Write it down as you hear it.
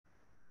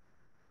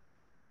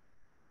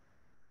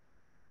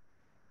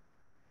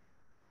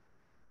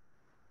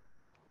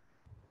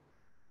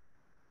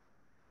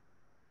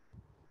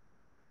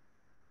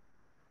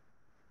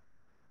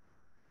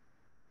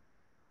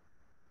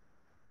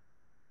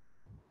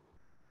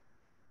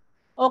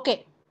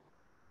Okay.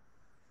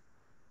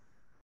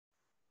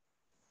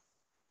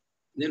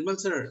 Nirmal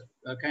sir,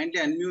 kindly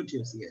unmute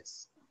your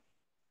yes.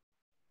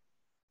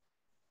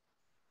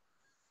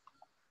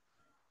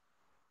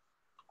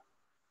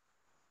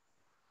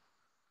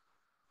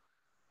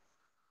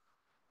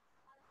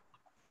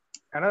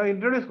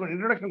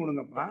 Introduction.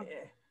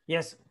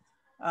 Yes.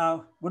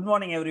 Good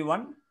morning,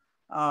 everyone.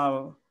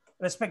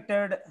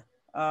 Respected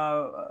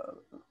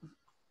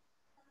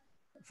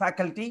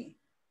faculty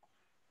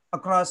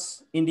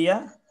across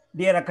India,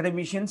 dear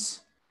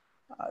academicians,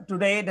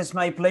 today it is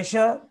my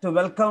pleasure to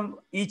welcome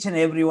each and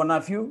every one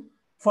of you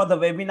for the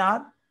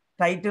webinar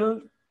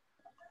titled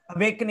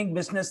Awakening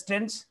Business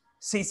Trends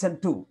Season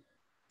 2.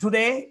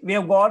 Today we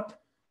have got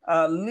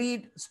a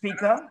lead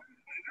speaker,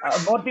 a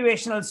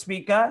motivational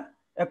speaker,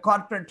 a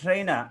corporate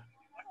trainer,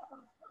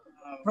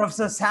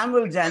 Professor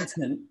Samuel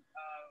Jansen,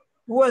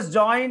 who has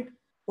joined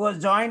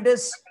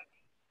us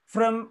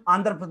from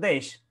Andhra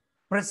Pradesh.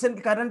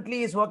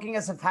 Currently is working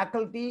as a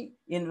faculty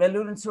in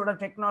Vellore Institute of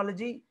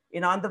Technology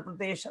in Andhra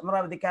Pradesh,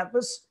 Amaravati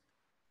campus.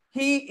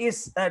 He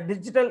is a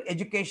digital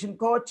education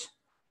coach,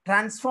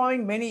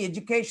 transforming many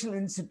educational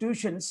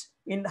institutions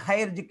in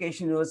higher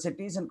education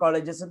universities and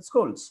colleges and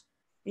schools.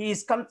 He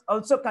is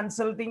also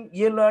consulting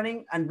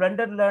e-learning and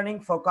blended learning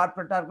for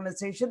corporate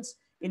organizations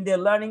in their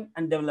learning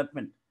and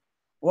development.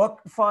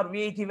 Worked for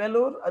VIT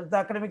Vellore as the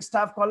Academic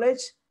Staff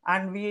College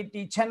and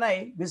VIT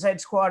Chennai,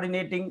 besides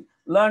coordinating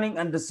learning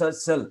and research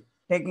cell,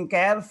 taking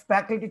care of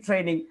faculty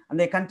training and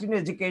their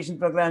continuing education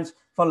programs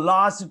for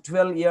last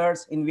 12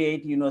 years in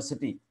VIT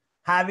University.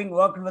 Having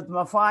worked with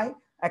Mafai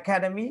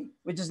Academy,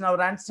 which is now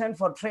Randstad,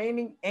 for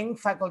training young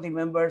faculty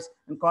members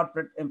and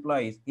corporate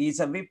employees. He is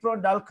a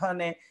Wipro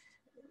Dalkhane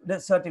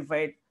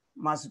certified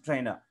master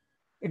trainer.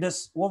 It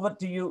is over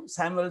to you,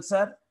 Samuel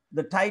sir.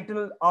 The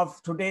title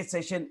of today's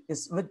session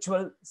is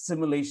Virtual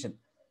Simulation.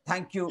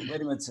 Thank you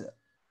very much, sir.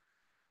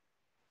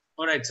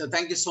 All right, so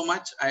thank you so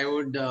much. I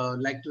would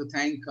like to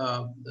thank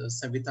the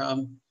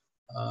Savita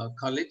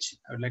College.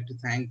 I would like to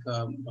thank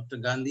Dr.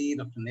 Gandhi,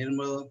 Dr.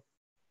 Nirmal,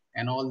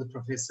 and all the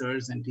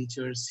professors and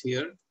teachers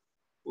here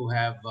who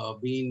have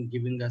been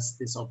giving us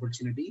this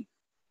opportunity.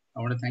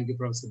 I want to thank you,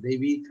 Professor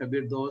Devi,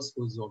 Kabir Dos,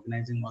 who's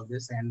organizing all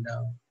this, and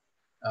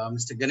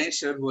Mr.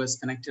 Ganesher, who has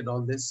connected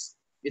all this.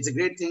 It's a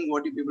great thing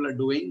what you people are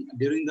doing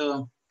during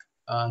the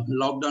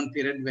lockdown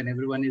period when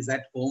everyone is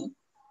at home.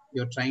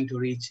 You're trying to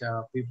reach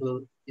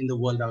people in the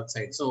world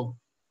outside. So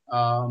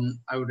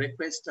I would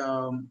request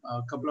a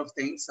couple of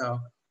things.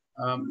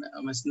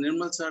 Mr.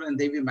 Nirmal sir and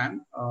Devi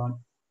ma'am,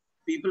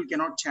 people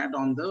cannot chat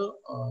on the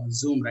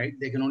Zoom, right?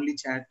 They can only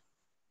chat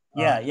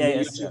yes,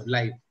 YouTube sir.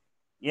 live.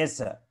 Yes,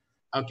 sir.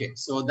 Okay,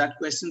 so that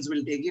questions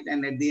will take it,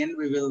 and at the end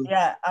we will.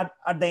 Yeah,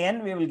 at the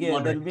end we will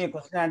give. There will be a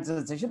question and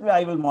answer session where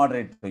I will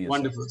moderate for you.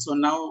 Wonderful. Sir. So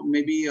now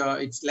maybe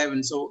it's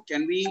 11. So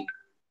can we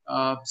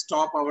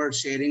stop our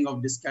sharing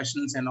of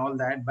discussions and all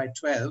that by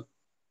 12,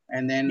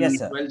 and then yes,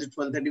 sir. 12 to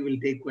 12:30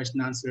 we'll take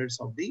question answers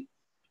of the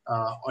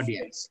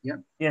audience. Yeah.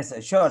 Yes, sir.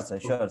 Sure, sir.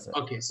 Sure, sir.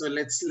 Okay, so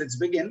let's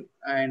begin.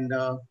 And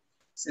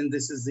since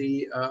this is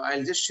the,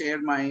 I'll just share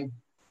my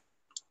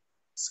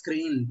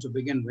screen to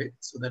begin with,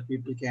 so that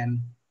people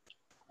can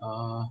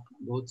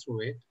go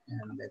through it,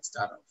 and let's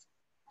start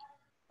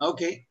off.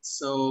 Okay,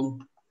 so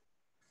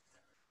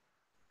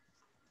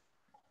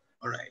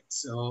all right,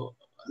 so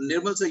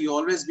Nirmal sir, you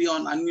always be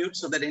on unmute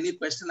so that any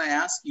question I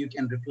ask, you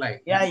can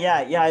reply.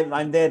 Yeah,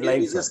 I'm there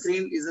live. Is the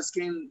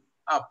screen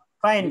up?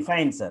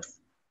 Fine, sir.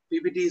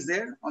 PPT is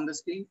there on the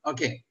screen?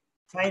 Okay.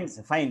 Fine,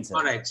 sir.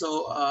 All right,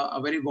 so a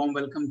very warm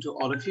welcome to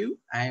all of you.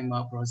 I'm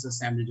Professor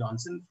Samuel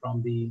Johnson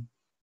from the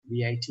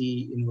VIT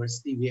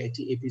University, VIT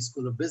AP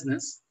School of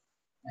Business.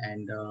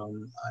 And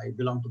I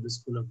belong to the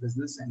School of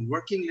Business and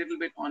working a little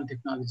bit on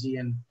technology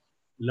and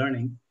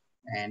learning.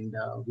 And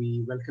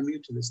we welcome you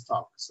to this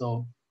talk.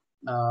 So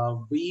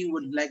we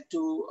would like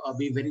to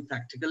be very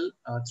practical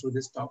through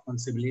this talk on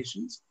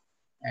simulations.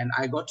 And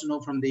I got to know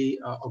from the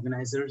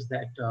organizers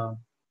that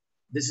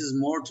this is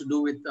more to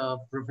do with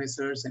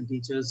professors and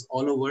teachers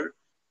all over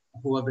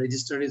who have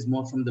registered is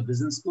more from the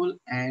business school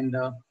and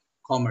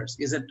commerce.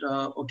 Is it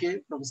okay,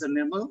 Professor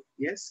Nirmal?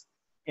 Yes?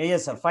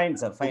 Yes, sir. Fine,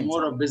 sir. Fine.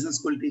 More of business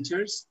school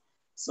teachers.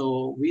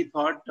 So we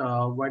thought,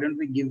 why don't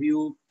we give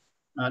you,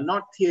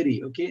 not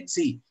theory, okay?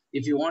 See,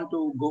 if you want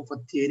to go for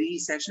theory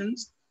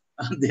sessions,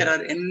 there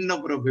are n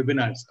number of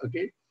webinars,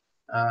 okay?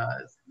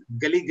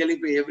 Gali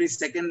pe every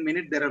second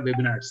minute there are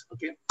webinars,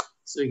 okay?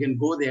 So you can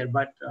go there,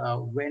 but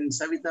when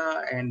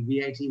Savita and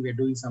VIT were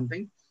doing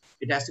something,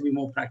 it has to be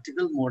more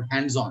practical, more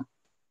hands-on,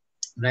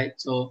 right?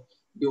 So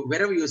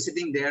wherever you're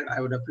sitting there,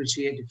 I would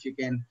appreciate if you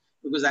can,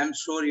 because I'm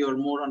sure you're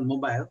more on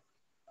mobile.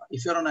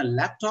 If you're on a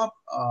laptop,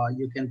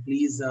 you can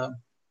please,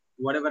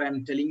 whatever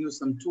I'm telling you,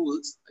 some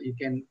tools, you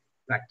can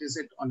practice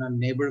it on a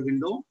neighbor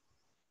window.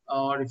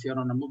 Or if you're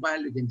on a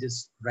mobile, you can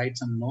just write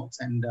some notes.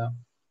 And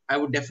I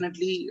would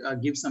definitely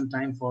give some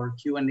time for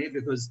Q&A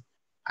because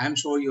I'm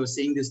sure you're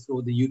seeing this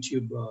through the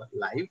YouTube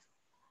live.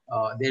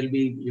 There'll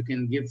be, you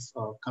can give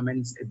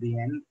comments at the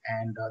end,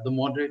 and the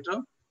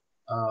moderator,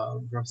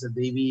 Professor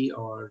Devi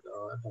or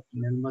Dr.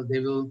 Nirmal, they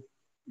will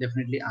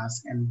definitely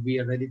ask, and we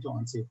are ready to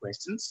answer your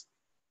questions.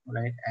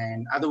 Right?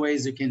 And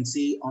otherwise, you can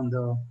see on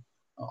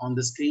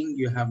the screen,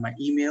 you have my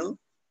email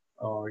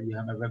or you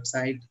have my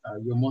website.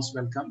 You're most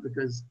welcome,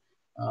 because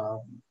uh,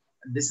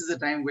 this is a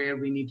time where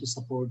we need to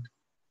support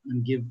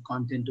and give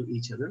content to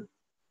each other.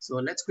 So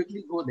let's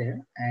quickly go there.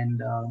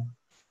 And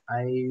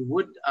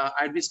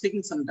I'd be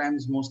speaking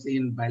sometimes mostly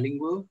in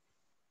bilingual.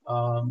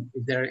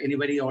 If there are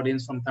anybody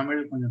audience from Tamil,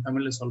 కొంచెం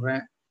తమిళ్లో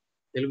சொல்றேன்.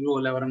 తెలుగు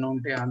ఎవరైనా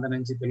ఉంటే ఆంధ్ర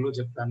నుంచి తెలుగు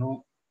చెప్తాను.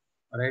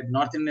 Right,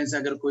 north Indian से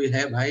अगर कोई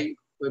है भाई,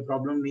 कोई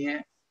प्रॉब्लम नहीं है,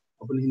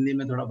 अपन हिंदी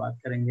में थोड़ा बात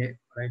करेंगे.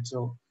 Right, so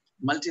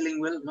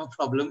multilingual, no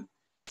problem.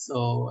 So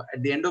at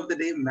the end of the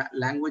day,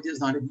 language is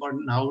not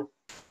important.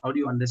 How do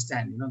you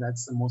understand,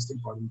 that's the most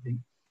important thing.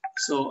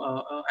 So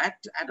at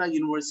our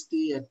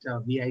university, at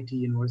VIT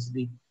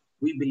University,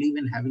 we believe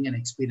in having an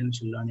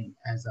experiential learning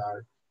as our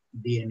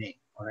DNA.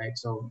 All right,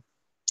 so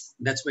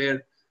that's where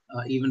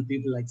even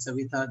people like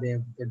Savita,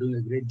 they're doing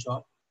a great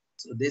job.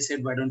 So they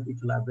said, why don't we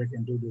collaborate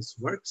and do this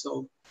work? So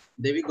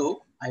there we go.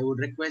 I would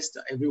request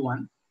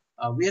everyone.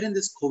 We are in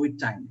this COVID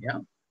time, yeah.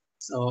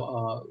 So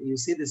you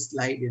see this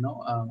slide,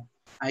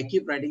 I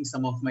keep writing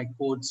some of my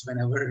quotes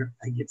whenever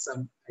I get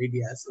some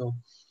ideas. So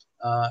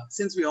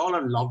since we all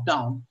are locked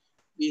down,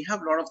 we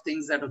have a lot of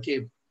things that, okay,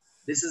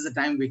 this is the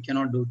time we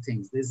cannot do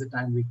things. This is the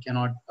time we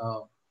cannot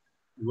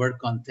work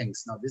on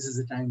things. Now, this is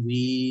the time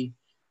we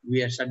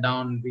are shut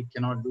down. We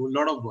cannot do a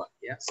lot of work.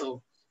 Yeah. So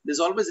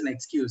there's always an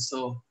excuse.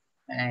 So,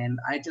 and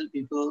I tell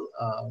people,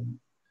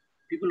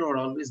 people who are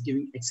always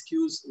giving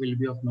excuse will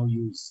be of no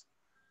use.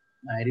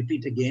 I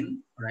repeat again,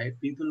 right?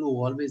 People who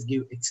always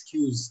give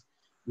excuse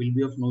will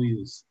be of no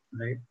use,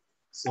 right?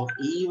 So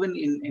even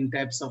in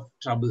types of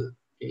trouble,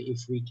 okay,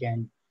 if we can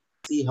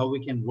see how we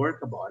can work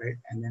about it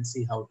and then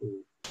see how to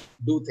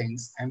do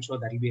things, I'm sure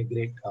that'll be a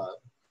great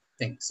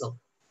thing. So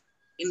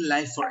in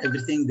life, for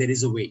everything, there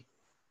is a way,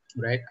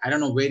 right? I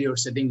don't know where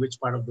you're sitting, which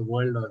part of the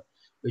world or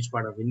which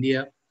part of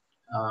India.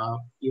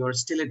 You're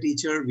still a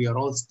teacher. We are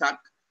all stuck.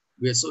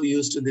 We are so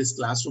used to this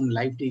classroom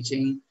live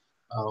teaching,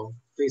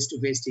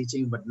 face-to-face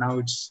teaching, but now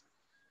it's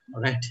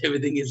right.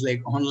 Everything is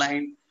like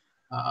online.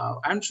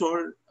 I'm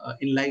sure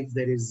in life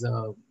there is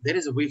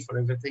a way for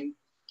everything,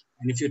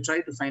 and if you try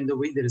to find the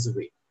way, there is a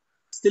way.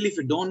 Still, if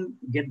you don't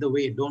get the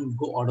way, don't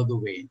go out of the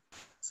way.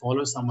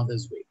 Follow some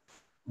other's way,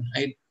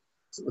 right?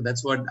 So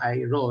that's what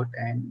I wrote,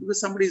 and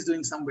because somebody is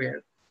doing somewhere,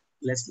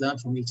 let's learn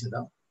from each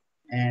other.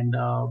 And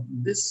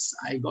this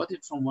I got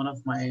it from one of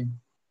my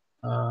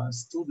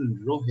student,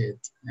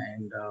 Rohit,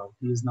 and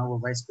he is now a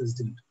vice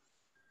president.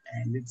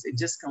 And it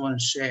just come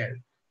and share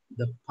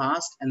the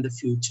past and the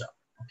future.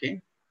 Okay,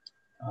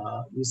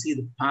 you see,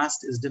 the past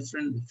is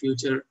different, the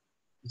future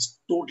is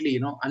totally,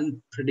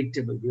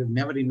 unpredictable. We have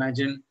never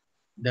imagined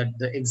that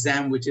the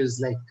exam, which is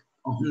like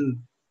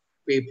on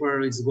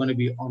paper, is going to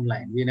be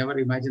online. We never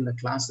imagined the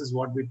classes,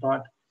 what we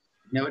taught.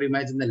 Never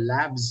imagined the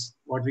labs,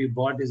 what we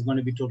bought is going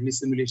to be totally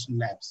simulation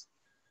labs,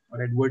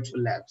 or at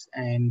virtual labs.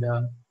 And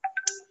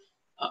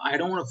I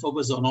don't want to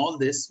focus on all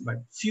this, but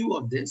few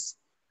of this,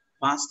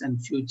 past and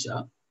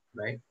future,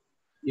 right?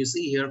 You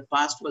see here,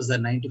 past was a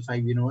 9 to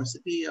 5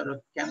 university or a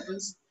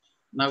campus.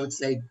 Now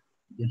it's like,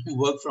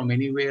 work from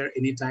anywhere,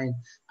 anytime.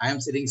 I am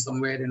sitting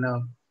somewhere in a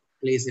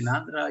place in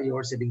Andhra,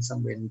 you're sitting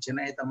somewhere in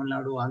Chennai, Tamil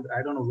Nadu, Andhra.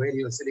 I don't know where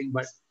you're sitting,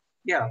 but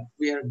yeah,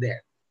 we are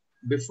there.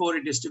 Before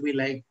it used to be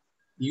like,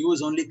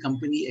 use only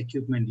company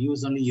equipment,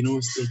 use only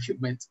university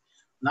equipment.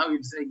 Now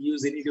it's like,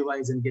 use any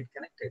device and get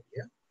connected,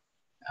 yeah?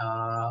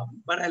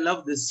 But I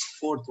love this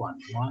fourth one.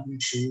 One,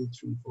 two,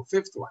 three, four,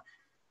 fifth one.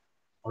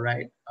 All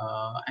right.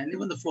 And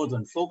even the fourth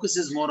one, focus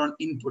is more on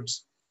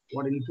inputs,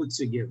 what inputs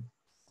you give.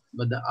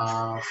 But the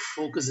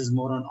focus is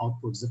more on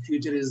outputs. The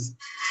future is,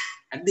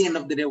 at the end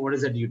of the day, what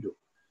is that you do?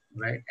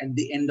 Right? At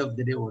the end of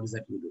the day, what is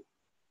that you do?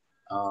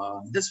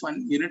 This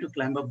one, you need to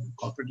climb up the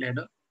corporate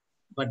ladder.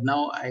 But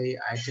now I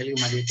tell you,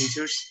 my dear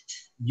teachers,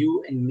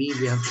 you and me,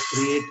 we have to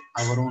create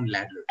our own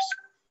ladders.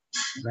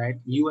 Right?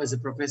 You as a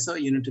professor,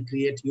 you need to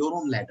create your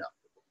own ladder.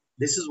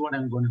 This is what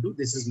I'm going to do.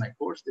 This is my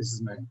course. This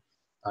is my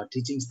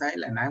teaching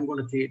style, and I'm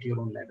going to create your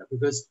own ladder.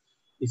 Because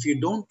if you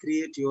don't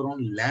create your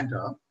own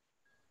ladder,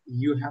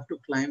 you have to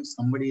climb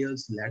somebody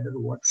else's ladder,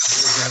 what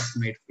others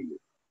have made for you,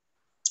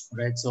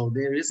 right? So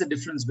there is a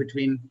difference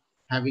between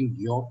having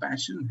your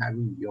passion,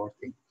 having your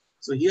thing.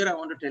 So here I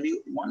want to tell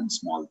you one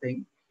small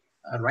thing.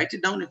 Write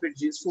it down if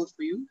it's useful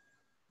for you,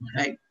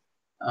 right?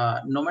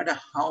 No matter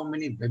how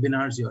many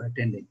webinars you're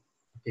attending,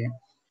 okay?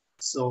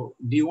 So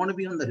do you want to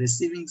be on the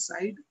receiving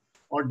side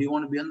or do you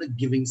want to be on the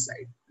giving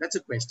side? That's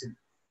a question.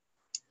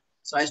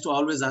 So I used to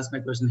always ask my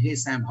question, hey,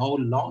 Sam, how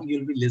long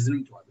you'll be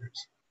listening to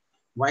others?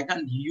 Why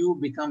can't you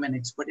become an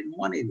expert in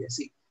one area?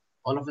 See,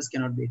 all of us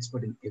cannot be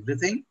expert in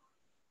everything,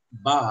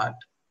 but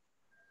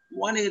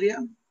one area,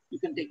 you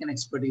can take an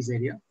expertise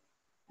area.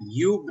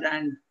 You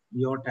brand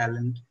your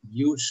talent,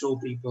 you show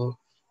people,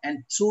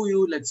 and through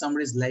you, let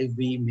somebody's life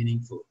be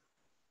meaningful.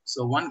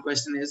 So one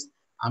question is,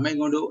 am I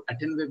going to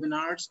attend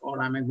webinars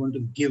or am I going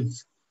to give?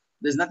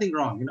 There's nothing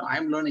wrong.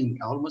 I'm learning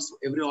almost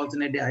every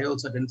alternate day. I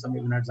also attend some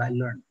webinars, I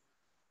learn.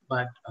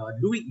 But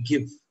do we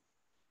give?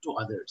 to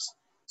others.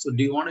 So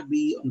do you want to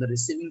be on the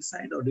receiving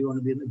side or do you want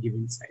to be on the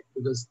giving side?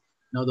 Because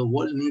now the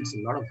world needs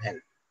a lot of help.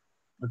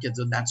 Okay,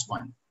 so that's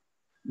one.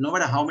 No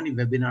matter how many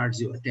webinars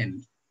you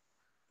attend,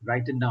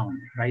 write it down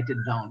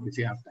if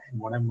you have time.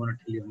 What I'm going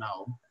to tell you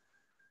now,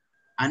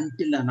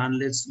 until and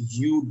unless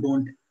you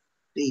don't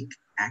take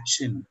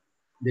action,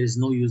 there is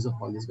no use of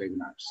all these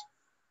webinars.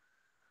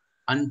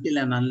 Until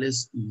and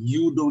unless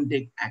you don't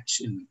take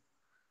action,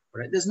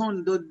 right? There's no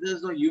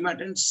you might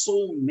attend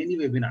so many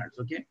webinars,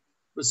 okay?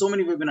 But so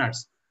many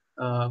webinars,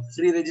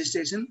 free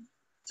registration,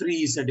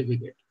 free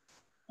certificate,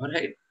 all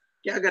right?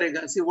 Kya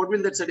karega? See, what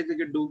will that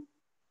certificate do?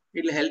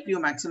 It will help you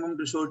maximum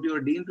to show to your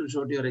dean, to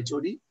show to your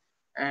HOD,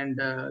 and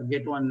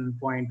get 1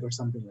 point or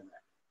something like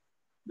that.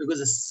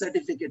 Because a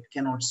certificate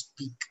cannot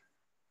speak.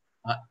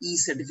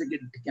 E-certificate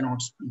cannot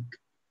speak.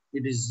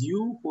 It is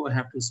you who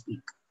have to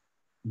speak.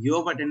 You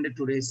have attended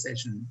today's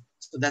session.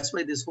 So that's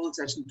why this whole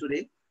session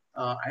today,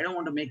 I don't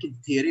want to make it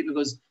theory,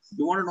 because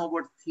you want to know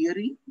about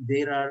theory.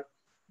 There are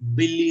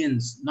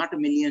billions, not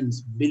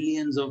millions,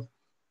 billions of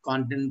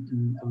content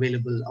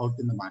available out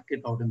in the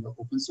market, out in the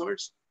open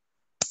source.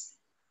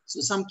 So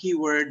some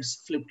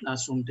keywords: flipped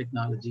classroom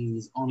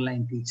technologies,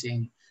 online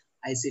teaching,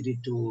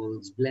 ICT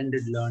tools,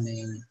 blended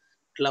learning,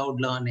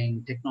 cloud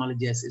learning,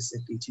 technology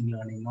assisted teaching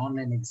learning,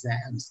 online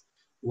exams,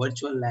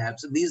 virtual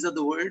labs. So these are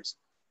the words.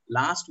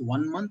 Last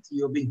 1 month,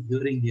 you have been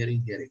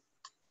hearing.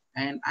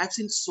 And I've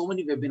seen so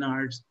many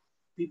webinars,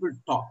 people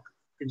talk.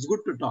 It's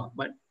good to talk,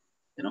 but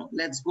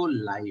let's go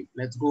live.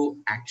 Let's go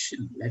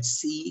action. Let's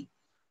see,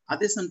 are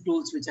there some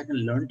tools which I can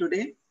learn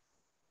today?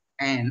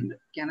 And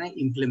can I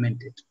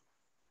implement it?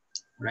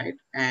 Right?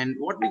 And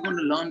what we're going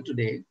to learn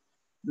today,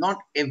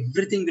 not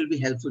everything will be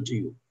helpful to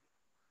you.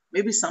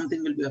 Maybe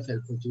something will be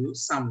helpful to you,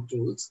 some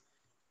tools.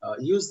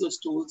 Use those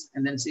tools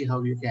and then see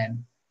how you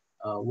can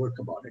work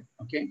about it,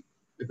 okay?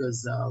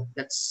 Because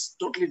that's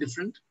totally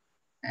different.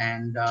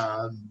 And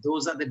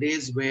those are the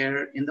days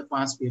where in the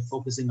past we are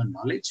focusing on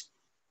knowledge,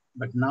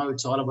 but now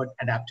it's all about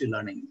adaptive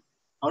learning.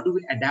 How do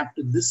we adapt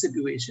to this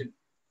situation,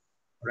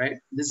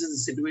 right? This is a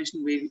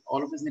situation where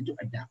all of us need to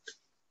adapt,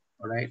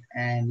 all right?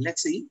 And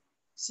let's see.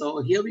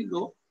 So here we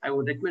go. I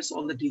would request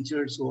all the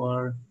teachers who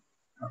are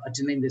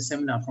attending this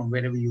seminar from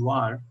wherever you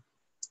are,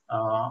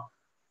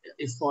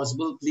 if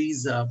possible,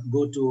 please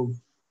go to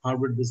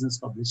Harvard Business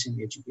Publishing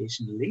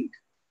Education link,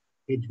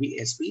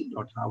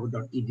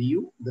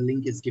 hbsp.harvard.edu. The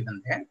link is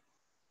given there,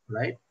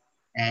 right?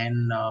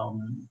 And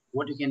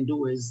what you can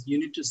do is you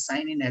need to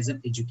sign in as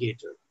an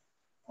educator,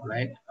 all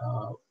right?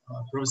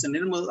 Professor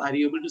Nirmal, are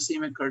you able to see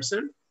my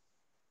cursor?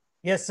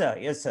 Yes, sir.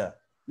 Yes, sir.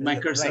 My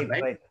cursor,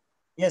 right?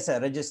 Yes, sir.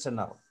 Register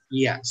now.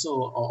 Yeah,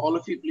 so all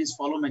of you, please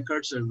follow my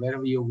cursor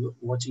wherever you're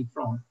watching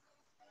from.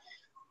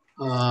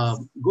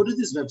 Go to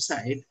this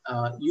website.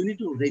 You need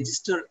to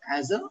register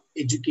as an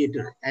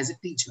educator, as a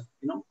teacher.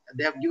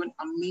 They have given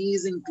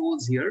amazing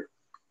tools here,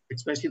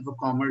 especially for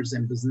commerce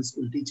and business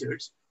school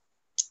teachers.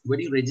 When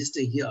you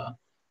register here,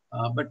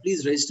 but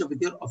please register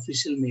with your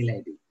official mail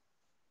ID.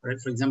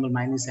 Right? For example,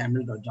 mine is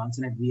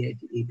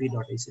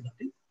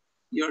samuel.johnson@vitap.ac.in.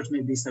 Yours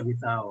may be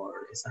Savita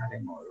or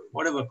SRM or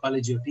whatever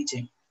college you're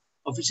teaching,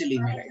 official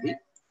email ID.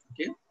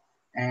 Okay.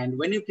 And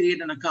when you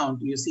create an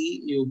account, you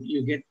see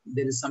you get,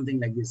 there is something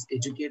like this: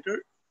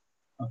 educator,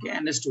 okay,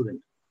 and a student.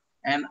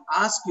 And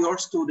ask your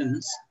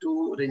students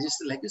to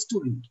register like a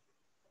student,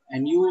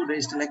 and you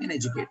register like an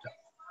educator.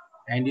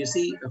 And you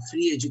see, a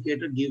free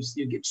educator gives,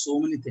 you get so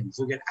many things.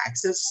 You get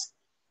access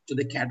to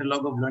the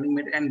catalog of learning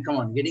material. And come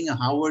on, getting a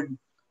Harvard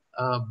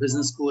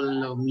Business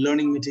School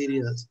learning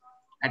materials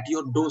at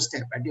your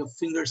doorstep, at your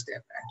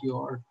fingerstep,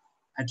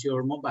 at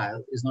your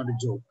mobile is not a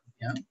joke.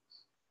 Yeah.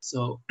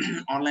 So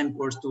online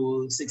course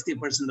tools,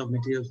 60% of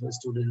materials for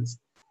students,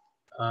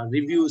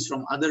 reviews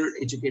from other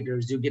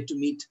educators. You get to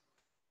meet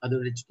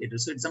other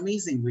educators. So it's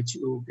amazing, which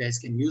you guys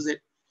can use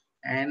it.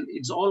 And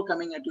it's all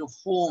coming at your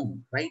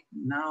home right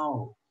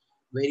now,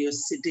 where you're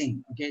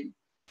sitting, okay?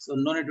 So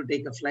no need to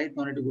take a flight,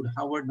 no need to go to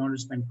Harvard, no need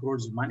to spend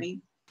crores of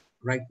money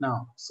right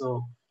now.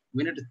 So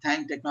we need to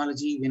thank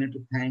technology. We need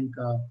to thank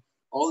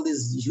all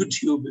this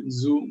YouTube and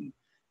Zoom.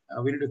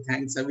 We need to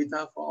thank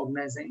Savita for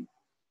organizing,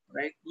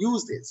 right?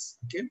 Use this,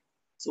 okay?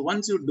 So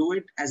once you do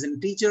it as a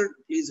teacher,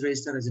 please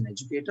register as an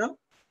educator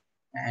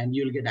and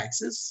you'll get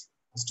access.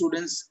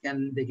 Students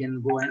can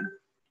go and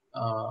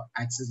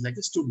access like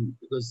a student,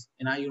 because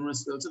in our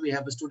university also we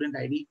have a student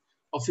ID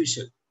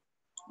official,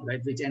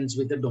 right, which ends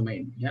with a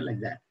domain, yeah, like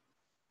that.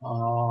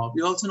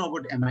 We also know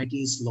about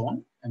MIT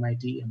Sloan.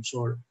 MIT, I'm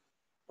sure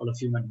all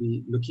of you might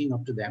be looking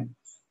up to them.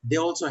 They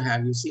also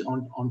have, you see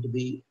onto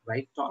the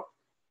right top,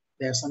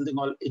 they have something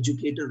called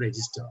educator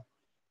register.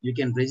 You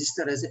can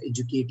register as an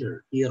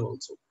educator here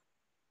also.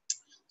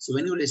 So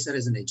when you register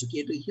as an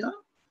educator here,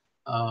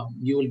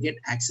 you will get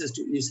access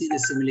to, you see the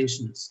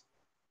simulations,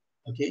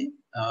 okay?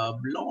 A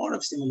lot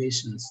of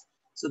simulations.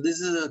 So this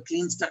is a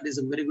Clean Start is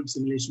a very good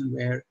simulation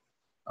where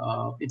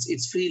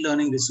it's free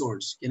learning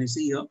resource. Can you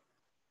see here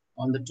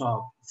on the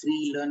top,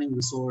 free learning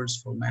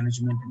resource for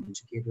management and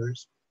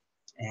educators.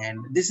 And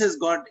this has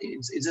got,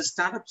 it's a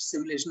startup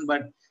simulation,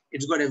 but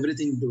it's got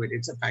everything to it.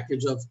 It's a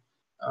package of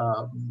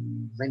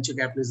venture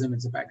capitalism,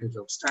 it's a package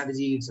of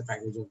strategy, it's a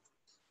package of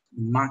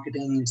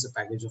marketing, it's a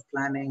package of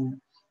planning.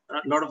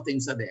 A lot of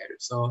things are there.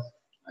 So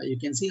you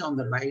can see on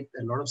the right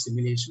a lot of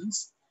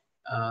simulations,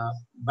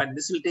 but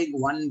this will take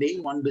one day,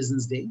 one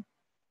business day.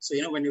 So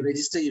when you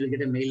register, you'll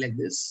get a mail like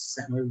this: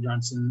 Samuel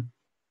Johnson,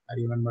 I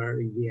remember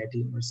VIT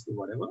University,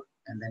 whatever,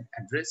 and then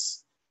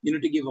address. You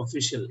need to give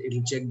official.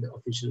 It'll check the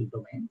official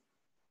domain,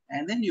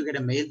 and then you get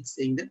a mail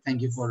saying that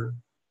thank you for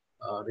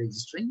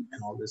registering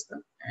and all this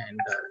stuff, and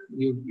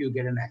you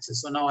get an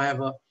access. So now I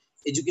have a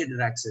educated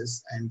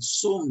access and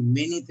so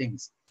many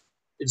things.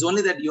 It's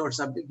only that your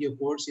subject, your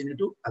course, you need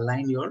to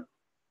align your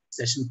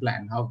session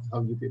plan, how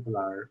you people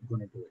are going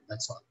to do it.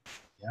 That's all.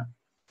 Yeah.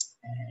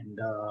 And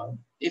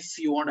if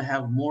you want to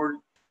have more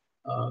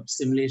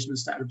simulation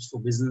startups for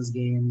business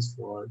games,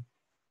 for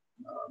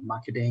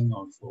marketing,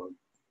 or for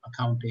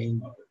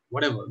accounting, or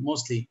whatever,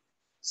 mostly.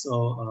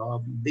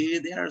 So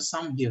there are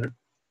some here.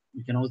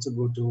 You can also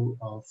go to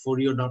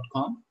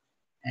forio.com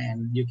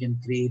and you can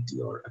create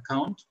your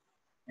account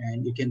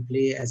and you can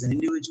play as an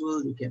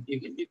individual.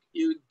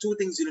 Two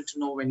things you need to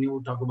know when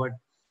you talk about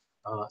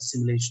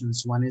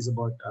simulations. One is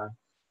about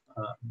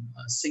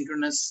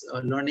synchronous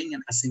learning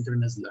and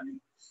asynchronous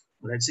learning.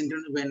 Right?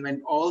 Synchronous,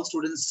 when all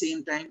students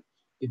same time,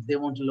 if they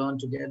want to learn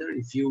together,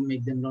 if you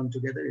make them learn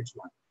together, it's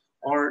one.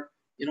 Or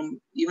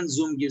even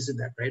Zoom gives you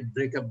that, right?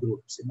 Breakup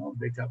groups,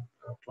 breakup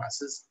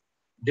classes.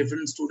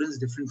 Different students,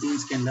 different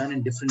teams can learn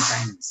in different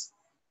times,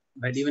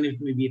 right? Even if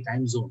it may be a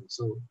time zone.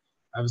 So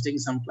I was taking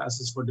some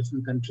classes for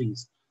different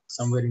countries,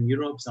 somewhere in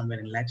Europe, somewhere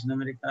in Latin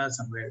America,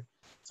 somewhere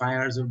 5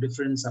 hours of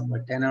difference,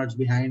 somewhere 10 hours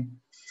behind,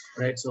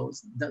 right? So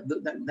that's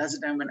the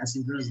time when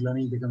asynchronous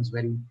learning becomes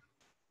very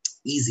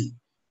easy.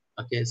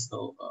 Okay,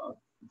 so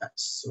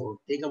so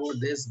think about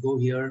this, go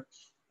here,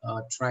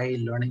 try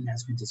learning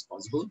as much as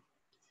possible.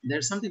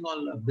 There's something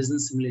called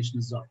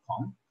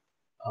businesssimulations.com,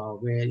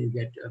 where you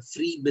get a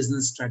free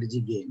business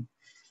strategy game.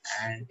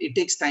 And it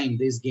takes time,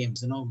 these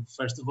games.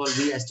 First of all,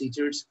 we as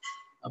teachers,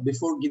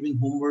 before giving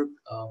homework,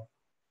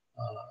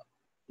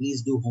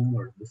 please do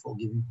homework before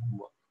giving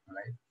homework,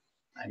 right?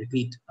 I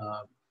repeat,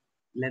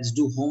 let's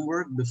do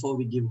homework before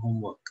we give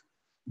homework.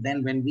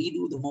 Then when we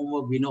do the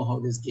homework, we know how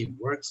this game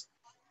works.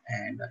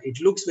 And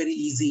it looks very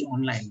easy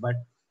online, but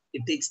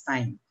it takes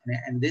time.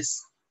 And this,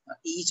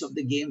 each of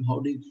the game, how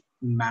do you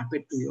map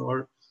it to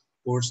your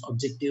course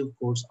objective,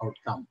 course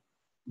outcome?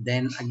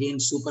 Then again,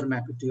 super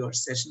map it to your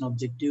session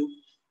objective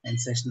and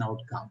session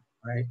outcome,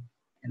 right?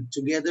 And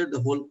together, the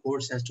whole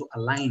course has to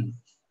align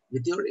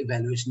with your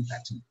evaluation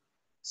pattern.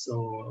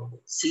 So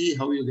see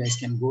how you guys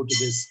can go to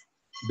this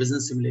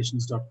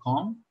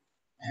businesssimulations.com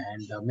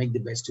and make the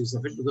best use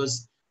of it,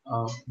 because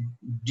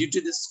due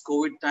to this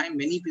COVID time,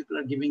 many people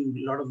are giving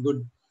a lot of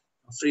good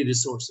free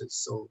resources.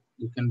 So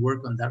you can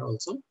work on that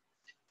also.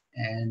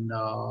 And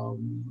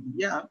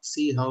yeah,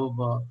 see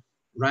how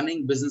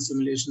running business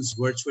simulations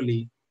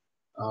virtually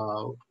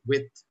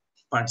with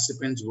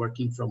participants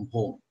working from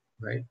home,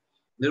 right?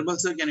 Nirmal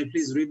sir, can you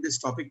please read this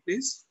topic,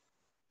 please?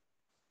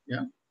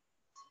 Yeah.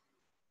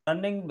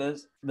 Running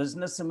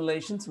business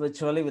simulations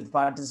virtually with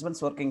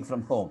participants working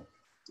from home.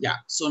 Yeah,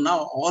 so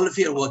now all of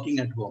you are working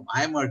at home.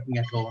 I'm working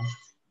at home.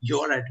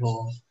 You're at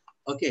home.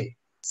 Okay,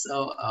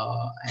 so,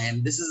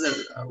 and this is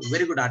a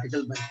very good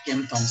article by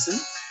Ken Thompson.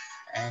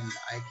 And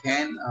I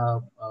can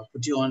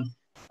put you on,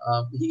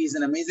 he is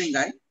an amazing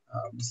guy,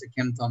 Mr.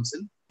 Ken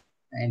Thompson.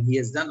 And he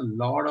has done a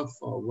lot of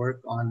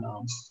work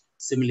on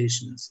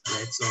simulations,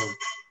 right? So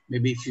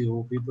maybe if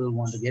you people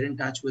want to get in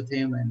touch with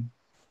him and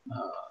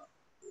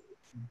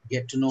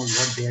get to know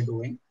what they're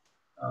doing,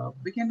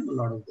 we can do a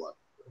lot of work,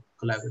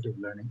 collaborative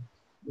learning,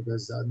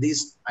 because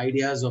these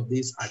ideas of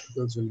these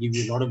articles will give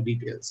you a lot of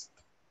details,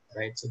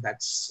 right? So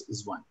that's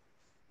is one.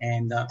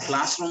 And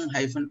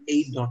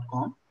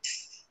classroom-8.com,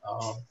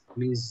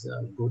 please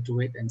go to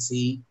it and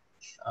see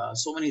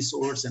so many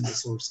sources and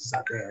resources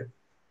are there.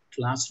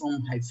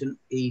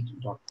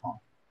 Classroom-8.com,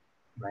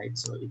 right?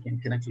 So you can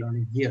connect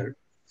learning here.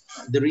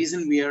 The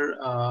reason we are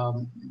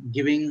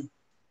giving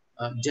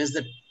just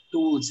the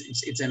tools,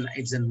 it's an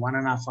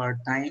 1.5 hour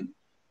time.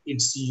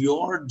 It's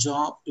your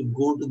job to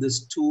go to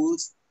these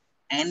tools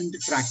and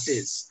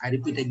practice. I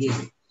repeat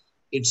again,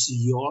 it's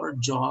your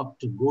job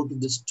to go to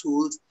these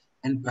tools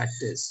and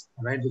practice,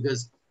 right?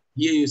 Because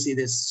here you see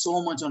there's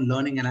so much on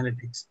learning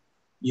analytics.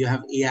 You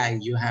have AI,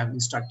 you have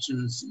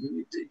instructions.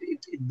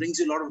 It brings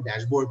you a lot of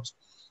dashboards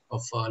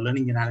of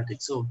learning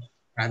analytics. So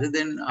rather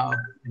than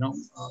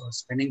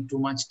spending too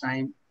much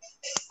time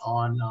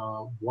on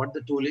what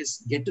the tool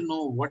is, get to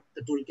know what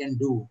the tool can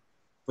do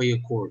for your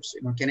course.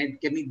 Can it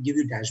give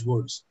you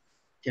dashboards?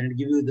 Can it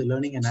give you the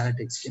learning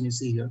analytics? Can you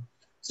see here?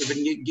 So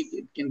when it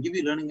can give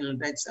you learning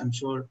analytics, I'm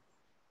sure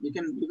you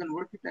can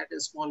work it at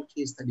a small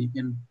case that you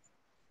can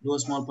do a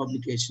small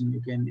publication.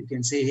 You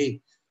can say,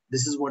 hey,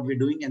 this is what we're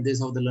doing and this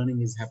is how the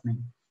learning is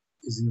happening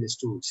using this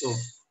tool. So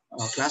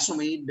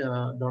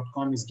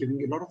classroom-8.com is giving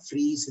you a lot of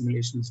free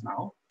simulations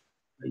now.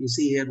 You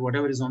see here,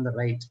 whatever is on the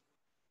right,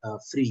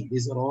 free.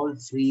 These are all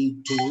free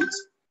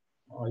tools.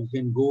 You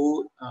can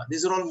go,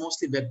 these are all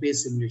mostly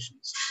web-based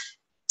simulations.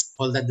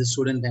 all that the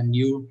student and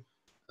you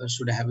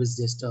should have is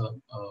just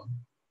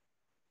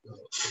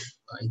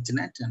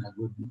internet and a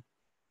good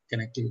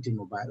connectivity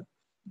mobile,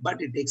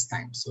 but it takes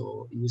time.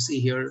 So you see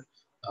here,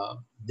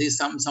 this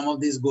some of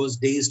these goes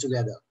days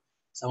together,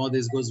 some of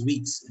this goes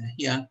weeks.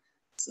 Yeah,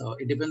 so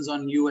it depends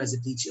on you as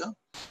a teacher,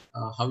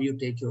 how you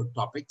take your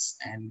topics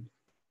and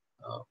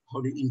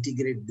how do you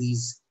integrate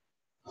these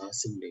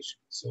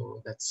simulations.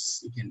 So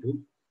that's you can do.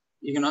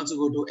 You can also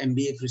go to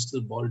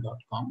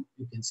mbacrystalball.com.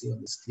 You can see on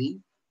the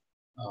screen,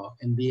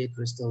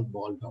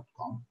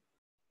 mbacrystalball.com,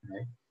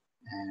 right?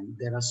 And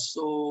there are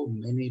so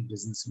many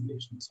business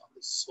simulations on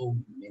this, so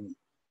many.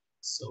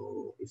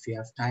 So if you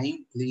have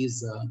time,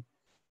 please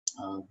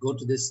go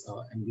to this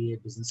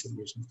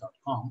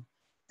mbabusinesssimulations.com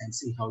and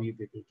see how you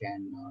people can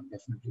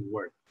definitely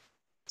work.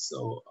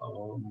 So,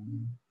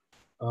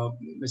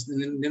 Mr.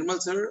 Nirmal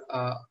sir,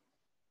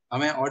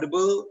 am I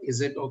audible?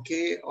 Is it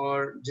okay,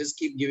 or just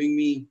keep giving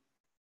me?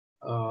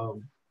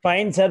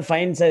 Fine, sir.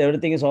 Fine, sir.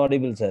 Everything is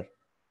audible, sir.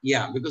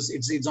 Yeah, because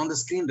it's on the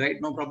screen, right?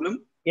 No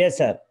problem. Yes,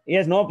 sir.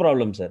 Yes, no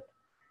problem, sir.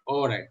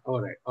 All right,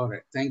 all right, all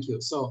right. Thank you.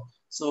 So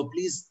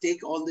please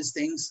take all these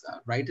things,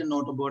 write a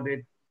note about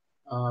it,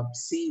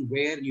 see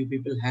where you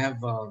people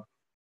have the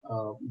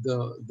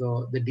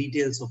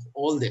details of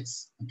all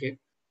this. Okay,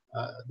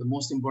 the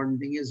most important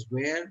thing is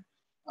where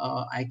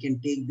I can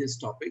take this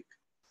topic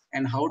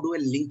and how do I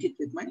link it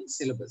with my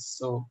syllabus.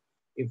 So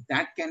if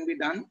that can be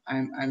done,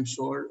 I'm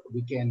sure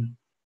we can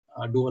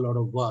do a lot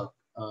of work,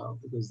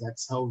 because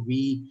that's how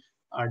we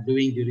are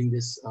doing during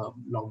this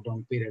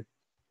lockdown period.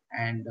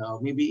 And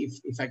maybe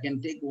if I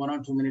can take 1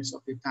 or 2 minutes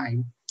of your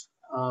time,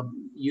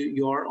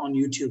 you're on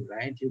YouTube,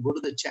 right? You go to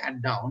the chat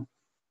down.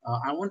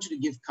 I want you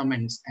to give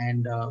comments,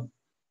 and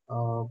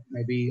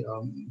maybe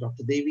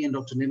Dr. Devi and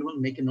Dr. Nirmal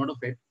make a note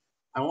of it.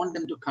 I want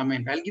them to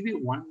comment. I'll give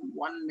you one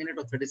minute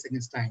or 30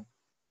 seconds time.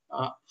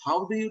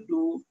 How do you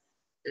do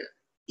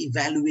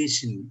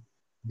evaluation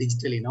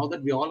digitally? Now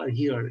that we all are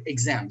here,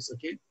 exams,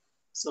 okay?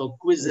 So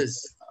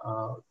quizzes,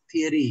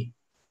 theory,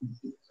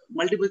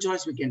 multiple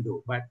choice we can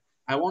do, but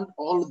I want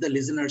all of the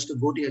listeners to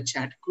go to your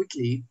chat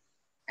quickly.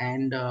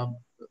 And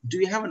do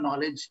you have a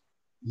knowledge?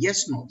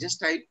 Yes, no. Just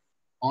type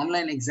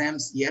online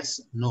exams,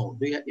 yes, no.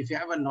 If you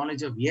have a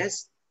knowledge of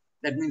yes,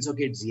 that means,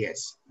 okay, it's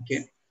yes,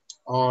 okay?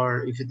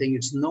 Or if you think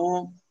it's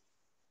no,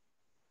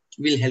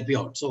 we'll help you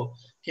out. So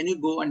can you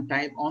go and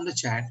type on the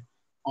chat,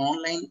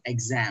 online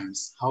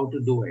exams, how to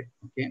do it,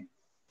 okay?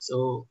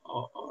 So,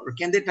 or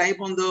can they type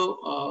on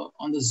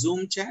the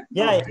Zoom chat?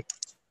 Yeah, No.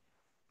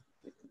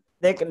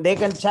 they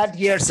can chat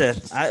here, sir.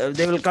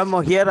 They will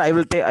come here. I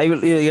will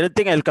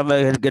anything. I'll come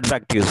get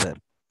back to you, sir.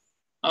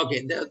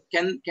 Okay.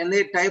 Can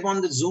they type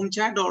on the Zoom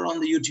chat or on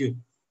the YouTube?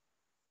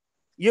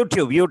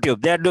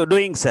 YouTube. They are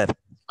doing, sir.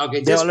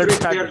 Okay, They just put already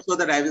it here started. so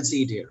that I will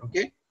see it here.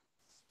 Okay.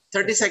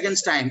 30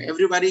 seconds time.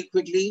 Everybody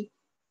quickly.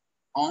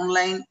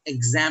 Online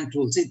exam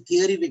tools. See,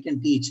 theory we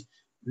can teach,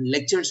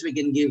 lectures we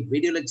can give,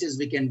 video lectures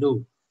we can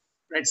do,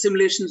 right?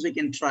 Simulations we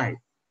can try.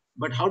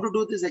 But how to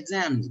do these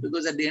exams?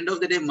 Because at the end of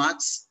the day,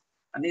 marks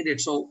are needed.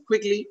 So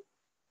quickly,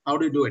 how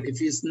do you do it?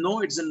 If it's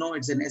no, it's a no.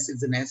 It's an yes,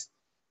 it's an yes.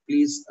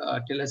 Please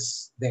tell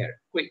us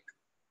there. Quick.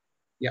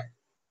 Yeah.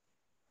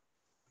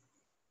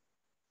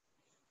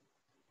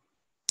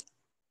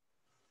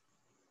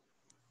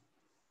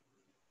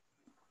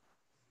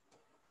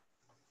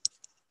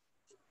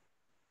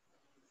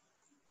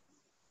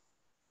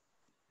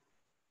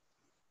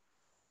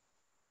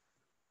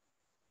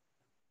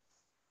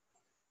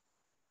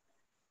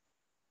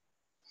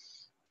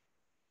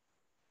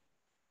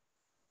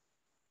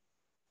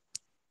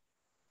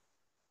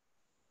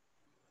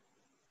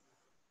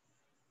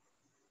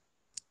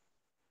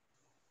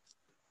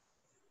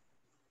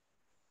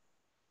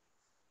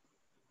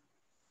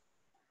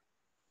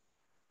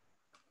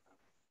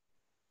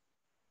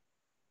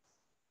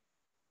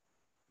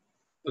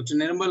 Dr.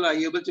 Nirmal, are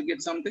you able to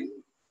get something?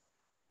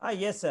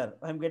 Yes, sir.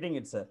 I'm getting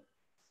it, sir.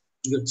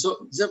 Good.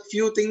 So just a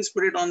few things,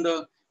 put it on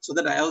so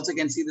that I also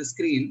can see the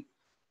screen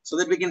so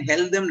that we can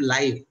help them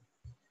live.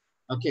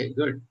 Okay,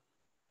 good.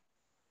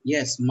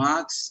 Yes,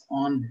 marks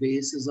on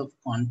basis of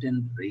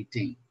content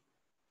rating.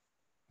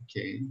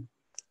 Okay.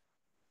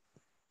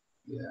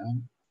 Yeah.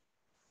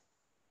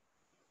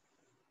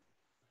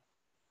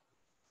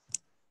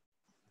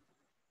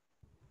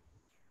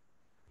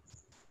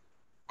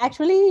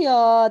 Actually,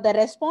 the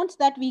response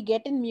that we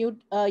get in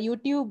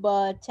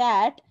YouTube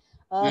chat,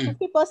 Hmm.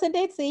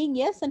 50% saying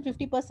yes and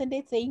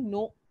 50% saying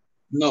no.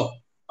 No.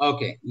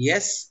 Okay.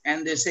 Yes.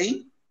 And they're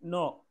saying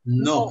No.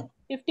 No. no.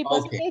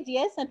 50% Okay.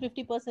 yes and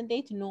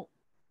 50% no.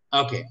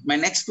 Okay. My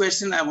next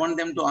question I want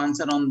them to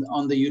answer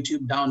on the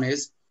YouTube down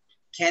is,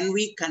 can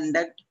we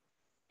conduct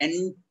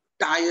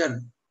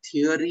entire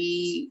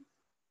theory,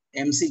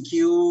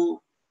 MCQ,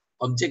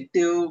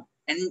 objective,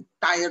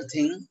 entire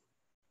thing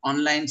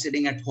online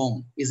sitting at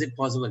home? Is it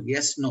possible?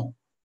 Yes, no.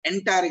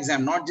 Entire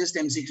exam, not just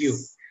MCQ.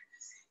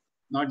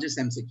 Not just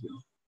MCQ.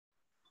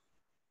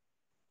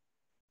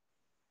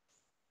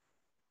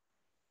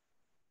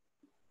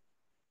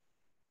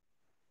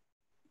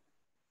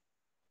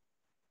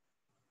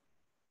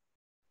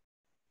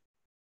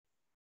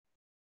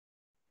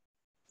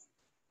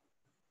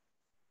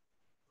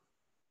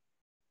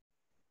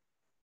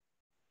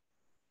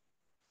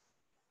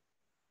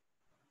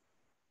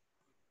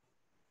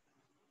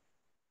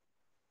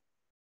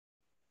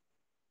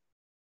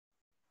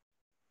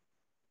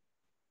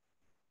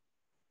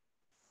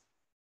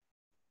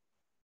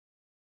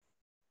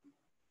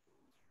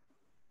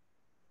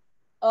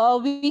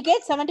 We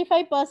get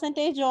 75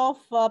 percentage of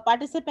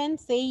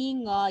participants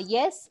saying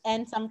yes,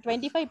 and some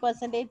 25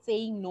 percentage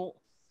saying no.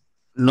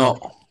 No.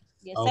 Okay.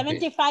 Yes, Okay.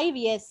 75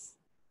 yes.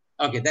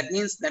 Okay. That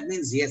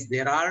means yes,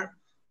 there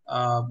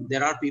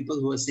are people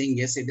who are saying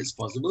yes, it is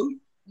possible.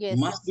 Yes.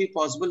 Must be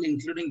possible,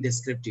 including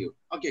descriptive.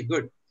 Okay,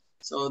 good.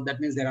 So that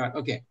means there are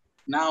okay.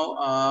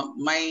 Now,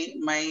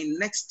 my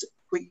next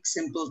quick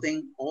simple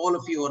thing. All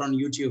of you are on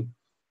YouTube,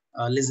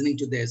 listening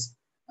to this.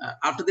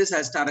 After this,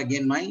 I start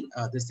again my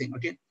this thing.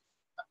 Okay.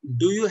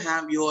 Do you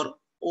have your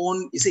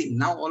own? You see,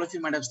 now all of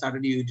you might have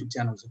started your YouTube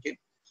channels. Okay.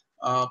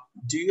 Uh,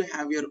 do you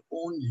have your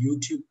own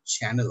YouTube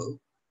channel?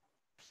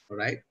 All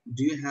right.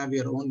 Do you have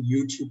your own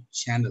YouTube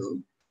channel?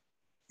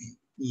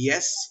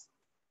 Yes,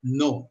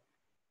 no.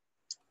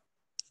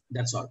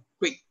 That's all.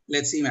 Quick.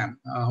 Let's see, ma'am.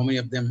 How many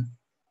of them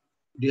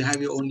do you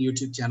have your own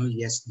YouTube channel?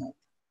 Yes, no.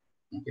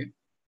 Okay.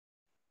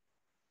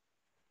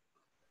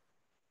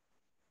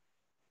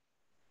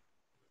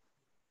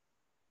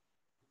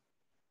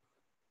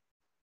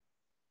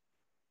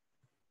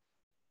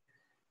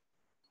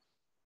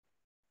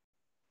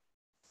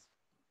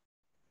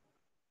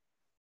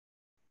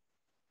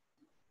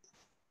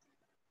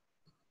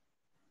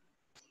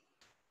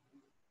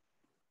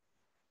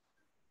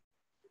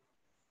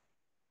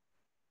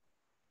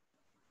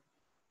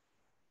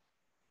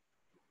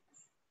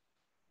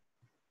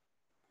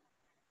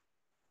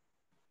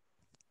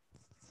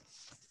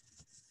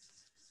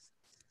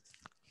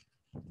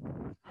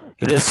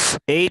 It is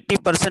 80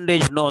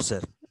 percentage no,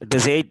 sir. It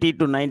is 80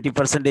 to 90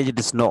 percentage. It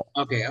is no.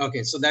 Okay.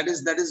 Okay. So that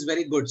is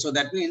very good. So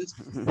that means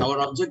our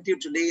objective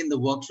today in the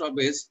workshop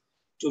is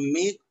to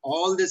make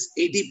all this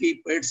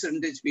 80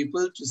 percentage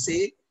people to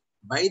say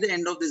by the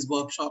end of this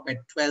workshop at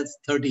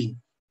 12:30,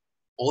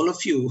 all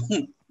of you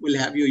will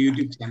have your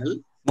YouTube channel.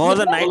 More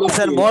than Vibha All 90, of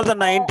sir, sir. you. More than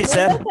 90,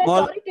 sir. Vibha sir, More,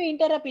 sorry to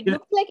interrupt. It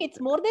looks like it's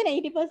more than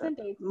 80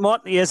 percentage. more,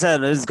 yes,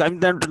 sir. It's coming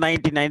down to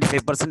 90,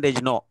 95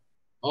 percentage no.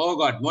 Oh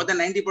God, more than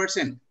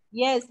 90%.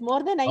 Yes,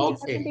 more than 90 Okay.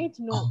 percentage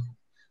no.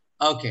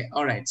 Okay.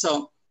 All right.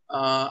 So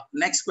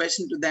next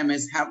question to them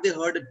is: have they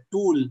heard a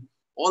tool?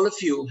 All of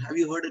you, have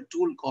you heard a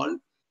tool called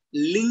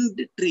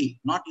Linked Tree?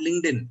 Not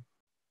LinkedIn.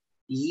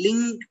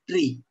 Linked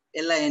Tree.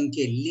 Link.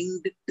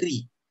 Linked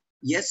Tree.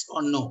 Yes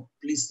or no?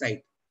 Please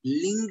type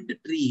Linked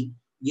Tree.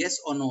 Yes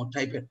or no?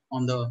 Type it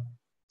on the.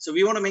 So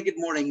we want to make it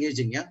more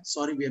engaging. Yeah.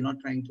 Sorry, we are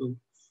not trying to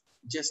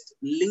just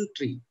link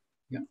tree.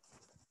 Yeah.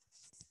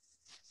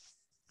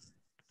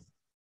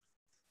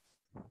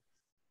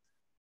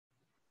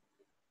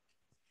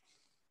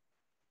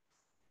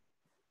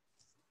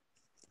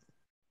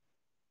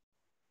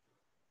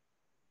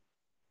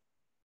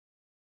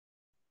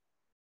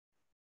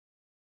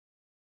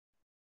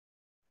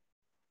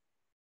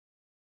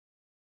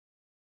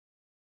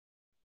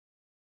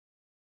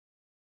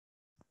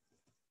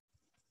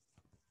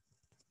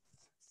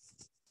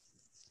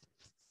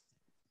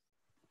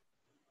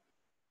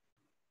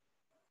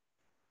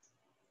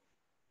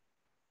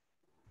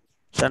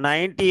 So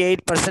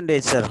 98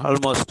 percentage, sir.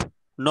 Almost.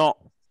 No.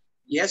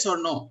 Yes or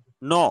no?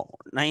 No.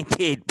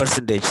 98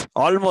 percentage.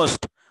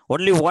 Almost.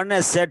 Only one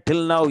has said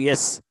till now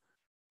yes.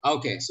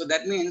 Okay, so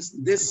that means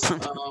this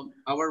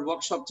our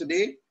workshop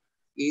today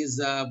is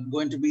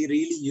going to be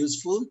really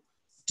useful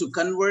to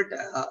convert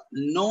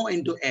no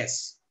into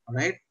S. All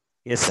right.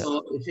 Yes, sir.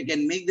 So if you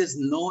can make this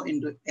no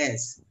into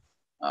S,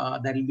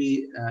 that will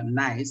be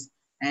nice.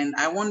 And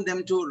I want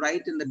them to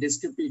write in the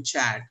descriptive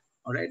chat.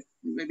 All right.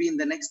 Maybe in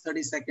the next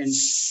 30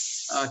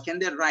 seconds, can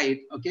they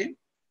write? Okay.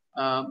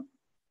 Uh,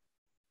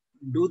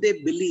 do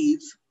they believe?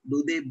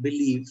 Do they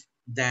believe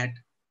that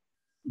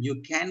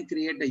you can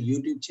create a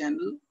YouTube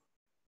channel,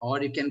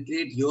 or you can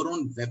create your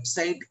own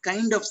website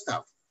kind of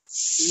stuff?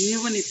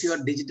 Even if you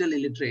are digital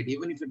illiterate,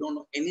 even if you don't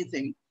know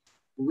anything,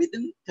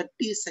 within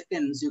 30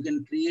 seconds, you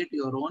can create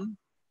your own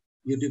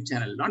YouTube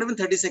channel. Not even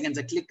 30 seconds,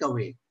 a click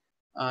away.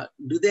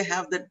 Do they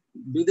have that?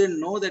 Do they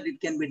know that it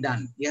can be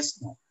done?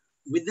 Yes, no.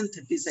 Within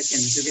 30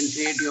 seconds, you can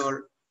create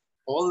your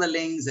all the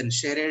links and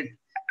share it.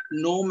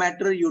 No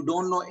matter you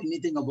don't know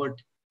anything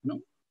about,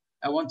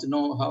 I want to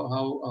know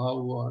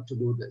how to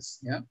do this.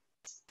 Yeah.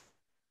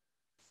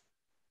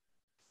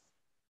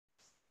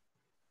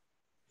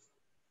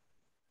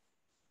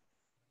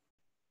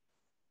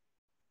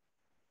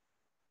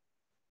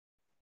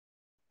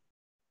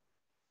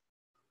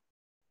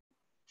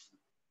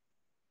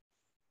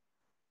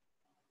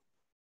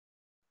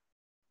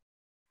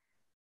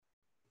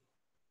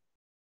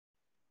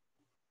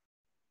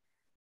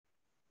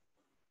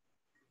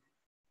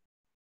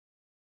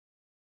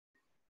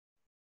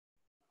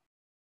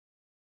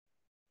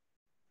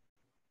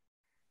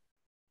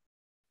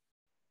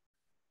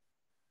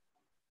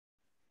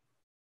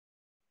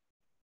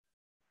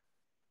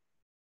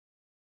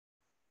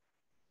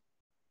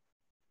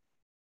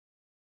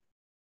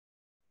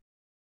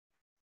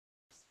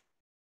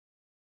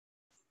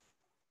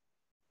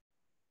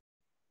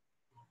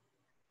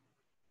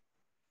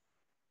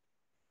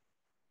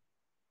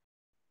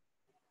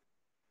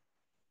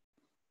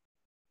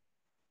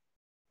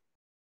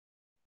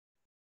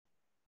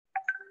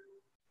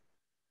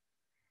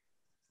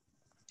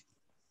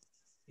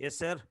 Yes,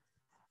 sir.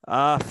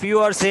 Few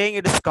are saying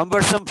it is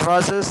cumbersome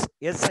process.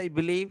 Yes, I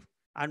believe.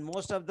 And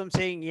most of them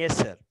saying yes,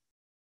 sir.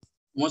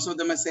 Most of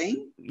them are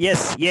saying?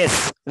 Yes,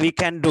 yes, we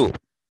can do.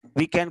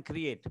 We can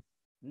create.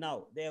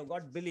 Now they have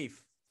got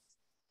belief.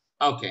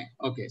 Okay,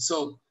 okay.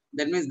 So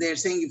that means they're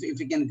saying if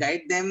we can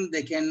guide them,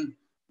 they can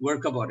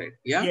work about it.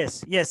 Yeah?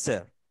 Yes, yes,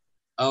 sir.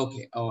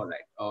 Okay, all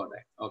right, all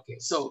right. Okay,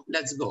 so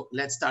let's go.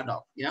 Let's start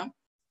off. Yeah?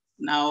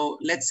 Now,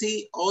 let's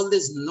see all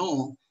this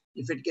no,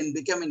 if it can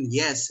become in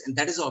yes, and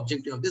that is the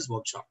objective of this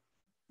workshop.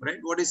 Right?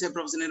 What do you say,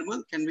 Professor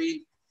Nirmal? Can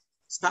we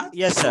start?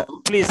 Yes, So sir.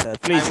 Please, sir.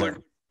 Please, sir.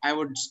 I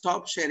would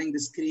stop sharing the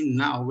screen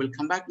now. We'll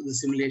come back to the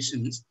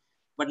simulations,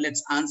 but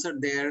let's answer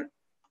their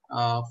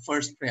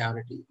first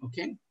priority.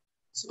 Okay.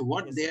 So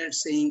what Yes, they're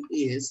saying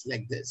is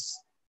like this.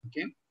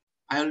 Okay.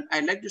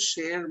 I'd like to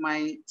share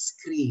my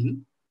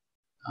screen.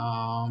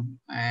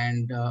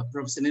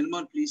 Professor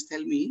Nirmal, please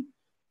tell me,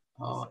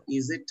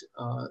 is it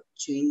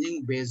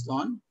changing based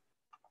on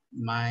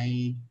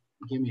my,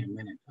 give me a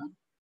minute. Huh?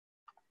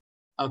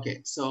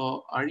 Okay,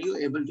 so are you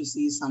able to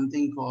see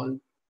something called,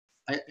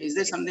 is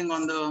there something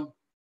on the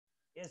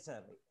yes,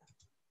 sir.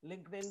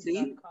 screen?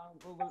 LinkedIn.com,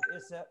 Google,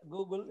 yes, sir.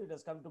 Google, it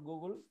has come to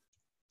Google.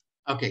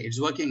 Okay, it's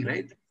working,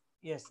 right?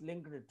 Yes,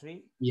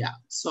 Linktree. Yeah,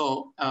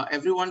 so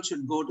everyone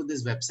should go to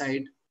this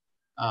website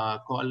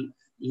called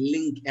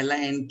Link,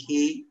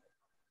 Linktre.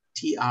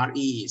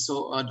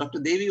 So Dr.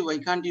 Devi, why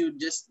can't you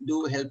just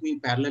help me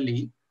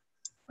parallelly,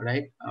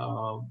 right?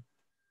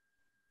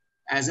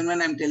 As and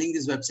when I'm telling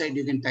this website,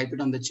 you can type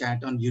it on the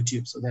chat on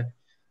YouTube so that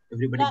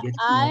everybody Yeah, gets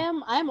to I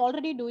know. am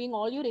already doing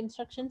all your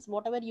instructions,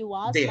 whatever you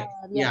asked. There.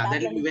 We are Yeah,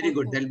 that'll be parallelly very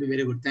good. posting. That'll be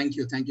very good. Thank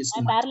you. Thank you so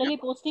I'm much. Yeah. parallelly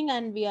posting,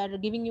 and we are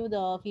giving you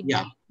the Yeah,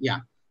 feedback.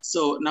 yeah.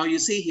 So now you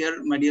see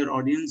here, my dear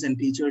audience and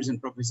teachers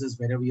and professors,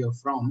 wherever you're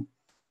from,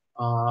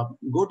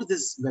 go to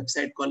this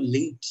website called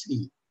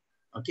Linktree.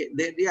 Okay,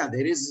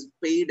 there is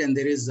paid and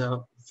there is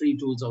free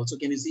tools also.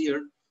 Can you see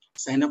here?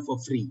 Sign up for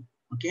free.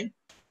 Okay.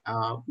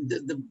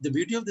 The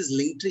beauty of this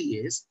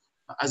Linktree is,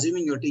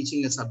 assuming you're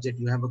teaching a subject,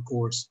 you have a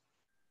course,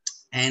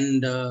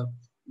 and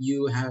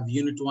you have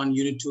unit 1,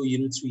 unit 2,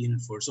 unit 3,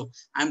 unit 4. So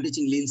I'm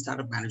teaching lean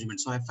startup management,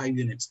 so I have 5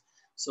 units.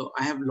 So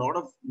I have a lot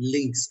of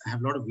links, I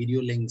have a lot of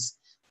video links,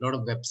 a lot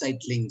of website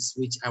links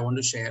which I want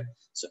to share.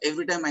 So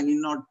every time I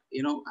need not,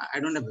 I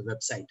don't have a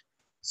website,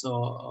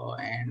 so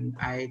and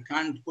I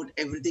can't put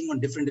everything on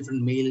different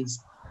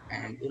mails.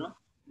 And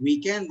we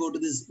can go to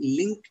this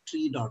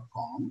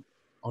linktree.com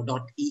or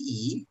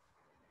 .ee,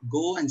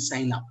 go and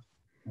sign up.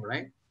 All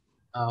right,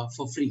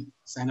 for free.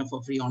 Sign up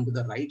for free. On to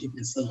the right, you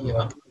can see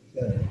here.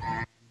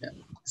 And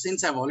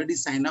since I've already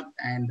signed up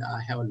and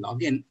I have a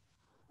login,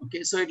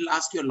 okay, so it'll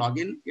ask your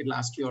login, it'll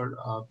ask your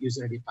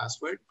user ID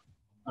password.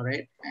 All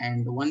right.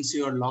 And once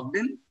you're logged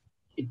in,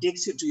 it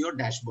takes you to your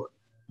dashboard.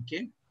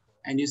 Okay.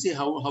 And you see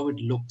how it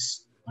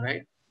looks. All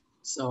right.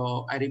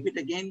 So I repeat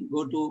again,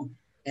 go to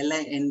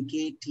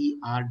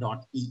linktr.ee.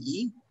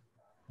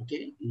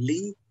 Okay.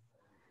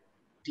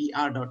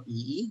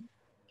 linktr.ee.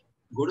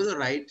 Go to the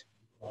right,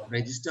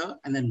 register,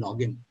 and then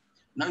log in.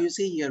 Now you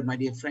see here, my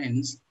dear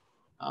friends,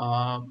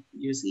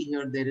 you see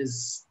here there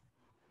is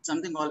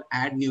something called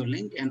add new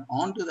link, and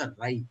onto the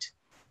right,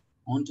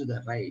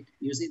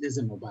 you see there's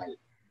a mobile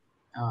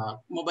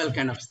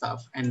kind of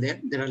stuff, and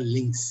then there are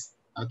links.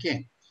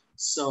 Okay,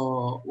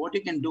 so what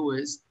you can do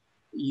is,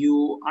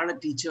 you are a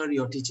teacher,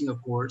 you're teaching a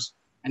course,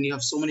 and you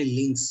have so many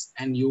links,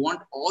 and you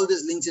want all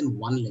these links in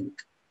one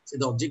link. So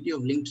the objective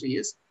of Linktree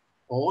is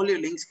all your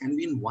links can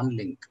be in one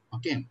link.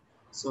 Okay,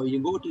 so you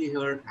go to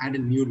here, add a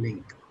new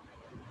link.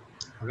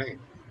 All right.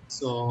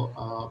 So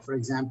for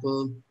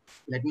example,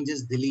 let me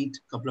just delete a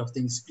couple of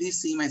things. Please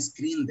see my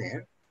screen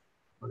there.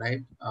 All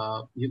right.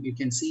 You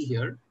can see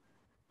here.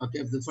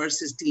 Okay, the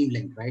first is team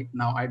link, right?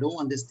 Now I don't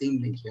want this team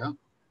link here.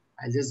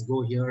 I'll just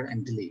go here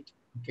and delete.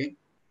 Okay.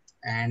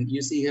 And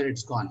you see here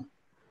it's gone.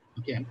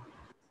 Okay.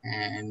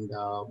 And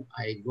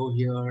I go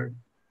here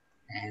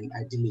and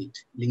I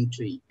delete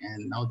Linktree,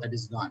 and now that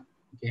is gone.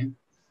 Okay.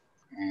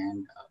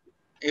 And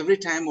every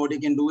time what you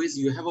can do is,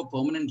 you have a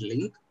permanent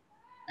link.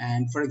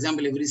 And for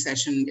example, every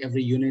session,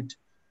 every unit,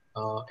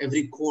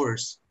 every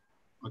course,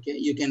 okay,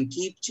 you can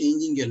keep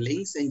changing your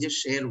links and just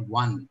share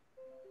one.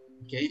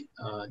 Okay,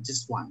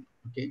 just one.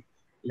 Okay,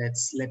 let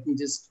me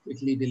just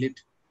quickly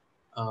delete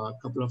a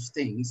couple of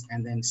things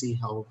and then see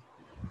how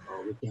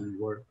we can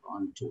work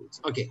on tools.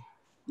 Okay,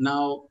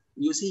 now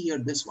you see here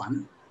this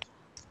one,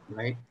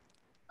 right?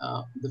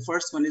 The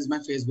first one is my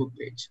Facebook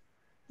page.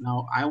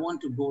 Now I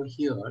want to go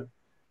here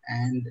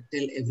and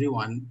tell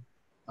everyone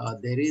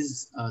there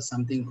is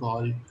something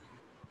called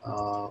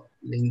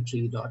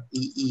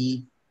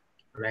linktree.ee,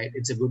 right?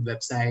 It's a good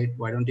website.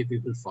 Why don't you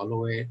people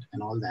follow it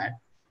and all that?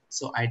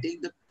 So I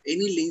take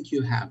any link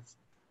you have.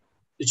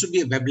 It should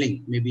be a web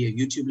link, maybe a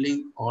YouTube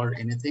link or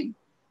anything.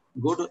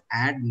 Go to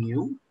add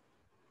new,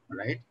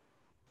 right?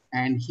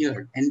 And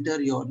here,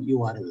 enter your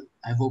URL.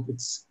 I hope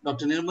it's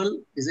Dr.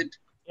 Nirmal, is it?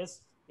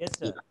 Yes, yes,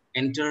 Yeah.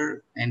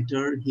 sir.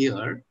 Enter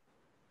here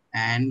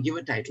and give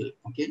a title,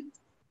 okay?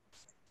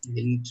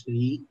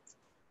 Linktree,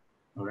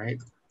 all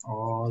right?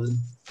 All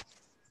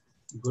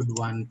good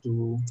one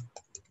to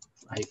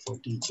apply for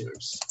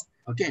teachers.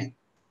 Okay.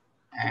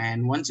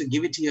 And once you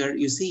give it here,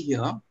 you see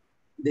here,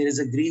 there is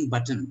a green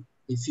button.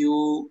 If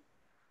you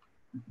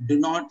do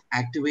not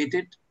activate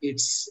it,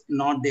 it's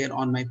not there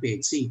on my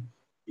page. See,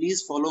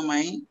 please follow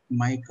my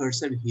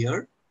cursor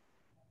here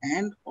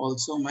and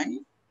also my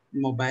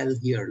mobile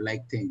here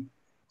like thing.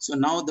 So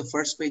now the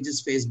first page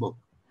is Facebook,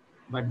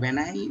 but when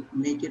I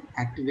make it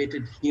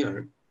activated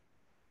here,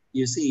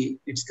 you see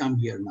it's come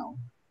here now,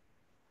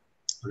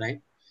 right?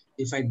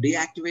 If I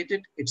deactivate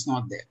it, it's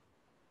not there.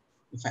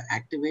 If I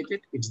activate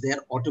it, it's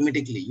there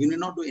automatically. You need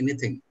not do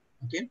anything,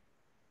 okay?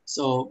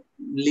 So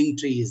link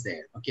tree is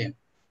there, okay?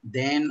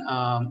 Then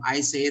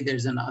I say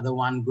there's another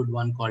one, good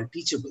one called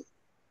Teachable.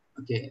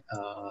 Okay,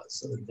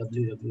 so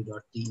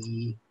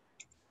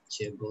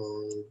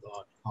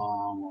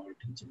www.teachable.com or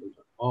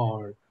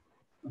teachable.org.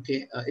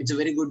 Okay, it's a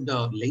very good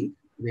link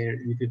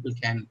where you people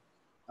can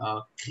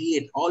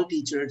create, all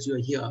teachers you are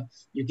here,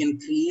 you can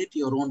create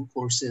your own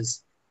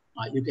courses.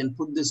 You can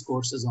put these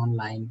courses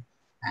online,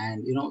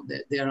 and you know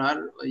there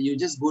are, you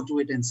just go to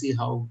it and see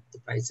how the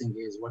pricing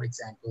is, what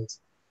examples.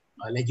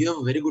 Like you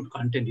have very good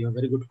content, you have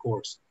very good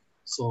course.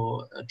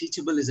 So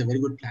Teachable is a very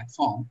good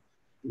platform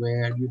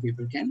where you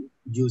people can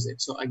use it.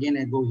 So again,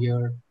 I go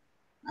here,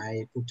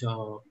 I put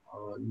a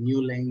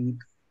new link,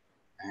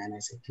 and I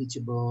say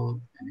Teachable,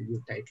 and I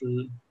give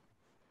title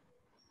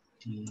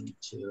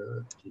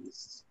teacher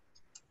is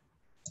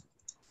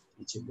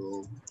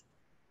Teachable,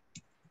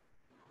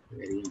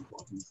 very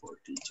important for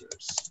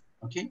teachers.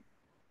 Okay,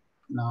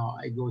 now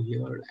I go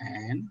here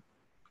and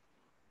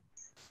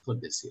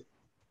put this here.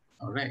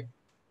 All right,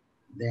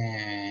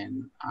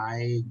 then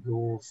I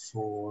go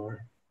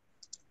for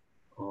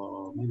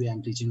maybe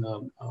I'm teaching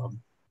a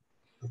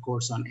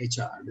course on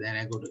HR. Then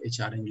I go to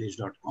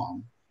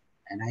hrenglish.com,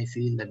 and I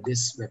feel that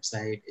this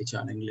website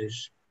HR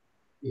English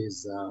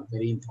is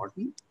very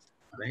important,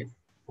 right,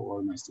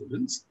 for my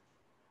students.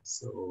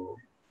 So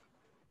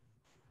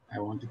I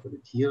want to put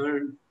it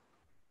here,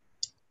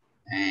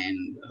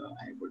 and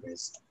I put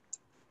as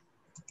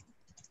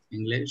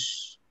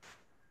English,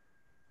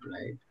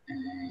 right?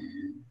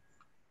 And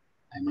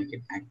I make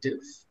it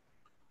active.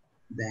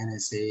 Then I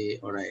say,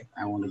 all right,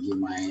 I want to give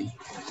my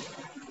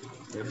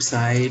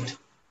website,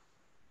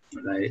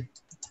 right?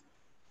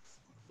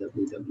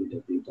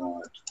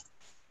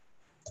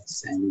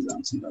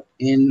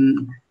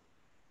 www.sandyjohnson.in,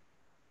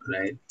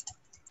 right?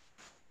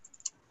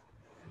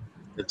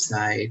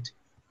 Website,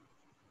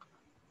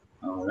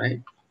 all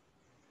right.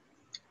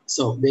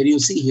 So there you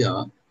see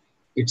here,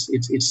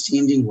 it's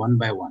changing one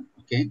by one,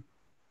 okay?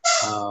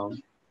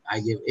 I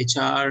give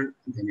HR,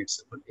 then it's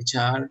about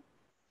HR,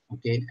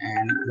 okay?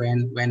 And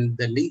when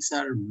the links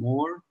are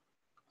more,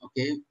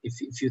 okay,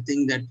 if you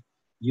think that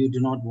you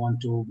do not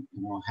want to,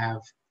 you know,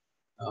 have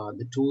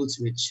the tools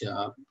which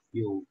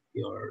you're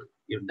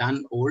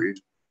done old,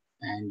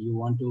 and you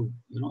want to,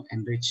 you know,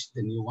 enrich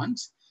the new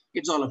ones,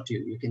 it's all up to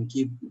you. You can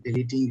keep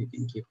deleting, you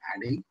can keep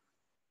adding,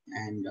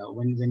 and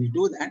when you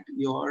do that,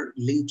 your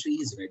link tree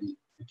is ready.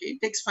 Okay,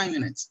 it takes 5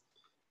 minutes.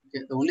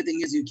 Okay, the only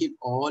thing is you keep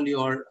all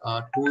your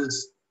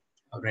tools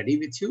ready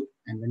with you,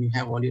 and when you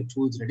have all your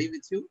tools ready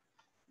with you,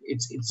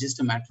 it's just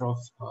a matter of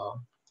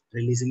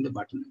releasing the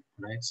button,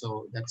 right?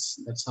 So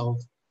that's how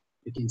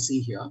you can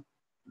see here,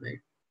 right?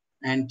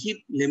 And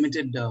keep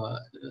limited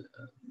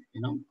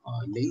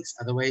links,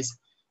 otherwise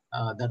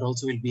that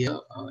also will be a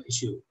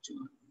issue.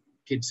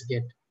 Kids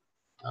get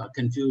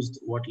confused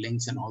what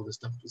links and all the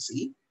stuff to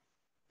see.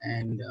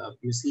 And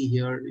you see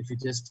here, if you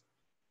just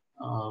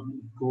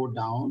go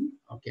down,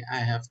 okay, I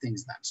have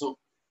things done. So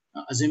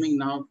assuming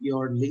now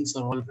your links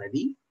are all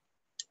ready,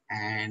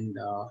 and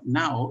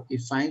now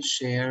if I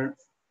share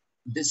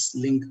this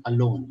link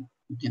alone,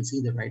 you can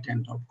see the right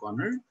hand top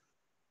corner,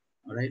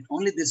 all right,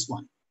 only this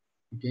one.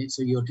 Okay,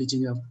 so you're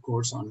teaching a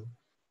course on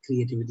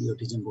creativity, you're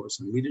teaching a course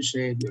on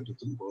leadership, you're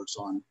teaching a course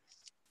on,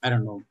 I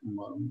don't know,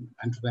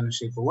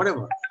 entrepreneurship or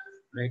whatever,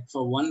 right?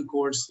 For one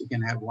course, you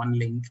can have one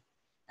link,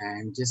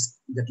 and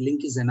just that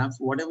link is enough.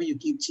 Whatever you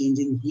keep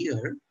changing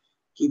here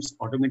keeps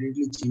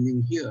automatically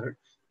changing here,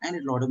 and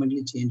it'll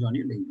automatically change on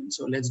your LinkedIn.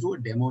 So let's do a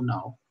demo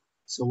now.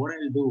 So what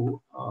I'll do,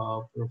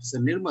 Professor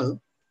Nirmal,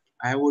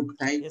 I would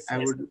type, Yes, I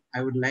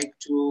would like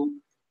to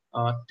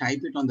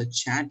type it on the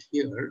chat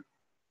here,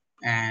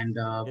 and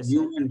yes,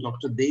 you sir. and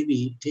Dr.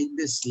 Devi take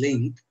this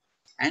link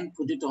and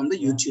put it on the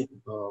Yeah. YouTube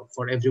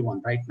for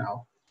everyone right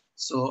now.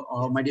 So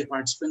my dear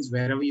participants,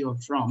 wherever you're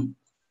from,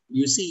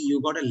 you see you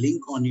got a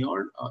link on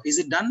your, is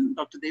it done,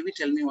 Dr. Devi?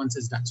 Tell me once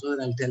it's done so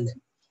that I'll tell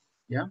them.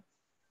 Yeah.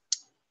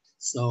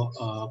 So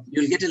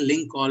you'll get a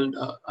link called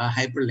a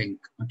hyperlink.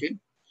 Okay.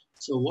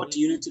 So what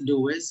you need to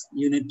do is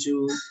you need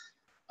to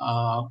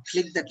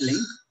click that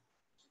link.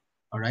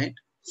 All right.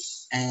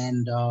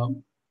 And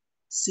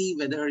see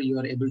whether you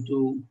are able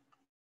to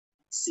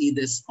see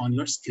this on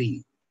your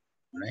screen.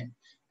 All right.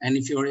 And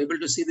if you're able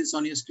to see this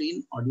on your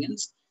screen,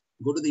 audience,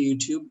 go to the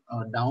YouTube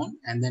down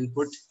and then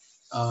put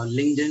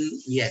LinkedIn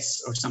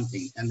yes or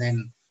something. And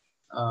then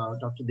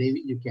Dr.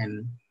 Devi, you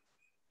can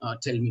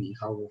tell me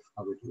how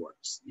it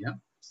works. Yeah.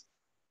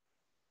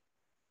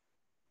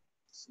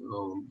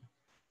 So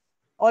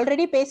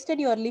Already pasted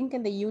your link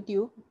in the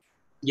YouTube.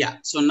 yeah,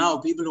 so now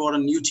people who are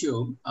on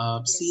YouTube,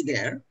 Yes, see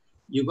there,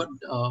 you got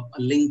a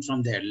link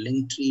from there,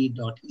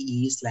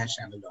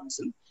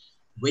 linktree.ee/Amazon.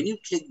 When you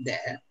click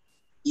there,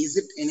 is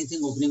it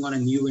anything opening on a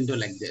new window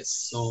like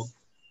this? So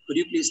could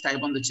you please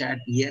type on the chat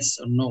yes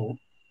or no,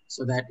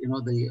 so that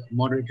the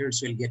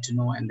moderators will get to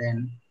know, and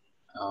then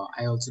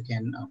I also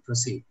can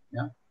proceed.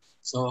 Yeah.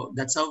 So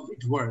that's how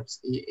it works.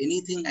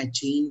 Anything I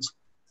change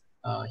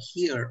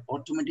here,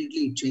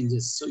 automatically it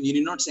changes. So you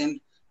need not send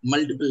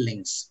multiple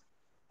links.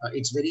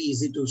 It's very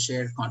easy to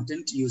share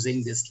content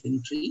using this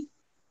link tree,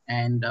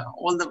 and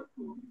all the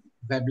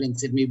web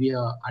links. It may be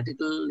an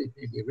article, it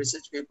may be a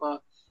research paper,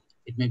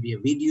 it may be a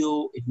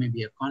video, it may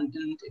be a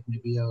content, it may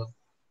be a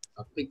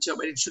picture,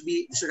 but it should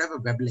have a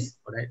web link,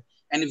 all right?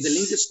 And if the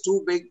link is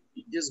too big,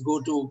 just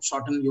go to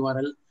shorten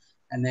URL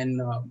and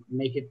then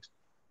make it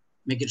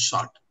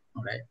short,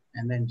 all right?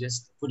 And then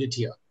just put it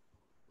here,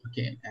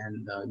 okay?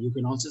 And you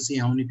can also see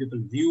how many people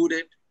viewed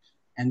it,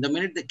 and the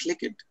minute they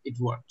click it, it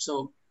worked.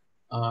 So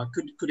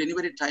could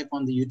anybody type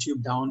on the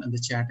YouTube down in the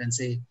chat and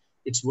say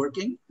it's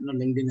working?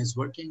 LinkedIn is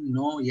working.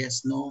 No,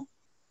 yes, no.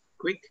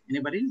 Quick,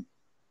 anybody?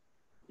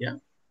 Yeah.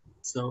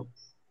 So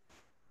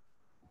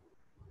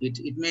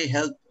it may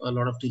help a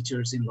lot of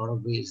teachers in a lot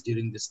of ways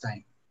during this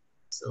time.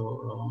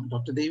 So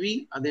Dr.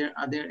 Devi, are there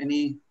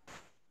any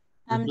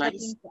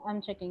replies?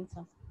 I'm checking,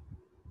 sir.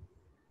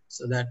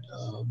 So that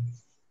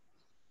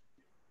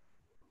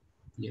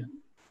yeah,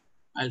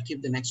 I'll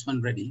keep the next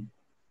one ready,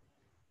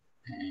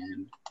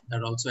 and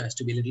that also has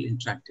to be a little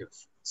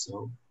interactive.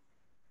 So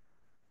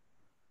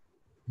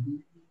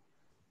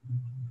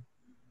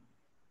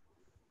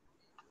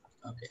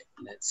okay,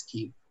 let's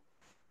keep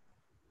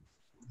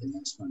the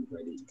next one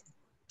ready.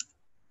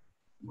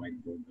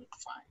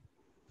 Whiteboard.5.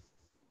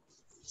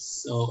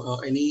 So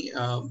any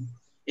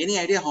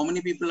idea how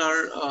many people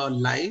are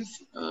live?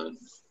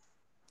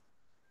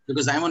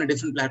 Because I'm on a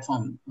different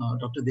platform.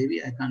 Dr.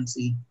 Devi, I can't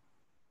see.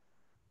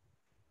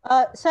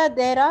 Sir,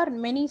 there are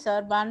many,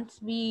 sir. Once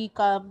we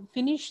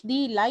finish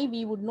the live,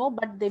 we would know,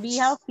 but we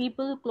have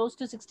people close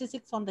to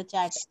 66 on the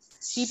chat.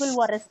 People who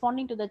are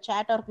responding to the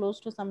chat are close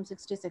to some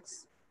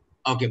 66.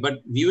 Okay,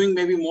 but viewing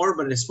may be more,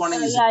 but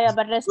responding is Yeah,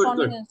 but good,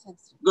 responding is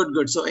 60.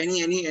 good. So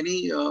any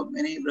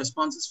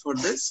responses for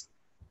this?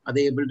 Are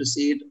they able to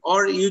see it,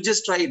 or you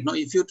just try it? No,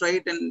 if you try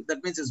it, and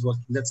that means it's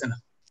working. That's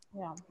enough.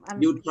 Yeah,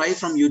 You try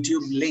from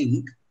YouTube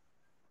link,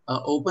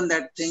 open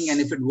that thing,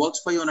 and if it works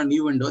for you on a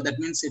new window, that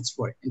means it's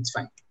work. It's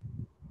fine.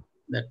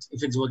 That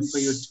if it's working for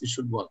you, it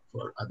should work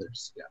for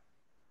others. Yeah.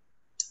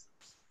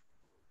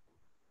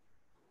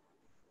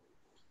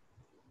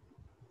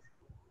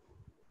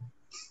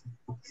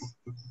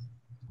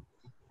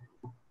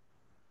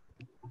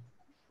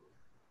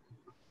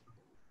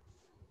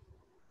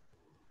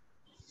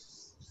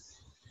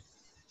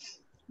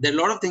 There are a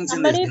lot of things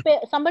in this.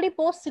 Somebody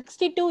post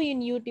 62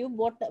 in YouTube.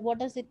 What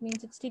does it mean,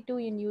 62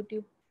 in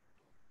YouTube?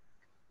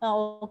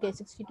 Oh, okay,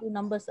 62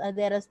 numbers.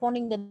 They are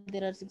responding that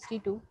there are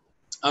 62.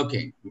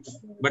 Okay,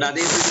 but are they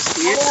able to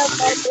see it?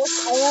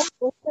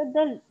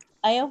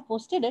 I have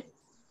posted it.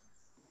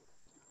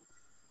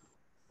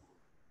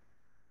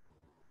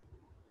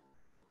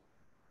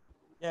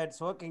 Yeah, it's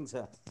working,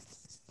 sir.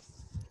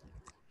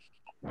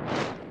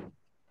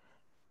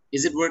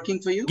 Is it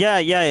working for you?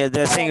 Yeah.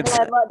 They're saying They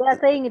are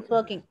saying it's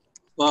working.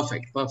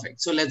 Perfect.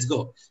 So let's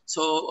go.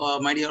 So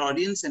my dear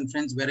audience and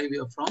friends, wherever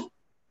you're from,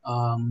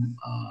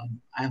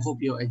 I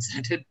hope you're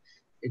excited.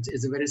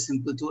 It's a very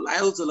simple tool. I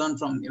also learned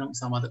from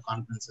some other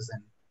conferences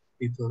and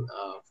people,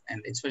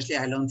 and especially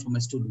I learned from my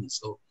students.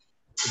 So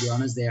to be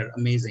honest, they are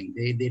amazing.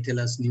 They tell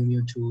us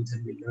new tools,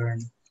 and we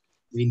learn,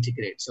 we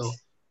integrate. So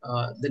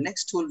the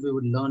next tool we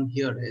would learn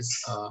here is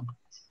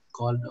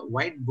called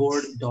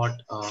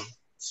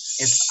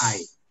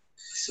whiteboard.fi.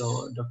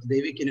 So Dr.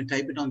 Devi, can you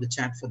type it on the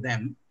chat for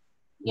them?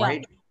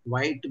 Yeah.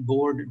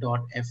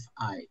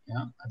 Whiteboard.fi.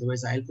 Yeah.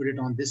 Otherwise, I'll put it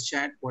on this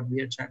chat, what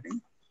we are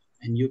chatting,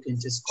 and you can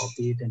just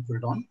copy it and put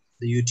it on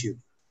the YouTube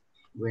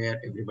where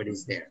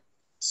everybody's there.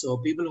 So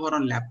people who are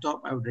on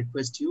laptop, I would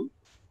request you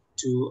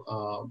to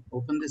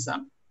open this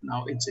up.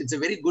 Now, it's a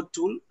very good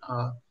tool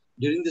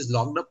during this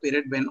locked up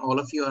period when all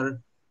of you are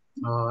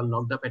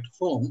locked up at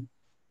home.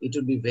 It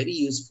would be very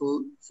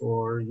useful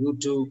for you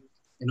to,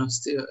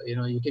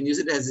 you can use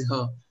it as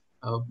a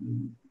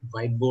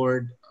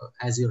whiteboard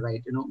as you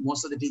write.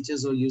 Most of the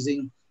teachers are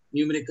using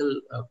numerical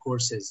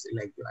courses,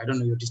 like, I don't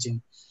know, you're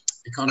teaching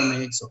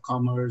economics or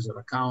commerce or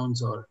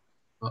accounts or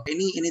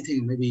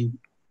anything, maybe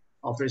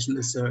operational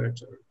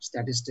research or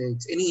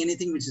statistics,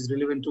 anything which is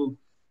relevant to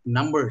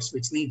numbers,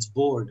 which needs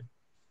board.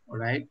 All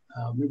right.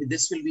 Maybe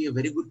this will be a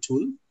very good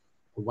tool,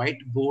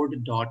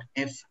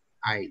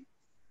 whiteboard.fi.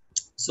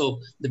 So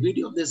the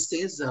beauty of this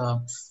is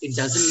it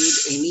doesn't need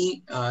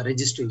any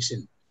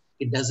registration.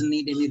 It doesn't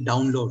need any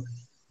download.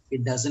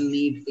 It doesn't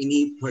need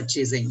any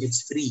purchasing.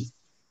 It's free.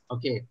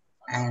 Okay.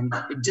 And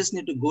it just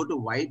need to go to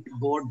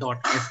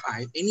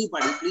whiteboard.fi.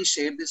 Anybody, please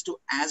share this to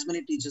as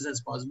many teachers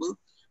as possible.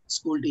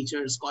 School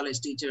teachers, college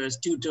teachers,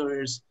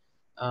 tutors,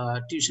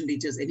 tuition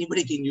teachers,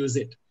 anybody can use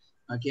it.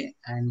 Okay,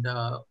 and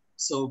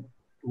so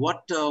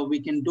what we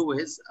can do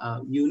is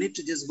you need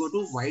to just go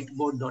to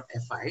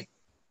whiteboard.fi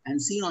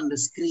and see on the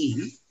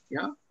screen.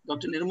 Yeah,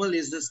 Dr. Nirmal,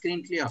 is the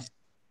screen clear?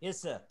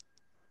 Yes, sir.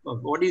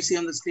 What do you see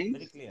on the screen?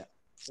 Very clear.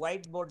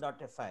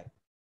 Whiteboard.fi.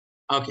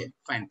 Okay,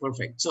 fine,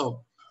 perfect.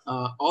 So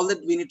all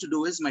that we need to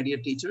do is, my dear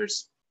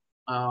teachers,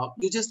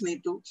 you just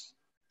need to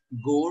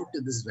go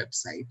to this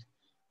website,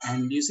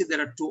 and you see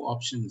there are two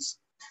options: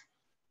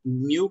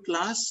 new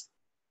class,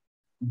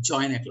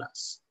 join a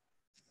class.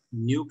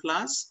 New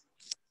class,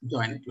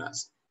 join a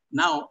class.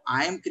 Now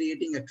I am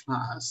creating a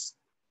class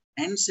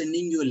and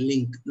sending you a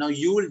link. Now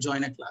you will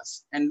join a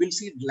class and we'll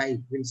see it live.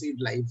 We'll see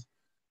it live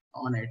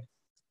on it.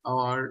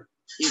 Or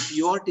if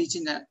you're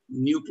teaching a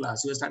new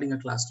class, you're starting a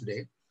class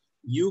today,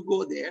 you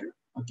go there,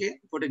 okay,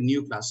 put a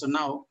new class. So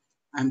now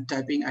I'm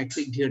typing, I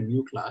clicked here,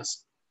 new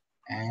class,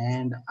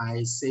 and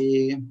I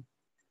say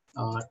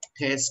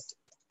test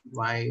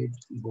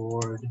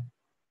whiteboard,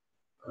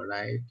 all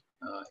right,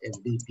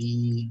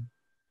 FDP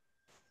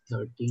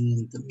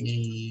 13th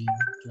May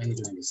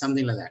 2020,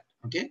 something like that,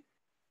 okay?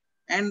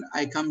 And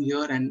I come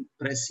here and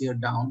press here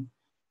down,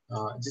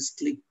 just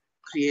click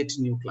create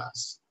new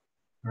class,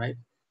 right?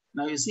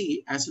 Now you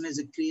see, as soon as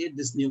you create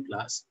this new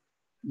class,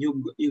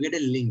 you get a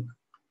link,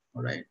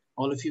 all right?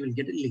 All of you will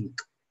get a link.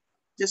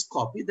 Just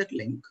copy that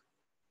link,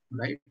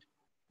 right?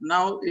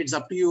 Now it's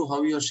up to you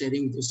how you're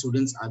sharing with the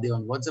students. Are they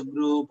on WhatsApp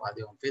group? Are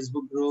they on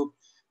Facebook group?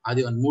 Are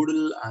they on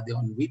Moodle? Are they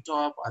on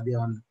VTop? Are they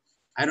on,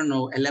 I don't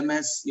know,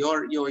 LMS,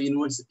 your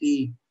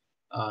university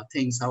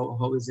things,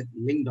 how is it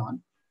linked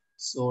on?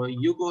 So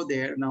you go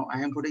there. Now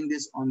I am putting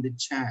this on the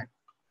chat.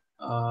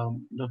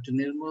 Dr.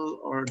 Nirmal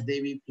or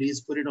Devi,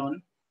 please put it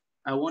on.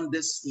 I want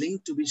this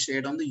link to be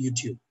shared on the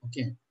YouTube,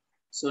 okay?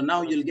 So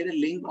now you'll get a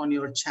link on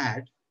your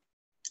chat,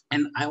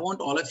 and I want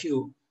all of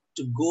you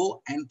to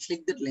go and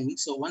click that link.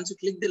 So once you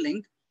click the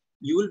link,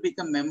 you will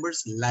become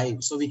members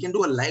live. So we can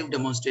do a live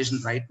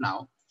demonstration right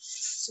now.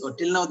 So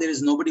till now, there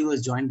is nobody who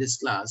has joined this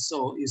class.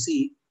 So you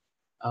see,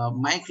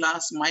 my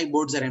class, my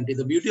boards are empty.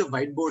 The beauty of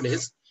whiteboard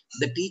is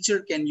the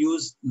teacher can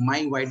use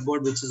my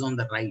whiteboard, which is on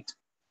the right.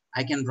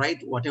 I can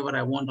write whatever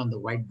I want on the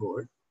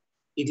whiteboard.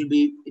 It'll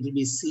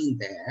be seen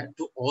there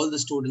to all the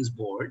students'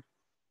 board.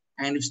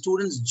 And if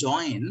students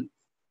join,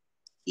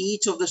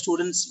 each of the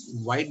students'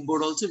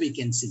 whiteboard also we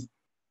can see.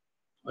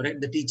 All right,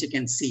 the teacher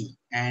can see,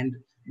 and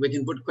we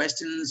can put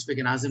questions, we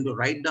can ask them to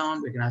write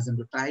down, we can ask them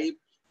to type,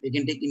 we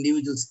can take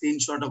individual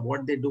screenshot of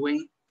what they're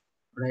doing,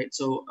 right?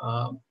 So,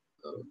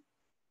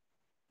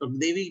 Dr.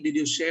 Devi, did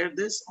you share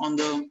this on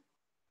the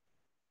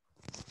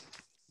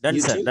Done,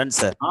 sir. YouTube? Done,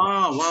 sir.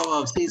 Oh, wow,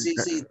 wow.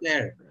 See,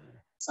 there.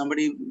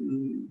 Somebody,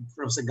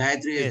 Professor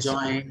Gayatri has Yes.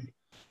 joined,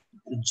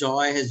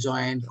 Joy has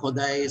joined,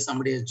 Kodai,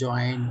 somebody has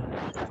joined,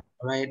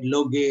 right?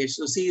 Logesh.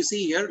 So see, you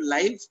see here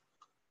live,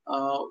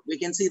 we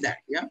can see that,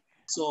 yeah?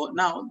 So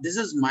now this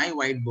is my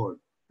whiteboard.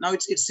 Now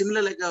it's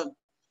similar like a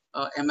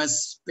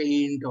MS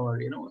Paint or,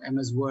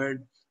 MS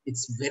Word.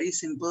 It's very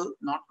simple,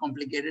 not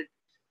complicated.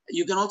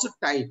 You can also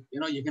type,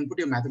 you can put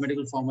your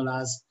mathematical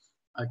formulas,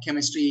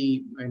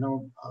 chemistry,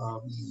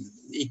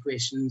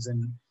 equations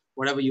and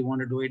whatever you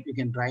want to do it. You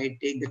can write,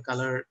 take the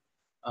color,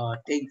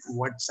 take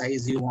what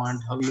size you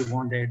want, how you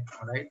want it,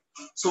 all right?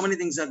 So many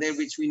things are there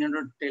which we need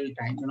not tell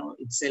time,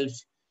 it's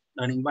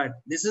self-learning. But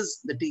this is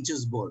the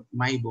teacher's board,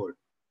 my board.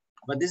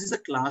 But this is a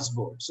class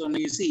board. So now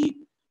you see,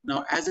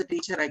 now as a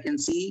teacher, I can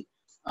see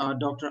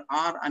Dr.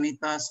 R.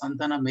 Anita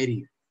Santana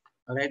Mary,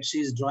 all right?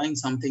 She's drawing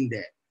something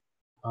there.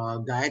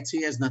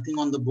 Gayatri has nothing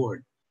on the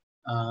board.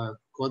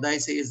 Kodai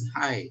says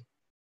hi.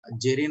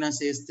 Jerina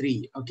says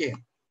 3. Okay.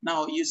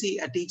 Now you see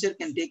a teacher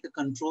can take a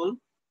control.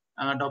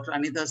 Dr.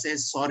 Anita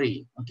says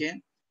sorry.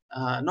 Okay.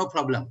 No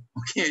problem.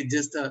 Okay.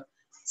 Just a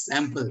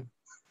sample.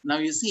 Now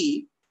you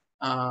see,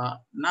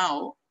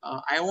 now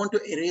I want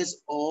to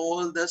erase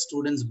all the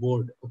students'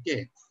 board.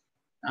 Okay.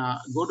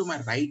 Go to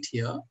my right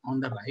here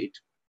on the right.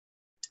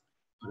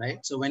 All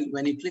right. So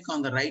when you click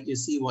on the right, you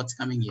see what's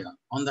coming here.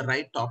 On the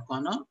right top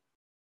corner,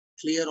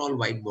 clear all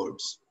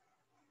whiteboards.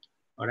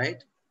 All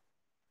right.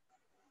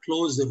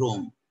 Close the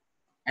room.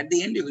 At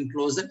the end, you can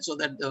close it so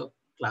that the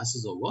class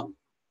is over.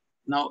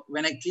 Now,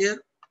 when I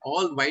clear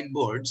all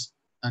whiteboards,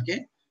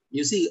 okay,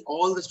 you see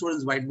all the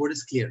students' whiteboard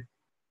is clear.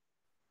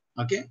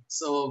 Okay,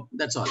 so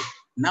that's all.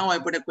 Now I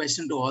put a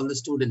question to all the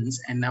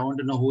students and I want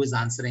to know who is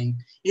answering.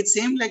 It's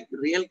same like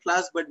real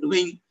class, but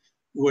doing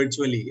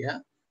virtually, yeah?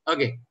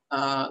 Okay,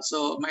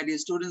 so my dear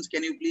students,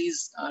 can you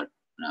please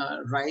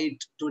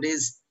write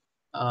today's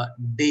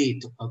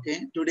date,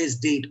 okay? Today's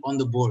date on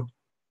the board.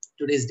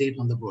 Today's date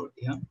on the board,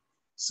 yeah?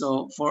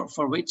 So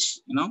for which,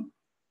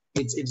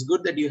 it's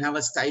good that you have a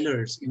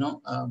stylers,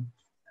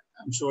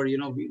 I'm sure,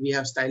 we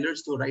have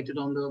stylers to write it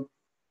on the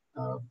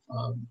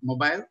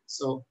mobile.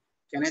 So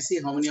can I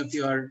see how many of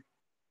you are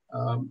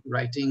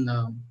writing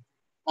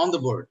on the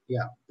board?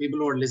 Yeah, people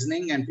who are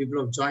listening and people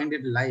who have joined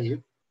it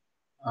live.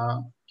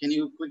 Can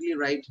you quickly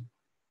write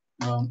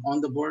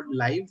on the board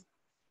live?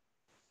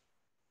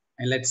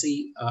 And let's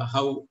see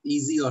how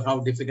easy or how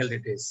difficult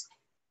it is,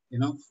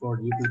 for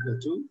you people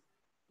to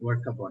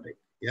work about it.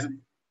 Yeah.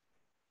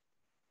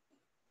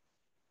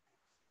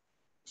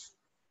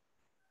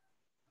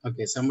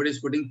 Okay, somebody is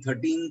putting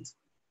 13th,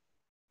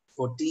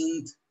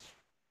 14th.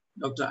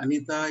 Dr.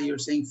 Anita, you're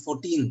saying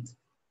 14th.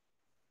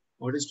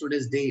 What is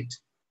today's date?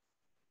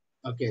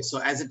 Okay, so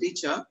as a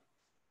teacher,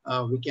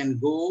 we can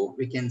go,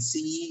 we can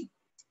see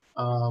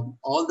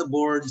all the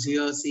boards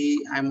here. See,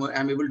 I'm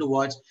able to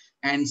watch,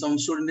 and some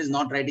student is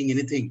not writing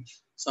anything.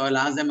 So I'll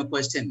ask them a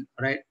question,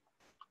 right?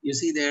 You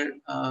see there,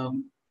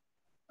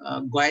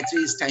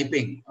 Gayatri is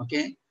typing,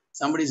 okay?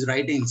 Somebody's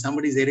writing,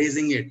 somebody's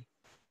erasing it.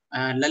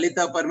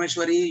 Lalita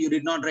Parmeshwari, you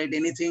did not write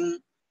anything.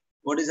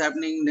 What is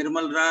happening?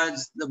 Nirmal Raj,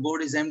 the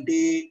board is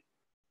empty.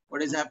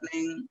 What is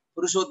happening?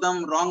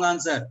 Purushottam, wrong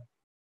answer.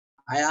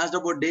 I asked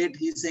about date,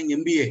 he's saying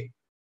MBA.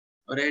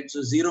 All right,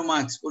 so 0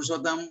 marks.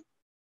 Purushottam,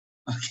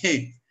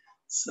 okay.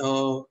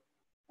 So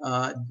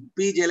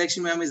P.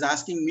 Jayalakshmi ma'am is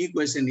asking me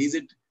question. Is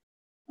it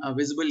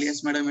visible?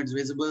 Yes, madam, it's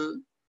visible.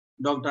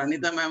 Dr.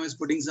 Anita ma'am is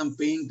putting some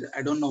paint.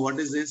 I don't know what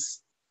is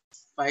this.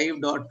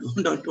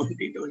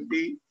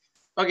 5.2.2020.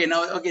 Okay,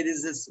 now, okay,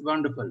 this is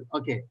wonderful.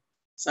 Okay.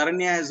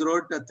 Saranya has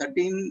wrote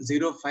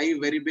 1305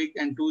 very big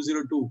and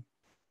 202.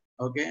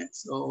 Okay,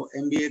 so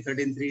MBA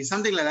 13.3,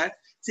 something like that.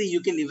 See,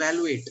 you can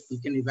evaluate. You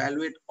can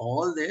evaluate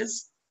all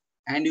this,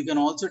 and you can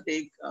also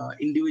take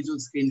individual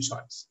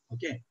screenshots.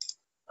 Okay,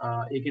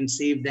 you can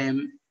save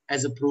them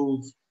as a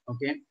proof.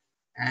 Okay,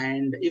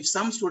 and if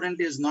some student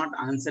is not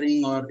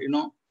answering or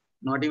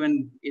not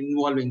even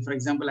involving, for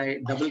example, I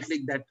double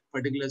click that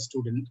particular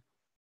student,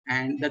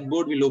 and that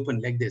board will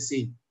open like this.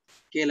 See,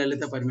 K.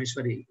 Lalita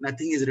Parmeshwari,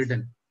 nothing is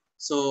written.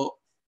 So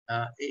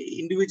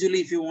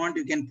individually, if you want,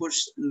 you can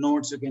push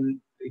notes. You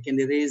can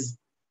erase,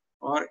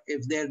 or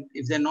if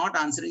they're not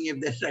answering, if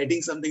they're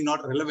writing something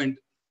not relevant,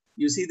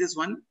 you see this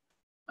one,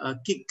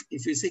 kick.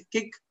 If you say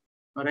kick,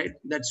 all right,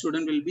 that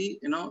student will be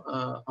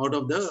out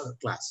of the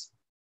class.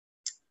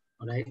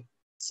 All right.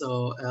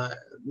 So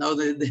now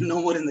they're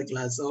no more in the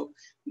class. So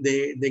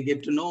they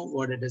get to know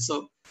what it is.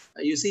 So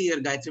you see here,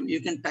 Gayatri,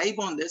 you can type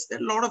on this. There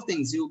are a lot of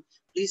things. You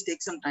please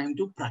take some time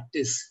to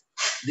practice.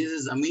 This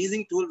is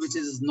amazing tool, which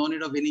is no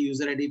need of any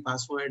user ID,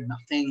 password,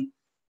 nothing.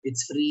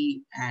 It's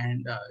free,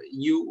 and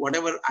you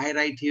whatever I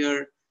write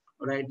here,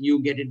 right, you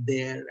get it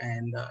there,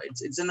 and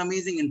it's an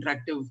amazing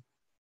interactive.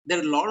 There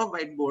are a lot of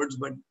whiteboards,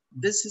 but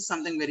this is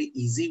something very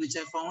easy, which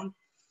I found.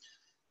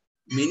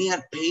 Many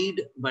are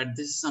paid, but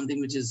this is something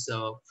which is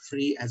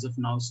free as of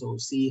now. So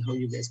see how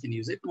you guys can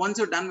use it. Once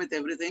you're done with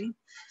everything,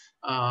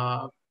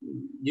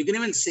 you can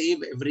even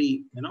save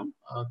every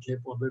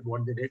clip of it,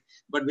 what they did.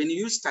 But when you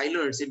use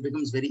stylers, it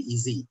becomes very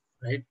easy,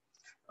 right?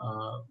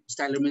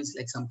 Styler means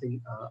like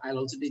something. I'll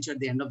also teach you at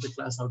the end of the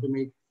class how to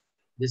make.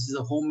 This is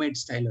a homemade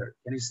styler.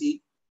 Can you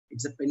see?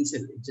 It's a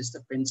pencil. It's just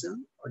a pencil,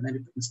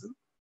 ordinary pencil,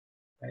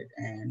 right?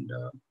 And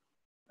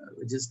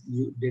we just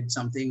you did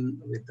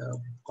something with a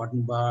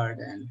cotton bud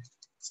and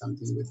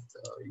something with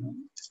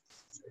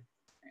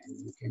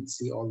and you can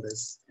see all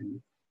this,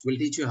 and we'll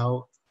teach you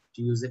how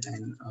to use it,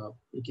 and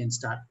you can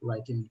start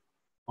writing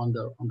on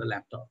the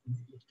laptop.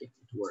 It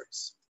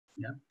works.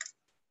 Yeah.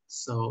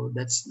 So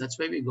that's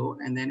where we go,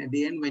 and then at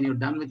the end, when you're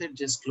done with it,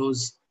 just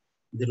close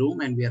the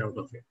room and we are out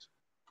of it.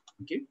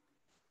 Okay.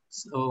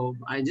 So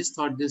I just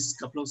thought this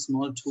couple of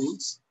small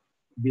tools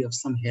would be of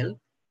some help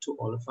to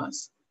all of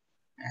us,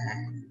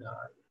 and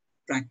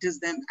practice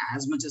them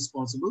as much as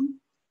possible.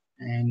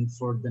 And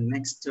for the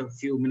next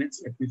few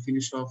minutes, let me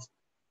finish off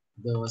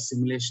the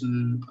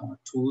simulation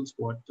tools,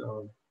 what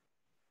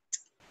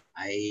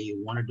I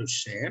wanted to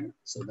share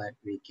so that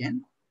we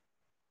can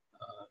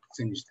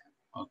finish them.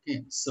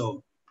 Okay,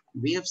 so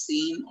we have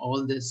seen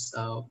all this.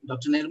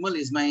 Dr. Nirmal,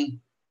 is my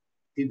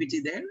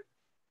PPT there?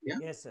 Yeah.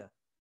 Yes, sir.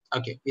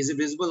 Okay, is it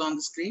visible on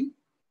the screen?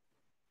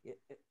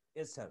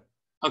 Yes, sir.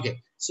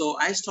 Okay, so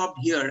I stopped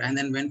here and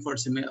then went for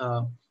some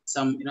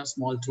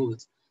small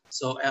tools.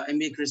 So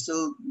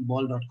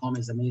mbacrystalball.com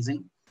is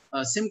amazing.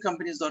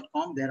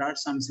 Simcompanies.com, there are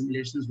some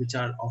simulations which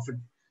are offered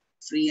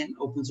free and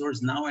open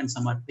source now, and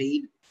some are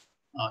paid.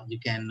 You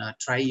can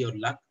try your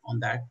luck on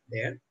that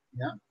there,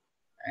 yeah,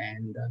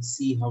 and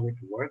see how it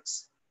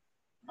works.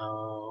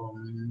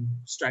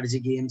 Strategy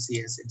games,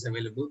 yes, it's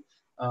available.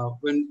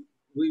 When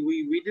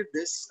we did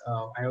this,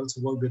 I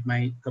also worked with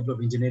my couple of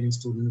engineering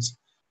students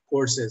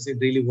courses. It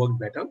really worked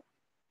better.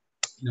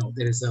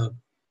 There is a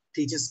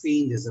teacher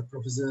screen, there's a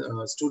professor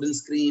student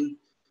screen.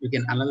 You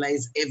can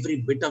analyze every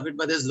bit of it,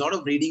 but there's a lot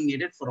of reading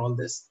needed for all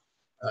this.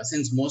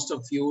 Since most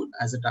of you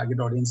as a target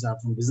audience are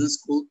from business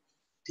school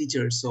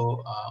teachers,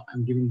 so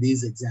I'm giving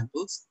these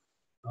examples.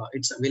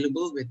 It's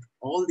available with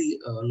all the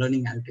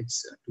learning analytics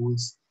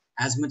tools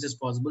as much as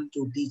possible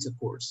to teach a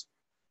course.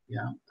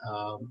 Yeah,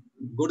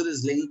 go to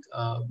this link.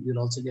 You'll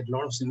also get a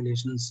lot of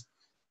simulations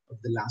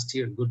of the last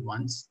year, good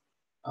ones.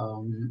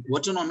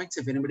 Virtuonomics,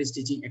 if anybody's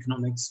teaching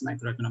economics,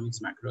 macroeconomics,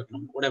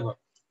 whatever,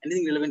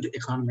 anything relevant to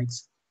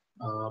economics,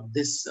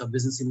 this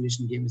business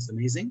simulation game is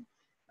amazing.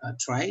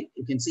 Try.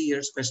 You can see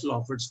here special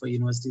offers for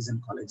universities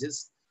and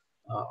colleges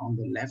on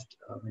the left.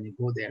 When you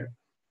go there,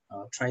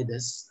 try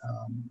this.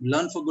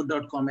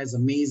 Learnforgood.com has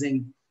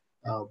amazing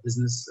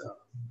business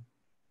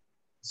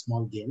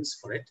small games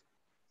for it.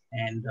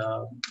 And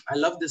I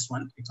love this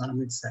one,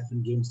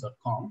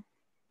 economics-games.com.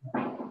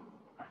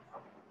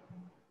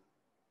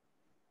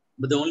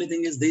 But the only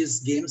thing is these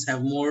games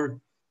have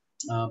more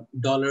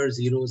dollars,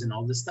 euros, and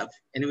all this stuff.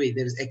 Anyway,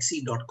 there is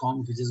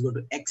xe.com. If you just go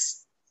to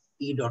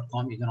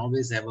xe.com, you can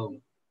always have a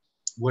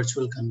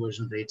virtual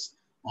conversion rates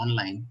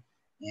online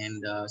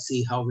and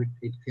see how it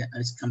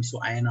comes to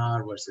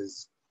INR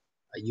versus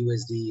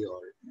USD or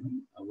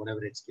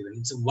whatever it's given.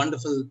 It's a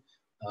wonderful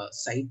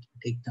site.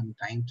 Take some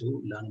time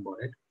to learn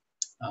about it.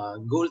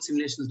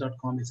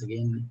 Goalsimulations.com is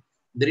again,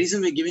 the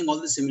reason we're giving all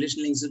the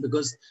simulation links is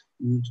because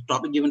the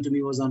topic given to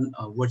me was on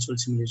virtual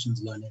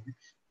simulations learning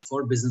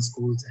for business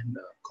schools and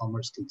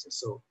commerce teachers.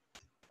 So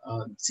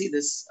see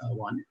this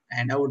one,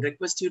 and I would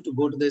request you to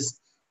go to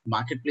this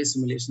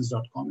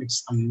marketplacesimulations.com.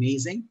 It's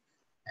amazing,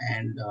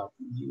 and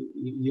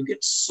you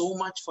get so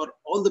much for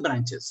all the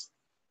branches,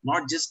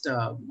 not just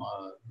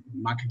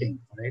marketing,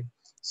 right?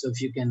 So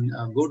if you can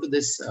go to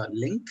this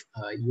link,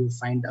 you'll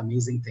find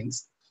amazing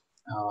things.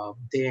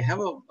 They have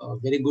a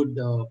very good,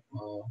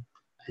 I'll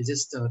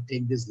just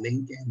take this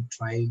link and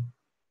try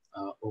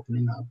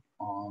opening up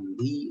on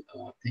the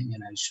thing,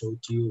 and I'll show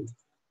it to you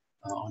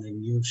on a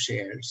new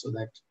share so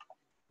that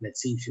let's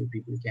see if you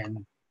people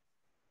can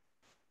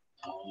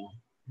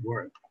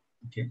work.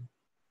 Okay,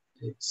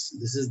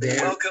 this is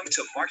there. Welcome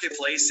to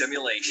Marketplace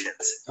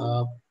Simulations.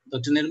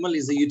 Dr. Nirmal,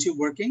 is the YouTube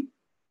working?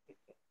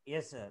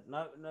 Yes, sir.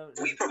 No.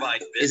 We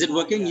provide Is it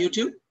working,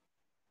 YouTube?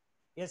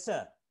 Yes,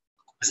 sir.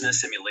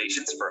 Business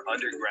simulations for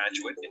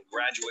undergraduate and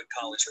graduate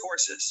college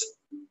courses.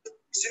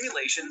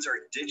 Simulations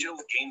are digital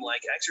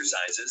game-like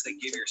exercises that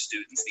give your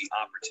students the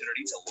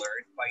opportunity to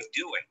learn by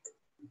doing.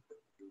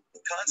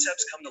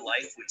 Concepts come to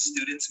life when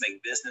students make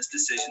business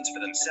decisions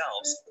for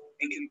themselves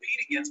and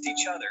compete against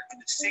each other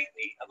in the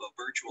safety of a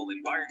virtual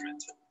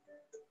environment.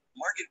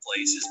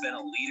 Marketplace has been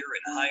a leader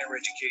in higher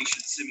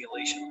education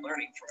simulation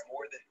learning for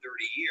more than 30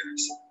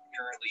 years,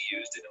 currently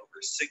used in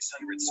over 600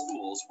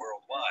 schools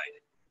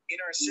worldwide. In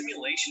our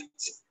simulations,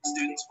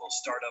 students will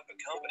start up a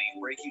company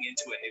breaking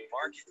into a new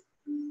market.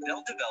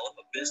 They'll develop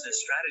a business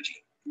strategy,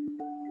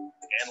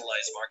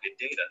 analyze market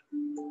data,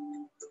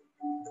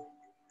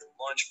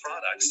 launch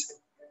products,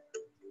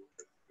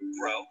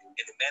 grow,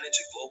 and manage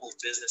a global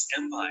business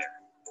empire.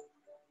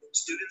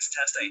 Students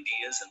test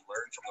ideas and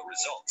learn from the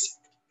results,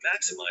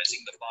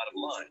 maximizing the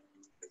bottom line.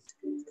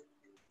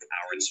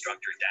 Our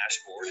instructor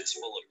dashboard is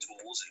full of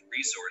tools and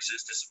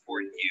resources to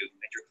support you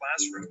and your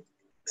classroom.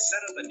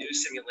 Set up a new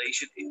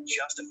simulation in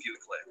just a few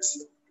clicks.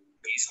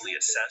 Easily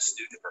assess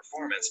student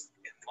performance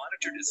and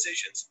monitor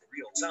decisions in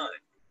real time.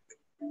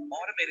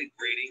 Automated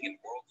grading and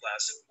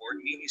world-class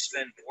support mean you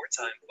spend more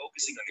time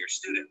focusing on your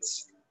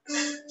students.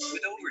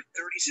 With over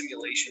 30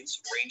 simulations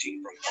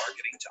ranging from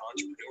marketing to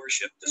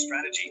entrepreneurship to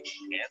strategy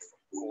and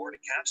from core to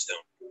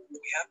capstone,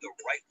 we have the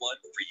right one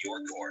for your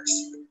course.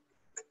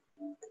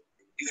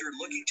 If you're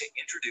looking to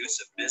introduce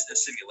a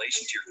business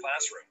simulation to your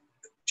classroom,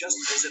 just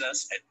visit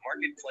us at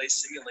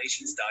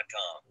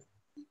marketplacesimulations.com.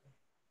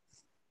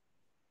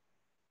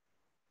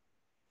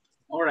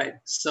 All right,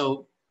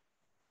 so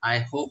I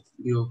hope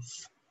you've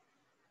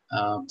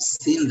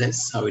seen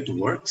this, how it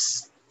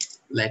works.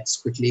 Let's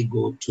quickly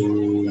go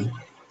to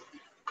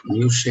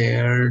new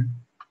share.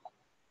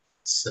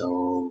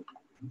 So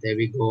there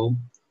we go.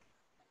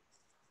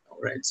 All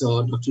right,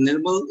 so Dr.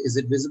 Nirmal, is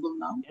it visible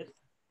now? Yes.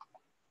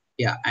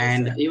 Yeah,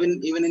 and Yes, even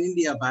in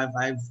India,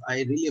 I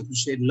really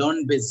appreciate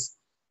LearnBiz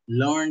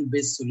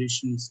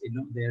Solutions.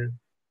 They're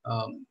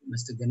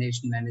Mr.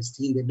 Ganesh and his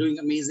team. They're doing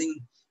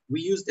amazing.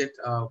 We used it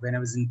when I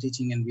was in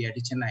teaching in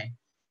VIT Chennai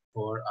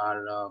for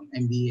our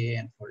MBA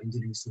and for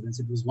engineering students.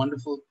 It was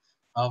wonderful.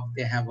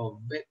 They have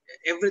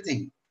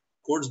everything,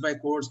 course by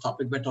course,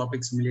 topic by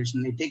topic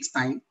simulation. It takes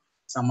time.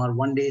 Some are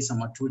 1 day,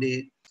 some are 2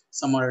 day,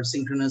 some are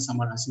synchronous, some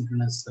are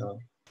asynchronous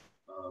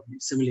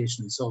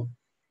simulations. So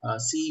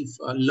see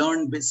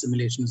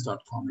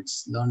learnbizsimulations.com.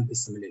 It's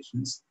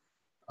LearnBizSimulations.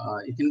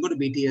 You can go to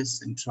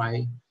BTS and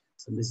try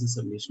some business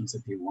simulations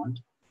if you want.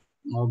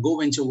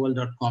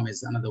 GoVentureWorld.com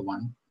is another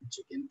one which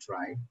you can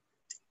try.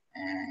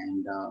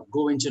 And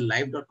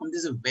GoVentureLive.com.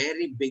 This is a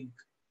very big,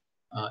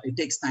 it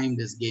takes time,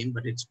 this game,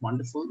 but it's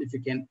wonderful. If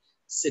you can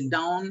sit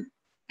down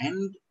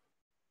and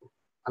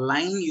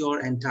align your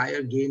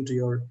entire game to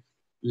your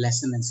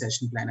lesson and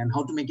session plan and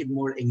how to make it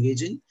more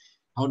engaging,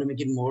 how to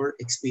make it more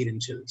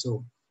experiential.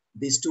 So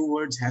these two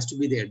words has to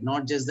be there,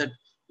 not just that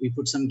we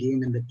put some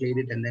game and they played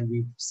it and then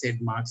we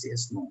said marks,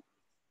 yes, no,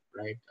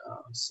 right?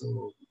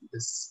 So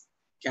this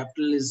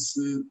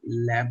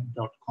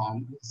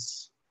capitalismlab.com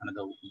is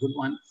another good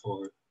one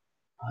for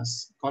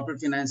us. Corporate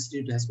Finance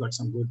Institute has got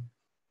some good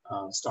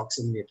stock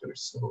simulators.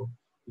 So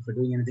if you're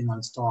doing anything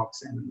on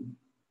stocks and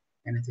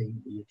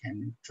anything, you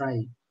can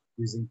try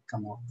using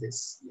some of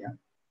this, yeah.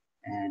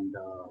 And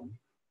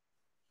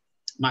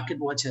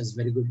MarketWatch has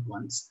very good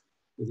ones.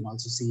 You can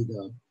also see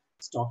the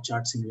stock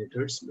chart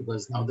simulators,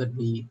 because now that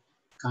we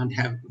can't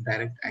have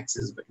direct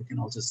access, but you can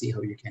also see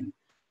how you can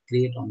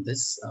create on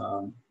this.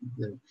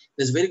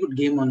 There's a very good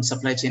game on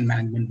supply chain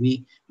management.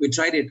 We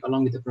tried it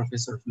along with a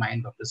professor of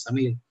mine, Dr.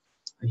 Samir,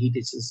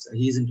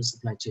 He's into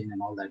supply chain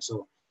and all that.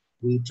 So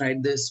we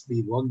tried this,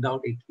 we worked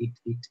out,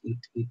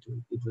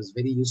 it was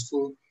very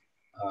useful.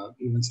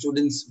 Even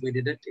students, we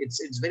did it.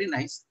 It's very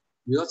nice.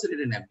 We also did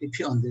an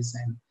FTP on this,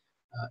 and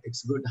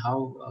it's good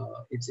how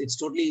it's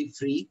totally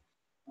free.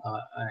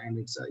 And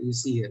it's you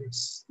see here,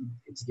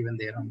 it's given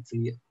there on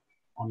free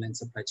online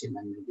supply chain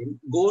management game.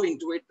 Go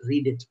into it,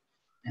 read it,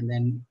 and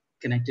then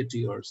connect it to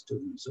your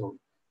student. So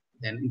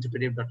then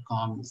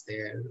interpretive.com is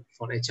there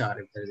for HR,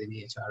 if there's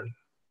any HR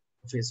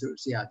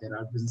professors. Yeah, there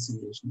are business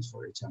simulations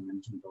for HR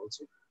management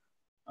also.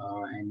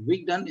 And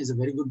Week Done is a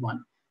very good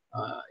one.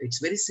 It's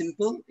very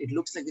simple. It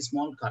looks like a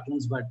small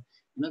cartoons, but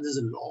there's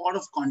a lot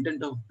of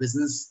content of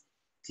business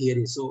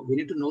theory. So we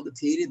need to know the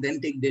theory, then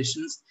take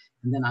decisions,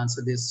 and then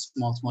answer these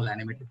small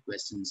animated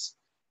questions.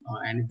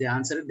 And if they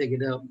answer it, they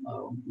get a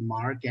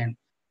mark, and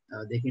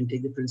they can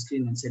take the print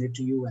screen and send it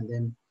to you. And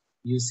then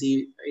you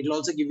see, it'll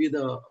also give you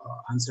the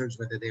answers,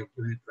 whether they've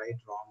given it right,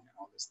 wrong, and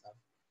all this stuff.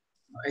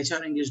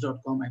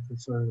 HREnglish.com I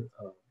prefer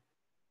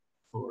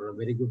for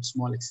very good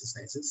small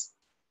exercises.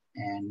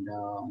 And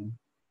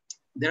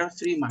there are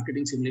 3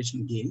 marketing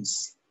simulation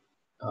games.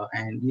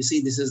 And you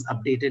see, this is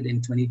updated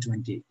in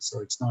 2020.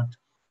 So it's not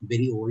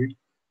very old.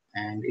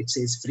 And it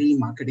says free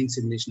marketing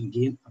simulation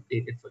game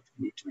updated for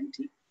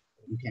 2020.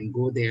 You can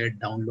go there,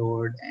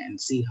 download, and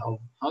see how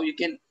you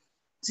can,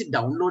 see,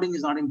 downloading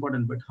is not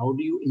important, but how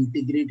do you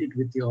integrate it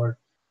with your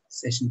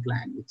session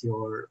plan, with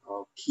your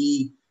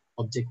key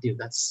objective?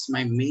 That's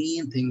my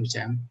main thing, which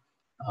I'm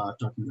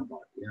talking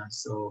about. Yeah.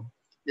 So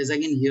there's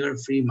again here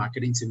free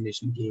marketing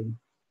simulation game.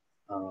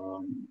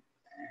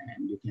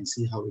 And you can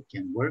see how it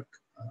can work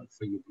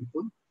for you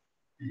people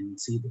and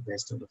see the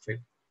best out of it.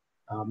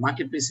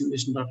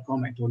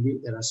 Marketplacesimulation.com, I told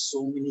you there are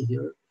so many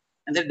here,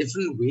 and there are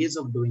different ways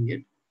of doing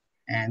it.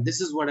 And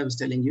this is what I was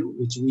telling you,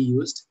 which we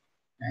used.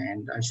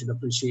 And I should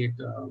appreciate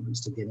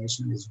Mr. Ganesh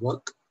and his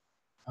work,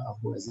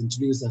 who has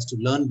introduced us to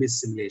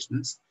learn-based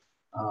simulations.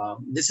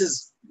 This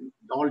is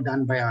all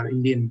done by our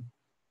Indian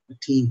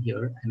team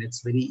here, and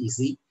it's very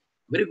easy.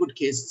 Very good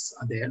cases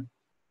are there.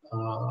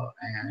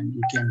 And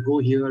you can go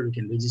here, you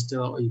can register,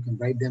 or you can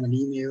write them an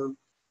email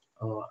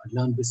at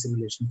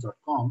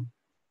learnbasedsimulations.com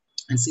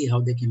and see how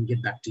they can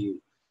get back to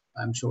you.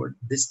 I'm sure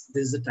this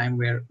is a time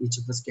where each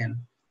of us can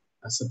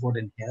support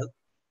and help.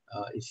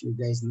 If you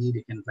guys need,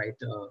 you can write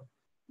an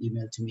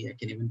email to me. I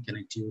can even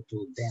connect you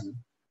to them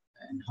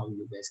and how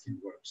you guys can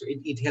work. So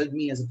it helped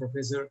me as a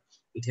professor.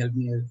 It helped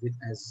me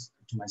as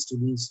to my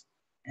students,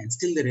 and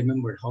still they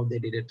remembered how they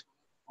did it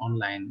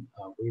online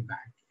way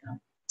back.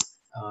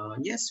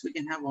 Yes, we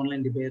can have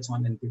online debates,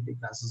 online PPT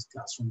classes,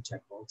 classroom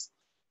chat box.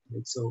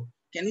 Right? So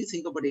can you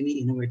think about any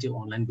innovative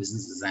online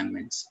business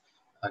assignments?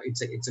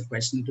 It's a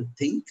question to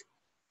think.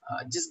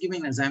 Just give me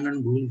an assignment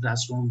on Google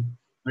Classroom.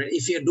 Right?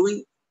 If you're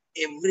doing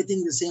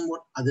everything the same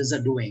what others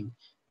are doing,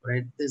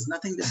 right? There's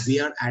nothing that we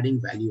are adding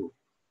value,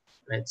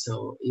 right?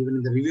 So even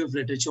in the review of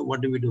literature,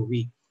 what do?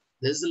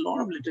 There's a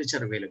lot of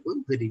literature available.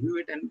 We review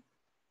it and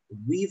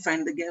we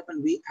find the gap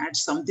and we add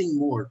something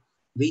more.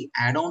 We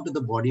add on to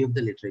the body of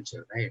the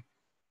literature, right?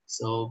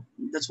 So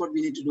that's what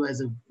we need to do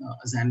as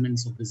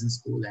assignments of business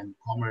school and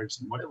commerce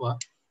and whatever,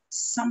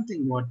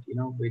 something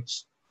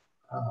which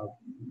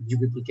you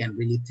people can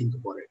really think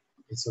about it.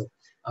 Okay, so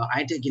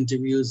I take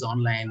interviews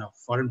online of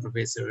foreign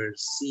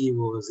professors,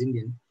 CEOs,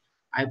 Indian.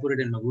 I put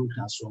it in my Google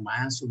Classroom. I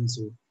ask students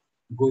to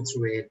go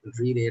through it,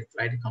 read it,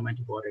 write a comment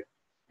about it.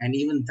 And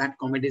even that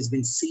comment has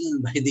been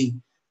seen by the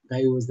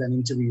guy who was done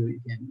interview. You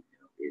can,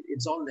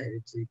 it's all there.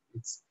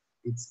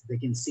 They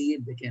can see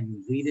it, they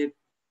can read it,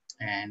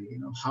 and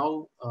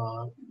how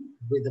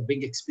with a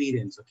big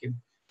experience. Okay,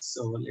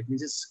 so let me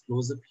just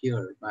close up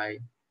here by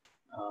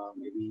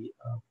maybe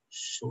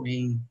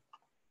showing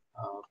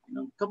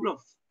a couple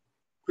of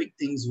quick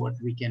things what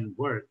we can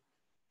work,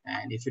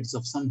 and if it's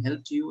of some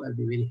help to you, I'll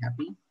be very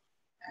happy.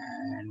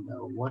 And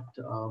what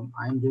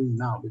I'm doing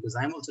now, because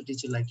I'm also a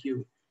teacher like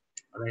you.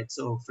 All right,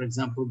 so for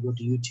example, go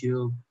to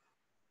YouTube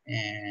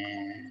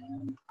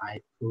and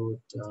I put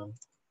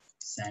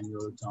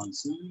Samuel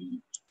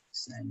Johnson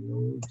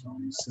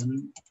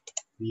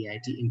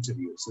VIT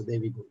interview. So there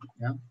we go.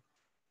 Yeah.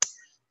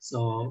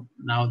 So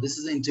now this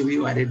is an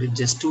interview I did it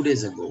just 2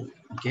 days ago.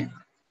 Okay.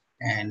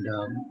 And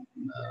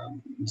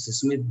Mr.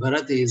 Sumit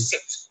Bharat is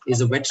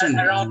a veteran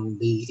in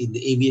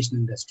the aviation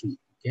industry.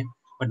 Okay.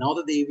 But now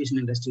that the aviation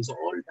industry is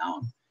all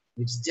down,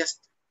 it's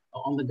just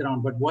on the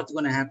ground. But what's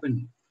going to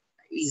happen?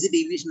 Is it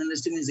aviation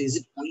industry? Is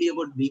it only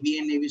about BBA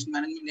and aviation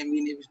management, MBA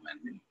and aviation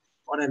management,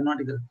 or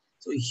aeronautical?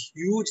 So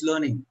huge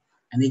learning.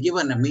 And they give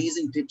an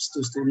amazing tips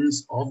to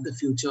students of the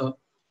future,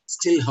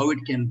 still how it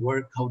can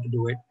work, how to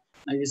do it.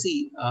 Now you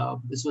see,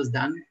 this was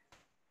done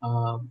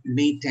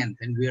May 10th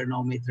and we are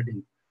now May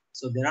 13th.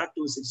 So there are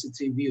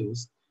 263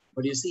 views,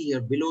 but you see here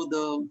below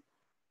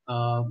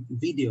the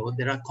video,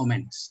 there are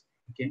comments,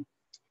 okay?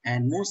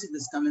 And most of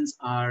these comments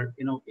are,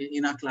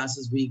 in our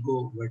classes, we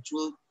go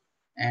virtual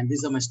and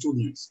these are my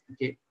students,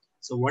 okay?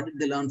 So what did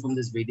they learn from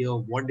this video?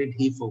 What did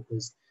he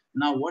focus?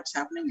 Now what's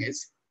happening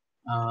is,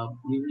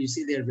 you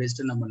see their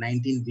register number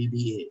 19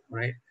 VBA,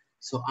 right?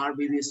 So our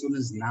BBA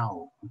students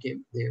now, okay,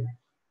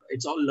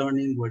 it's all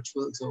learning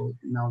virtual. So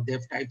now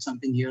they've typed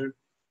something here.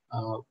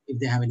 If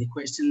they have any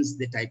questions,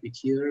 they type it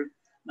here.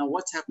 Now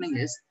what's happening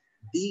is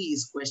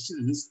these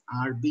questions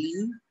are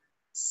being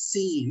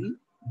seen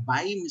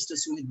by Mr.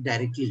 Sumit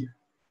directly.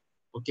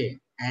 Okay,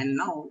 and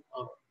now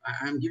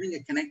I'm giving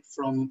a connect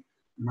from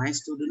my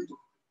student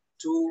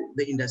to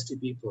the industry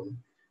people.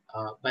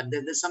 But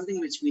there's something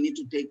which we need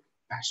to take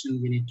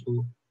passion. We need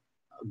to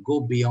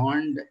go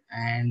beyond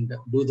and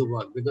do the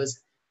work, because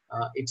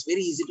it's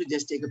very easy to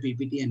just take a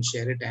PPT and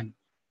share it and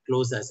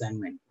close the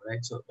assignment,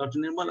 right? So Dr.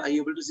 Nirmal, are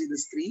you able to see the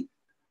screen?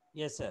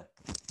 Yes, sir.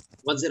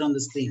 What's there on the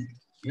screen?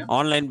 Yeah.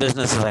 Online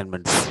business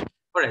assignments.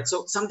 All right.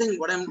 So something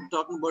what I'm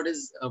talking about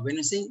is when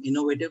you're saying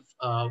innovative,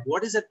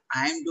 what is it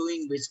I'm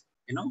doing which,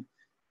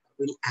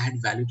 will add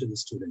value to the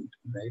student,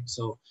 right?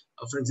 So,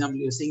 for example,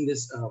 you're seeing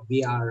this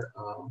VR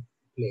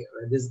play.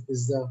 Right? This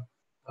is the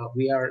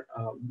VR.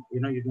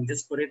 You can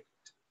just put it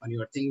on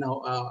your thing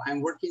now.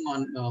 I'm working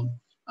on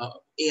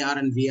AR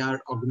and VR,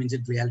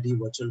 augmented reality,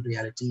 virtual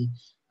reality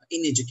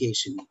in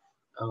education.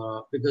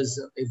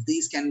 Because if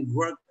these can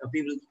work,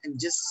 people can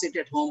just sit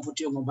at home, put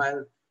your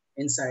mobile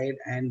inside,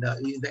 and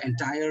the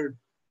entire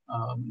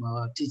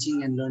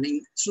teaching and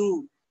learning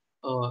through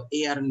AR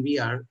and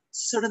VR,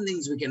 certain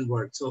things we can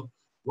work. So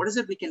what is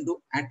it we can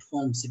do at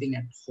home, sitting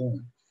at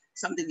home?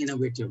 Something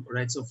innovative,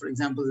 right? So for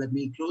example, let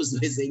me close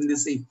by saying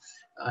this thing.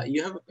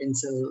 You have a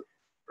pencil,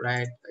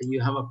 right?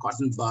 You have a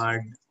cotton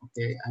bud,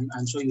 okay?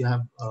 I'm sure you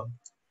have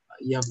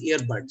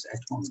earbuds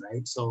at home,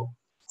 right? So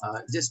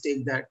just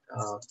take that,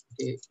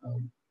 okay,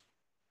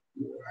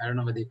 I don't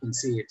know whether you can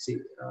see it. See,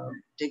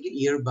 take an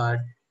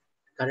earbud,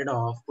 cut it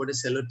off, put a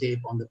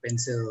sellotape on the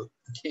pencil,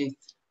 okay?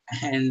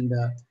 And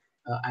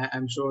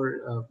I'm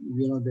sure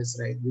you know this,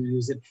 right? We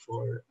use it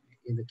for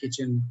in the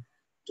kitchen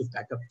to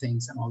pack up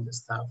things and all this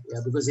stuff.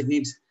 Yeah, because it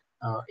needs,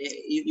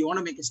 you want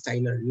to make a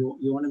styler,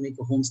 you want to make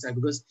a home style,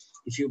 because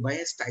if you buy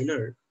a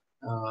styler,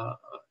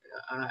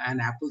 an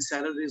Apple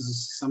styler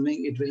is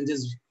something, it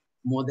ranges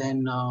more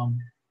than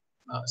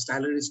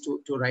styler is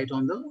to write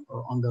on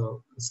the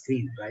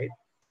screen, right?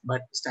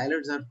 But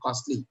stylers are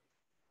costly,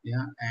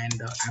 yeah, and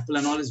Apple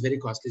and all is very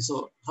costly.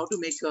 So how to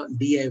make a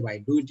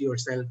DIY, do it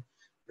yourself,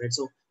 right?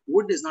 So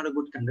wood is not a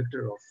good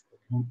conductor of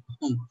home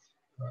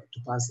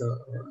to pass the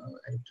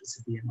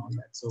electricity and all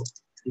that. So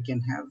you can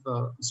have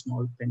a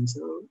small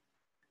pencil,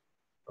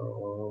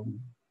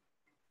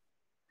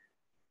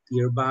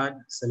 earbud,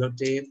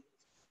 sellotape,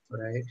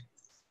 right?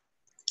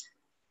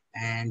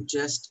 And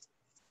just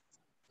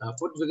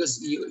put, because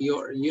you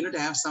need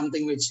to have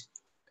something which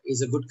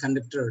is a good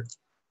conductor,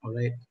 all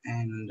right?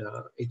 And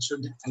it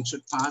should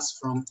pass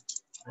from.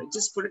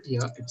 Just put it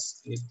here.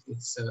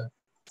 It's a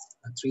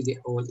 3D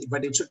old,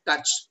 but it should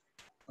touch,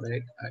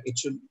 right? It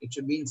should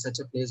be in such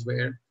a place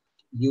where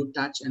you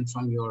touch, and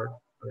from your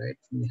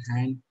from your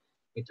hand,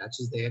 it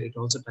touches there. It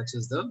also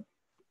touches the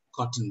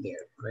cotton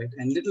there, right?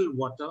 And little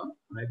water,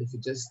 right? If you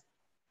just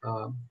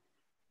uh,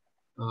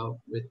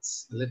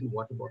 with a little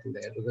water bottle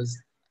there, because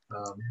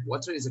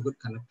water is a good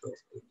conductor of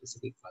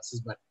electricity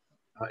passes. But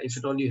if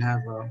at all you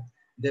have,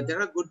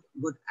 there are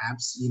good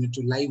apps. You need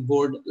to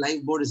Liveboard.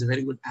 Liveboard is a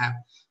very good app.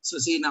 So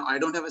see, now I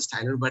don't have a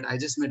styler, but I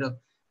just made a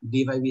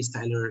DYV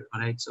styler.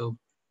 All right, so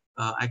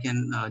I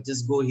can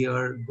just go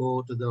here,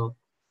 go to the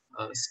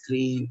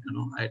screen.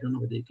 I don't know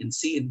whether you can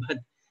see it, but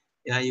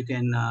yeah, you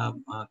can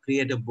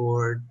create a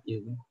board.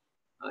 You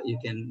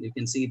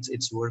can see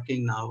it's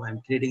working now.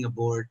 I'm creating a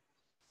board.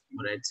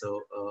 All right,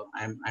 so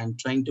I'm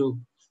trying to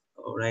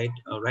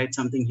write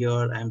something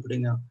here. I'm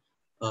putting a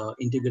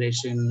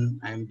integration.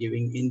 I'm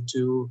giving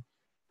into.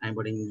 I'm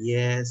putting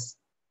yes,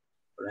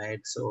 right?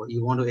 So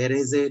you want to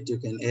erase it, you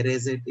can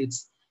erase it.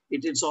 It's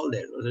all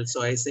there.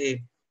 So I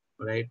say,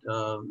 right,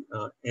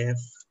 F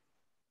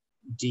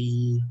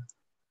D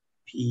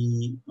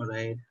P, all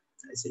right.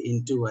 I say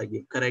into. I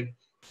give correct.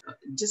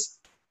 Just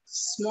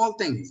small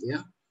things,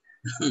 yeah.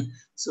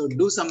 So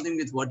do something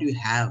with what you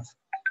have,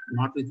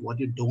 not with what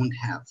you don't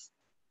have,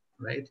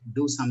 right?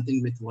 Do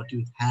something with what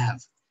you have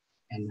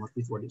and not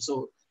with what you.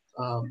 So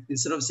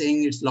instead of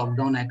saying it's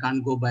lockdown, I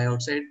can't go buy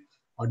outside.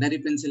 Ordinary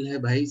pencil hai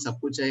bhai, sab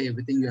kuch hai,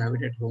 everything you have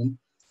it at home.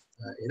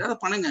 ஏதாவது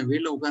பண்ணுங்க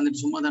வீட்டில்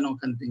உட்காந்துட்டு சும்மா தானே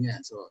உட்காந்துட்டீங்க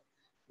so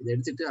இதை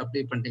எடுத்துட்டு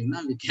அப்படியே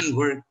பண்ணிட்டீங்கன்னா we can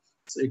work.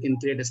 So you can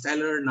create a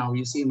styler. Now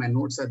you see my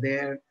notes are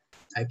there.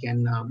 I can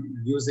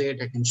use it.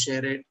 I can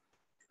share it.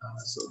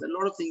 So there are a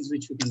lot of things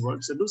which we can work.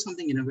 So do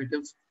something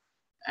innovative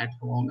at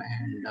home.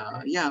 And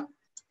yeah,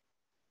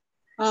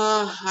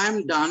 I'm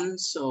done.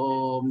 So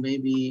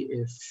maybe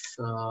if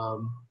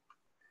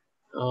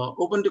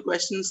open to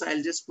questions,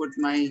 I'll just put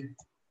my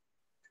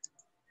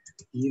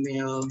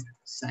email,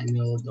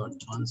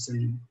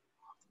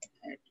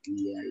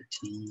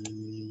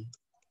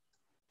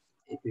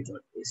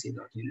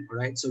 samuel.johnson@vitap.ac.in. All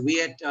right. So we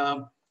at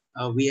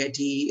VIT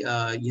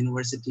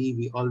University,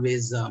 we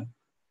always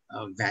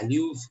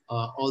value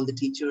all the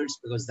teachers,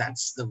 because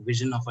that's the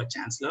vision of our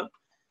chancellor,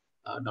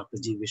 Dr.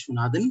 G.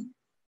 Vishwanathan,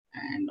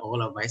 and all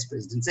our vice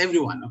presidents,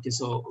 everyone. Okay,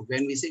 so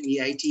when we say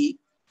VIT,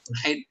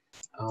 right,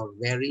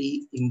 very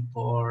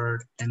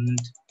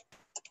important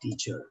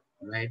teacher,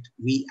 right?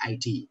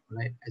 VIT,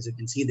 right? As you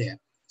can see there.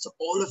 So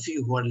all of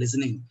you who are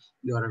listening,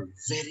 you are a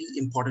very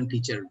important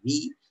teacher.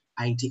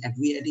 VIT. At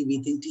VIT,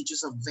 we think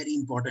teachers are very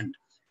important.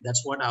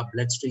 That's what our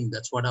bloodstream,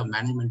 that's what our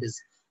management is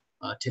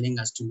telling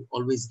us to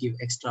always give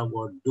extra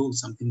work, do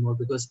something more,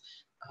 because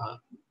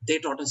they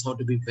taught us how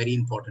to be very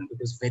important,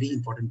 because very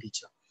important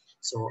teacher.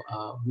 So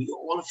we,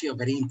 all of you are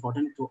very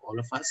important to all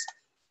of us.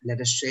 Let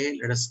us share,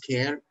 let us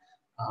care.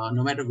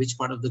 No matter which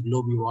part of the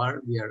globe you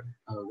are, we are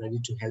ready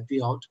to help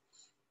you out.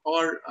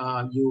 Or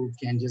you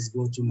can just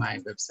go to my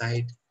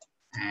website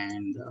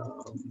and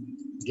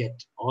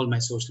get all my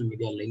social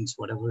media links,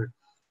 whatever,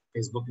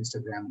 Facebook,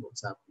 Instagram,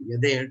 WhatsApp, we are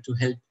there to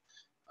help.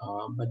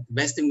 But the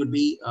best thing would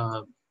be,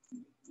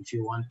 if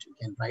you want, you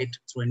can write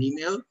through an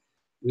email.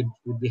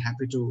 We'd be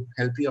happy to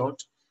help you out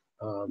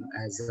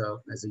as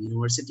a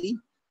university.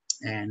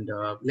 And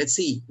let's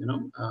see,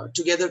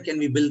 together can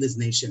we build this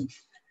nation?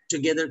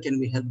 Together can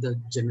we help the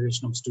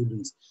generation of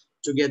students?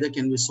 Together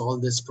can we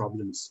solve these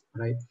problems,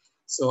 right?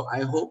 So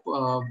I hope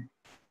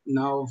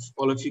now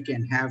all of you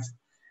can have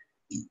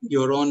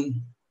your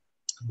own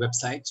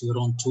websites, your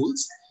own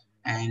tools.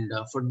 And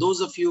for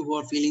those of you who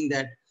are feeling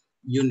that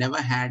you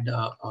never had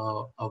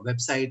a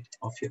website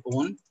of your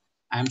own,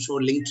 I'm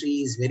sure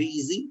Linktree is very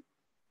easy.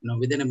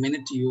 Within a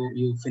minute,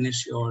 you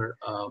finish your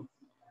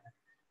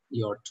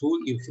tool,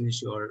 you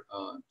finish your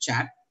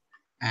chat,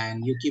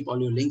 and you keep all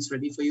your links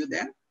ready for you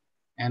there.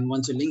 And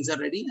once your links are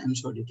ready, I'm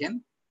sure you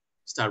can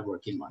start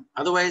working on.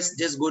 Otherwise,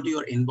 just go to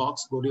your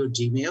inbox, go to your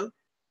Gmail.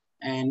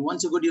 And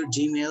once you go to your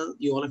Gmail,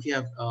 you all of you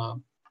have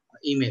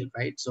email,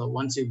 right? So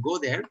once you go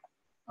there,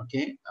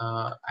 okay,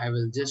 I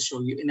will just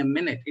show you in a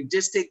minute. It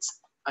just takes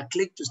a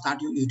click to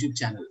start your YouTube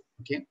channel,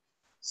 okay?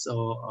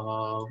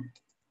 So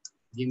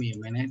give me a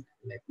minute.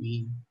 Let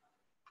me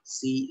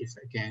see if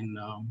I can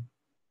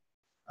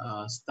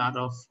start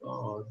off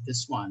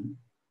this one.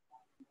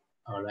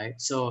 All right,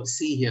 so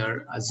see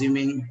here,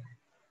 assuming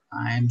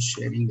I am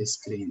sharing the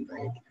screen,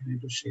 right? I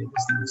need to share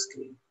this new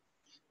screen.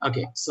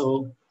 Okay,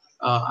 so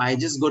I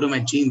just go to my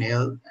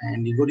Gmail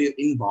and you go to your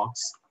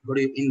inbox,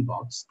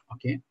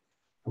 okay?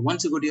 And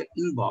once you go to your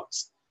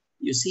inbox,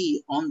 you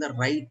see on the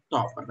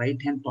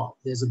right-hand top,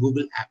 there's a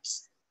Google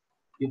Apps.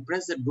 You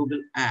press that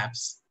Google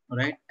Apps, all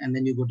right? And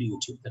then you go to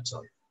YouTube, that's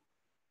all.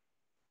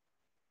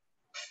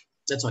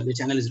 That's all, your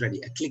channel is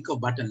ready. A click of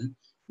button,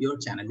 your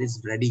channel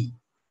is ready,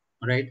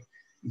 all right?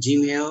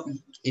 Gmail,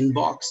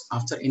 inbox,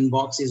 after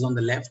inbox is on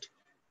the left,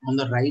 on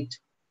the right,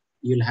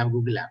 you'll have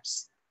Google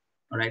Apps.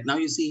 All right, now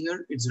you see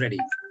here, it's ready.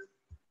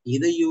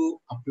 Either you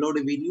upload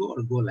a video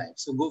or go live.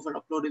 So go for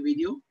upload a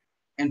video.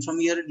 And from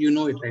here, you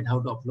know it, right? How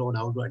to upload,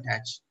 how to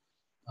attach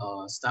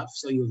stuff.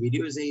 So your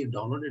video is there, you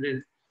downloaded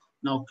it.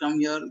 Now come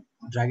here,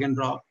 drag and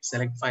drop,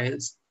 select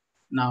files.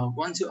 Now,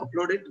 once you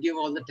upload it, give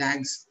all the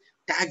tags.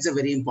 Tags are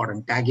very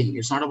important, tagging.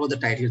 It's not about the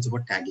title, it's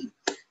about tagging.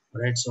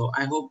 All right, so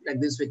I hope like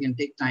this, we can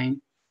take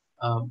time.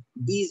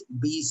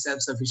 Be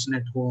self-sufficient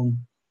at home.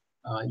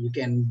 You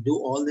can do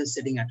all this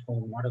sitting at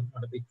home, not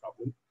a big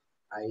problem.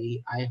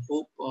 I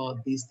hope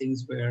these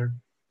things were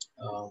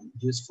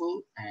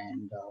useful,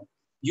 and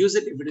use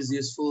it if it is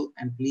useful,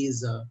 and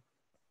please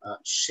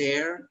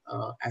share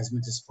as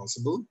much as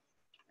possible.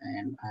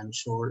 And I'm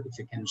sure if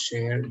you can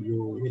share,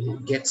 you will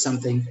get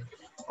something.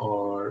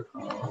 Or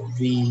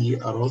we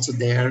are also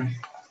there,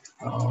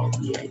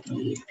 vitap.in/.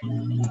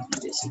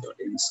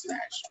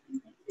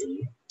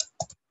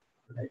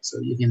 Right, so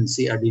you can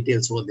see our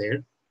details over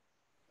there,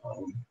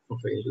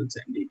 profiles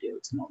and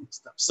details and all this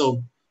stuff.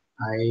 So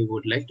I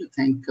would like to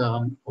thank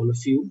all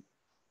of you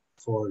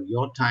for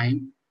your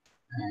time,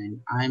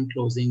 and I'm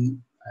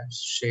closing. I've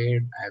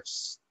shared. I've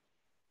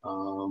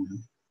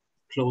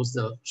closed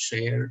the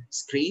share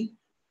screen.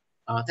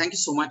 Thank you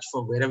so much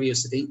for wherever you're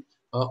sitting.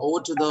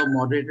 Over to the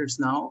moderators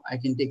now. I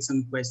can take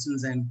some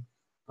questions and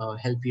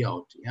help you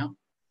out. Yeah.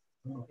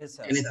 Yes,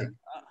 sir. Anything.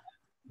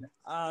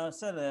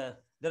 Sir,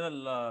 there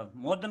are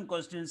more than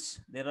questions.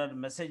 There are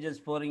messages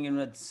pouring in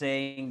with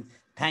saying,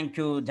 thank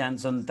you,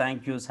 Jansen.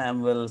 Thank you,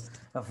 Samuel,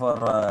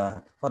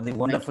 for the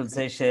wonderful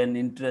session.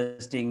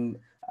 Interesting.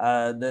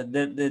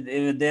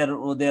 They're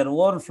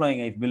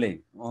overflowing, I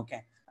believe.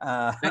 Okay.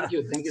 Thank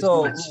you. Thank you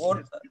so so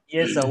much.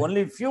 Yes, sir.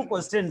 Only few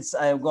questions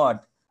I have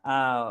got.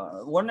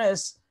 One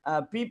is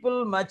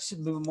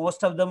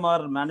most of them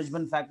are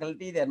management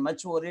faculty. They're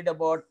much worried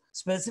about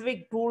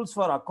specific tools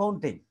for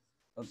accounting.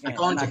 Okay.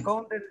 Accounting.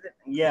 Accountant,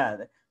 yeah.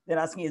 They're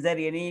asking, is there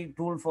any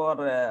tool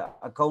for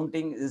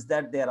accounting? Is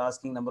that they're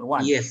asking, number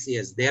one? Yes,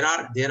 there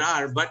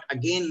are. But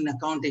again, in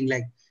accounting,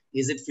 like,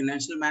 is it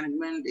financial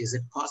management? Is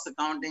it cost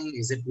accounting?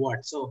 Is it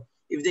what? So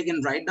if they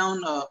can write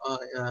down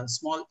a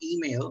small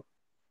email,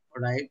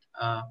 right,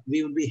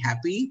 we would be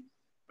happy,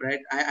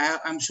 right?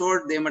 I'm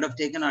sure they might have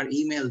taken our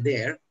email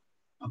there.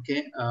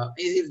 Okay,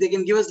 if they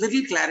can give us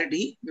little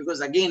clarity,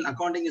 because again,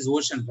 accounting is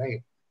ocean,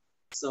 right?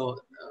 So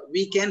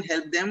we can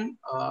help them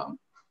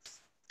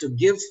to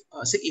give.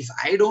 See, if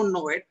I don't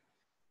know it,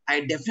 I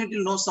definitely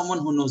know someone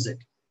who knows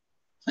it.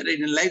 Right?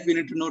 In life, we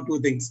need to know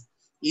two things.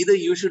 Either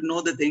you should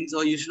know the things,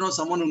 or you should know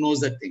someone who knows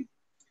that thing.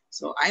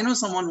 So I know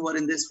someone who are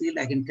in this field.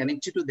 I can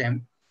connect you to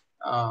them.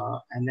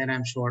 and then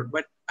I'm sure.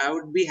 But I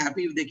would be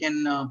happy if they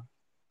can,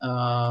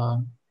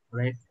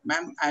 right,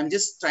 ma'am. I'm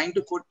just trying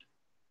to put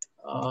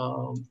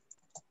uh,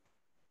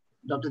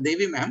 Dr.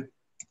 Devi, ma'am.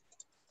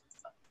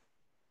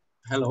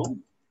 Hello.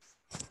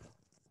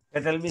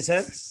 Tell me,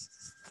 sir.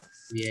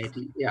 VIT.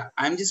 Yeah,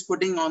 I'm just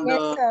putting on Yes,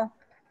 the sir.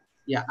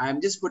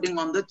 I'm just putting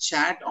on the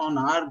chat on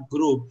our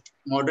group,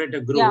 moderator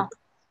Yeah. group.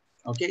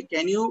 Okay,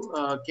 can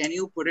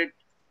you put it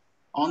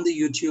on the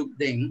YouTube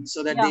thing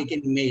so that Yeah. they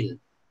can mail?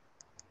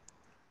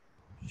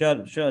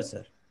 Sure,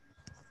 sir.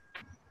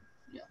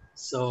 Yeah.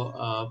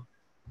 So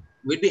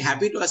we'd be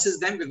happy to assist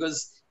them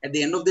because at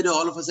the end of the day,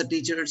 all of us are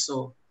teachers,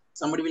 so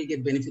somebody will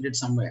get benefited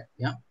somewhere.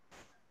 Yeah.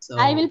 So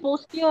I will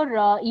post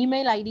your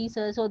email ID,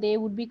 sir, so they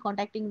would be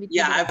contacting with you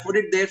yeah, I put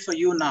directly. it there for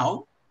you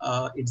now.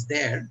 It's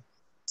there.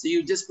 So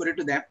you just put it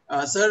to them.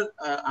 Sir,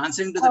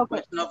 answering to the Okay.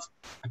 question of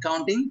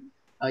accounting,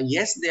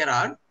 yes, there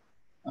are,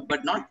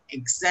 but not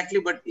exactly.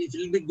 But it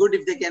will be good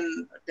if they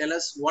can tell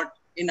us what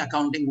in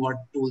accounting, what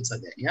tools are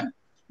there. Yeah.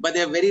 But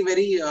they're very,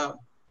 very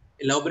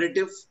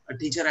elaborative. A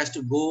teacher has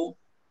to go,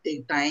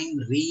 take time,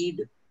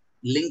 read,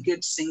 link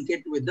it, sync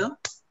it with the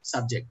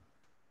subject.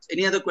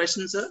 Any other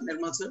questions, sir?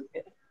 Nirmal, sir?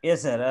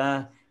 Yes,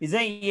 sir. Is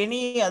there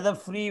any other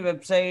free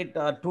website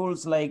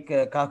tools like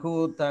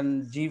Kahoot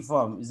and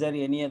GForm? Is there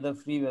any other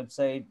free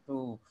website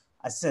to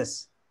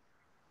assess?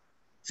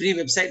 Free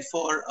website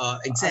for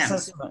exams,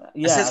 Assessment.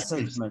 Yeah,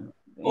 assessments. assessment.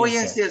 Oh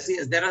Yes, yes, sir.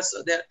 yes,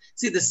 yes. There.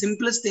 See, the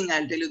simplest thing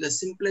I'll tell you. The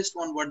simplest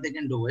one, what they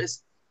can do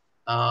is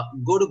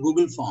go to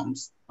Google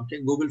Forms.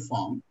 Okay, Google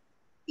Form.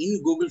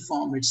 In Google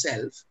Form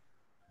itself,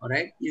 all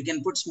right, you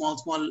can put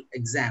small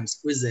exams,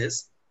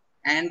 quizzes,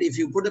 and if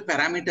you put a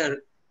parameter,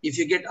 if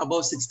you get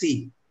above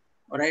 60,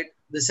 all right,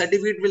 the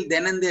certificate will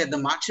then and there. The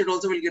mark sheet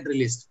also will get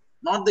released.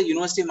 Not the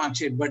university mark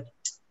sheet, but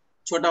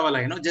chota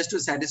wala, just to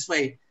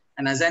satisfy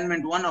an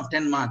assignment 1 of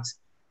 10 marks.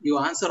 You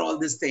answer all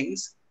these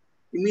things,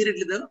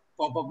 immediately the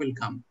pop-up will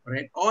come,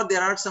 right? Or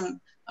there are some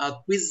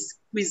quiz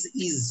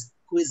is,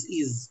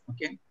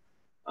 okay?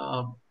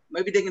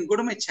 Maybe they can go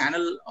to my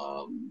channel,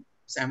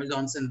 Samuel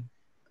Johnson.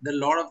 There are a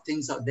lot of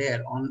things are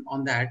there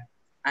on that.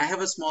 I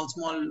have a small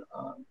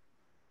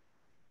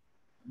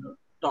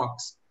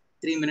talks,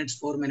 3 minutes,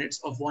 4 minutes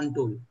of one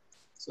tool.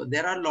 So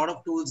there are a lot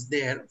of tools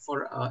there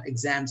for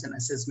exams and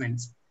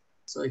assessments.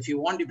 So if you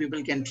want, you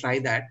people can try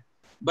that.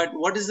 But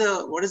what is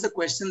the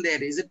question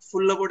there? Is it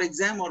full about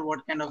exam or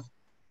what kind of?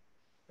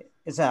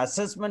 It's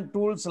assessment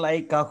tools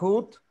like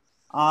Kahoot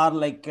or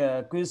like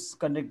quiz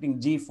conducting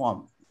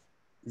GForm.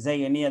 Is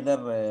there any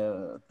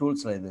other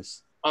tools like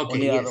this? Okay,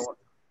 Only yes. other.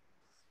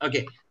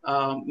 Okay,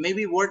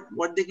 maybe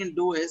what they can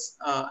do is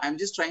I'm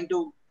just trying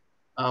to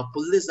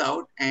pull this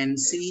out and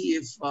see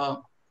if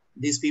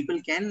these people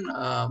can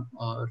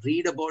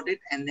read about it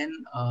and then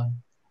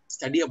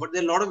study about it.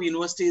 There are a lot of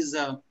universities,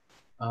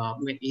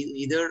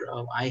 either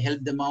I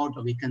help them out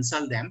or we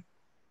consult them.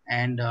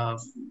 And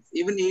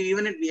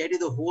even at VIT,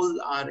 the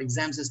whole our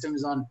exam system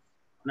is on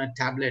a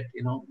tablet,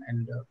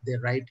 and they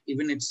write,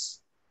 even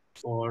it's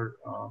for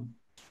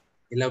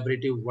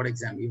elaborative what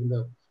exam, even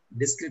the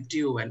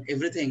descriptive and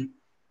everything,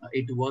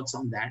 it works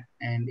on that.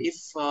 And if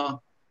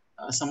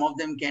some of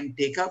them can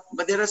take up,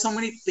 but there are so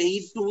many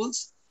paid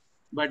tools.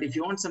 But if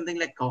you want something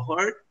like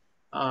Cohort,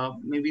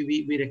 maybe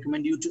we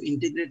recommend you to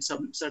integrate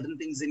some certain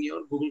things in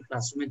your Google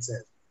Classroom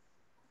itself.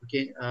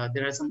 Okay,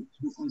 there are some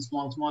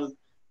small,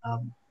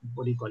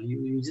 what do you call,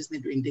 you just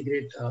need to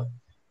integrate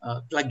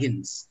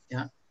plugins.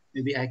 Yeah,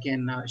 maybe I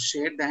can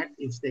share that.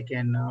 If they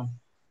can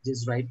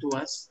just write to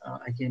us,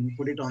 I can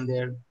put it on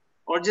there,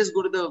 or just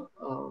go to the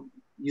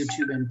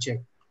YouTube and check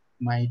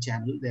my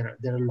channel. There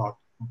are a lot.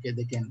 Okay,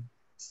 they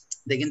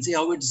can see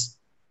how it's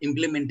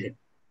implemented.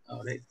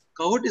 All right,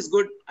 Kahoot is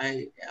good.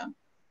 Yeah,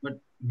 but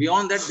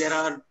beyond that there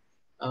are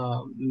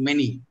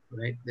many.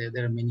 Right,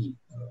 there are many.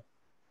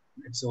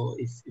 So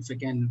if I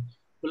can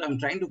I'm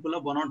trying to pull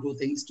up one or two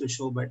things to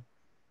show, but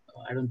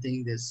I don't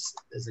think there's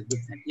a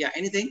good thing. Yeah,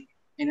 anything?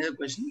 Any other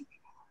question?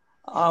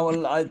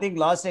 Well, I think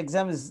last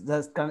exam is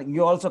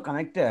you also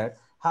connected.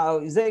 How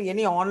is there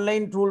any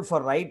online tool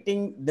for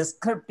writing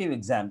descriptive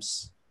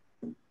exams?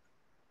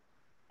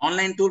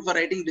 Online tool for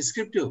writing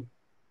descriptive.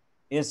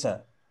 Yes,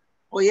 sir.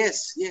 Oh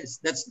yes, yes.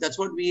 That's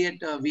what we at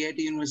VIT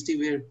University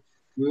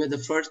we were the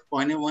first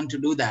pioneer one to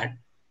do that,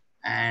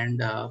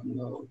 and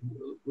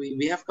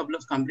we have a couple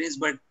of companies,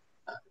 but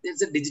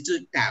it's a digital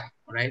tab,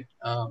 right?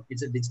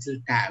 It's a digital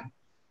tab,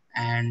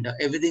 and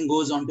everything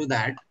goes onto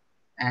that,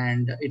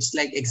 and it's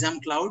like exam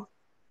cloud,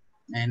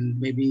 and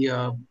maybe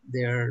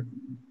the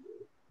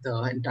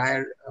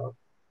entire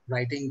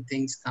writing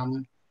things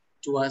come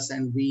to us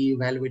and we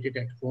evaluate it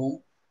at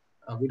home.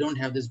 We don't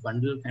have this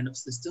bundle kind of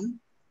system,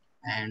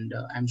 and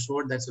I'm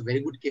sure that's a very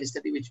good case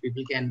study which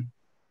people can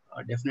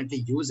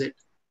definitely use it.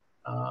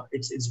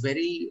 It's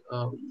very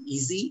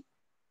easy,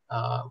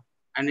 uh,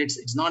 and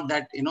it's not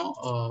that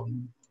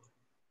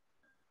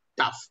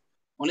tough.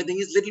 Only thing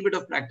is little bit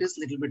of practice,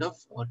 little bit of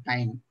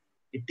time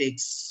it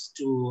takes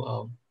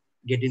to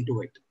get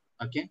into it.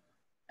 Okay,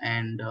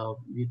 and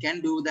you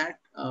can do that.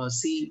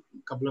 See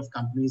a couple of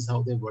companies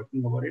how they're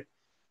working over it.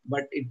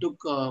 but it took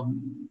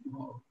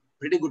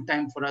pretty good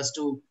time for us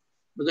to,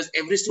 because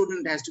every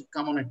student has to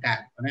come on a tab,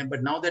 right?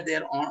 But now that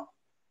they're on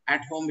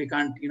at home, we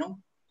can't,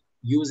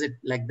 use it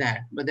like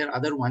that. But there are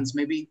other ones.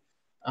 Maybe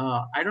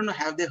I don't know.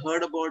 Have they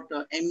heard about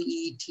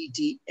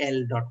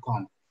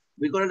mettl.com?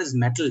 We call it as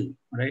metal,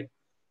 right?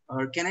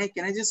 Or can I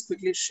just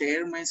quickly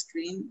share my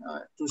screen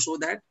to show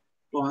that,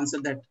 to answer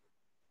that?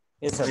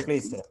 Yes, sir.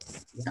 Please, sir.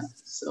 Yeah.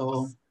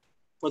 So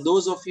for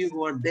those of you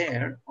who are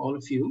there, all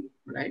of you,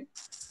 right?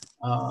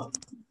 Uh,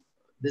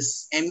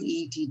 this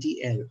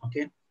METTL,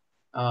 okay?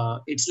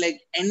 It's like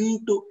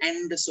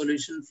end-to-end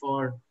solution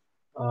for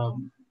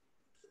um,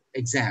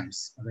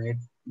 exams, right?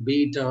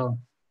 Be it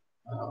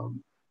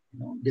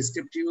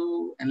descriptive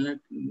and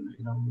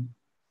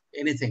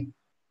anything.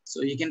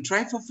 So you can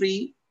try for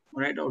free,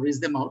 right, or reach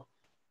them out.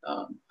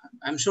 Uh,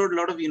 I'm sure a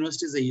lot of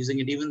universities are using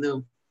it. Even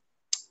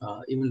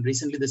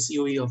recently, the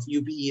COE of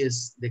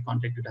UPES, they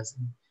contacted us.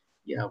 And,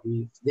 yeah,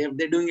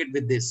 they're doing it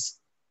with this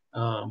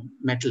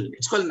metal.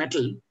 It's called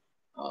metal.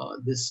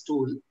 This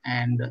tool,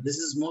 and this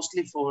is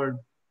mostly for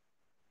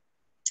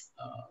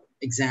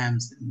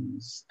exams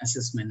and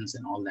assessments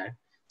and all that.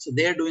 So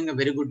they are doing a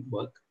very good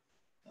work.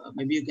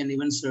 Maybe you can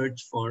even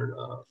search for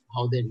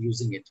how they're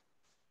using it.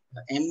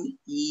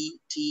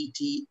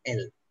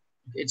 METTL.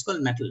 It's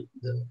called metal,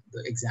 the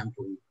exam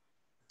tool.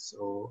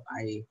 So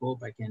I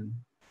hope I can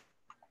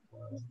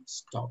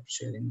stop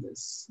sharing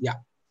this. Yeah.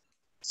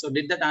 So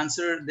did that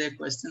answer their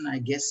question? I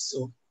guess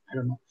so. I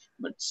don't know.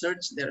 But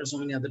search, there are so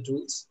many other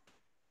tools.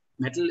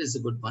 Metal is a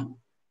good one.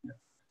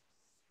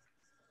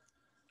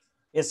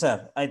 Yes,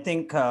 sir. I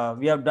think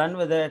we have done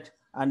with it,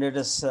 and it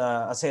is,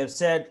 as I have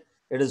said,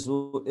 it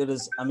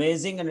is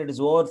amazing and it is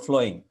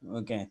overflowing.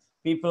 Okay,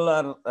 people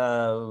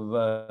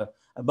are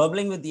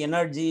bubbling with the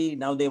energy.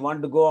 Now they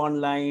want to go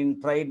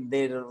online, try.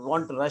 They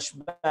want to rush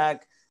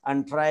back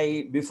and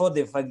try before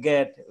they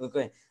forget.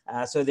 Okay,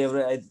 so they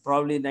were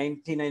probably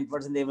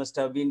 99%. They must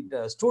have been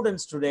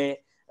students today,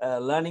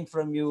 learning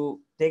from you,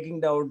 taking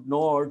down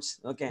notes.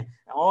 Okay,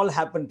 all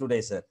happened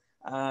today, sir.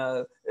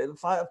 uh,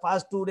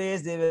 past 2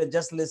 days they were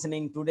just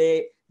listening.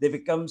 Today they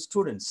become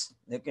students.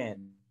 Okay,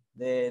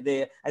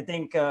 they I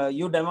think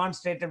you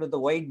demonstrated with the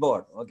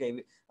whiteboard.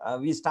 Okay,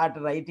 we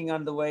started writing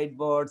on the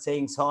whiteboard,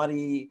 saying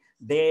sorry,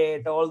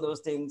 date, all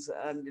those things,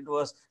 and it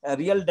was a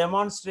real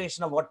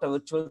demonstration of what the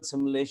virtual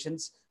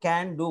simulations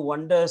can do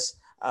wonders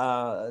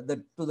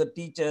to the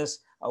teachers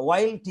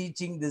while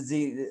teaching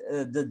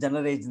the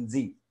generation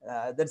Z.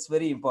 That's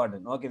very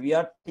important. Okay, we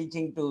are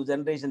teaching to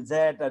generation Z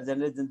or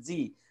generation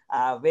Z,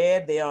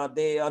 where they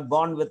are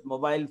born with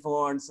mobile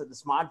phones, the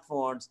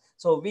smartphones.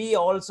 So we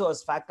also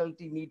as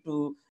faculty need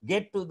to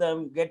get to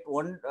them, get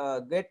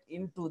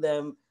into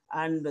them.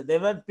 And there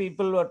were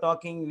people who are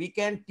talking, we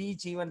can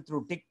teach even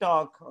through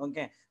TikTok.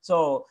 Okay,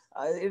 so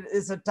it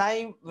is a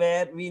time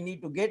where we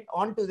need to get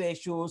onto their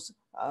shoes,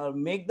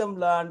 make them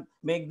learn,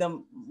 make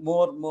them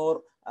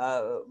more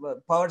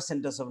power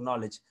centers of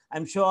knowledge.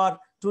 I'm sure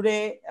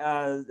today,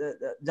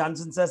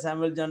 Johnson sir,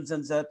 Samuel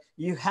Johnson sir,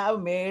 you have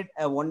made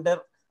a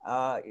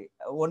uh,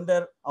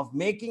 wonder of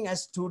making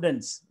us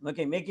students.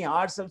 Okay, making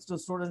ourselves to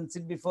students,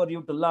 sit before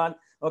you to learn.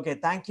 Okay,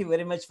 thank you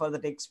very much for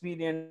that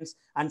experience.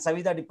 And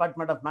Savita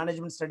Department of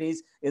Management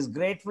Studies is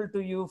grateful to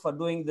you for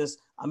doing this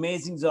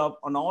amazing job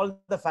on all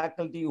the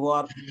faculty who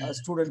are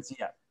students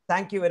here.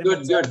 Thank you very much,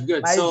 Good, sir. good,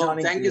 good. Nice So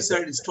joining to thank you, you, sir.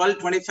 sir. It's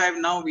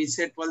 12:25 now. We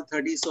said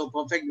 12:30, so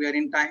perfect. We are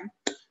in time.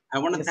 I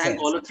want to Yes, thank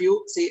sir. all of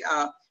you. See,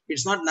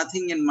 it's not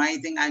nothing in my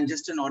thing. I'm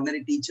just an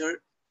ordinary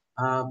teacher,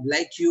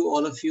 like you,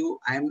 all of you.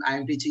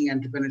 I'm teaching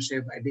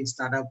entrepreneurship. I teach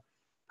startup.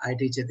 I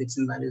teach ethics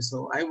and values.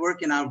 So I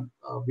work in our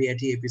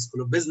VIT AP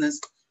School of Business.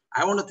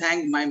 I want to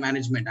thank my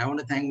management. I want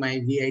to thank my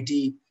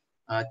VIT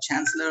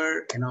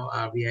chancellor.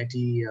 Our VIT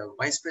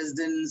vice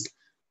presidents.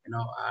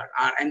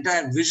 Our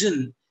entire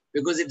vision,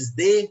 because it's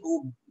they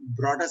who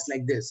brought us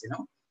like this.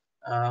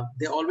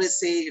 They always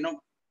say,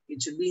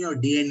 it should be in your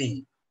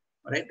DNA,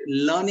 right?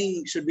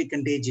 Learning should be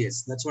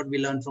contagious. That's what we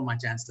learned from our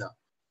chancellor,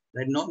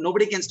 right?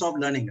 Nobody can stop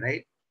learning,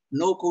 right?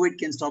 No COVID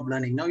can stop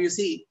learning. Now you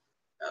see,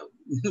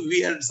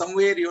 we are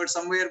somewhere, you're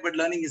somewhere, but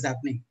learning is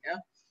happening. Yeah.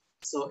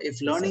 So if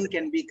Yes, learning sir.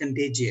 can be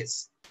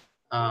contagious,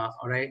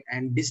 all right,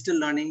 and digital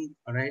learning,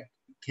 all right,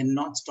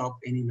 cannot stop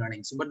any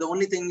learning. So, but the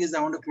only thing is,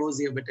 I want to close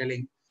here by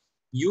telling,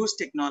 use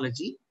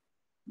technology,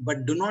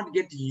 but do not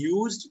get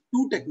used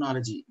to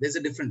technology. There's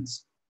a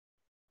difference.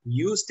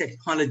 Use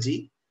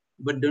technology,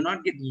 but do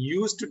not get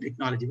used to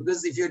technology,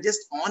 because if you're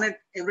just on it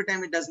every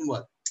time, it doesn't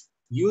work.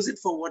 Use it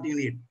for what you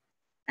need.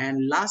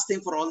 And last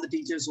thing, for all the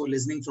teachers who are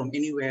listening from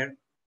anywhere,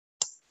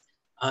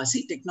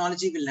 see,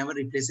 technology will never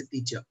replace a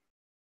teacher.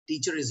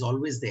 Teacher is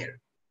always there,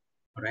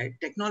 all right?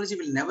 Technology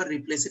will never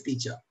replace a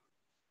teacher,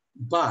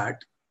 but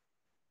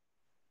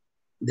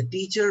the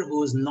teacher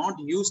who is not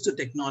used to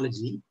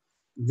technology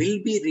will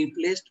be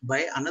replaced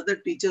by another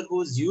teacher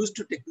who is used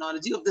to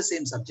technology of the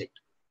same subject.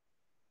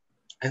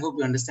 I hope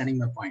you're understanding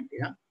my point.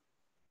 Yeah.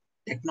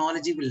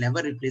 Technology will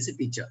never replace a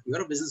teacher.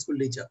 You're a business school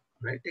teacher,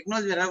 right?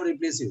 Technology will never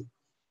replace you.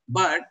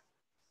 But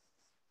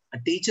a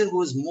teacher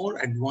who is more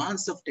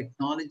advanced of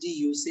technology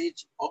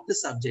usage of the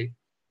subject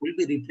will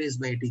be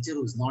replaced by a teacher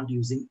who's not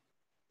using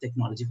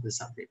technology for the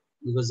subject,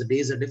 because the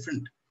days are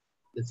different.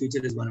 The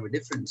future is going to be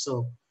different.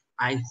 So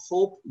I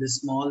hope this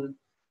small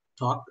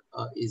talk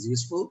is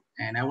useful.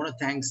 And I want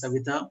to thank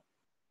Savita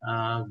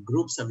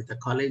Group, Savita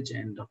College,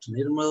 and Dr.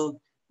 Nirmal,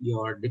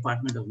 your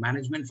Department of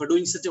Management, for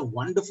doing such a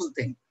wonderful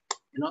thing.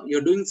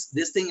 You're doing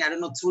this thing, I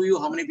don't know, through you,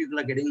 how many people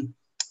are getting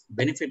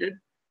benefited.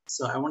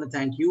 So I want to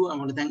thank you. I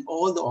want to thank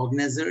all the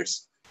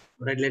organizers.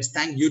 Right? Let's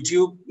thank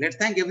YouTube. Let's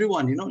thank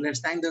everyone. Let's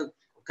thank the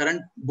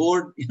current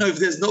board. If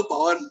there's no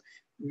power,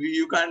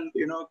 you can't,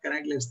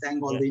 connect. Let's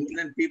thank all the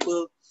internet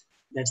people.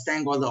 Let's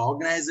thank all the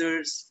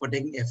organizers for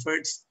taking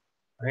efforts.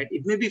 Right?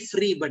 It may be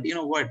free, but you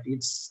know what?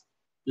 It's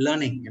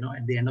learning,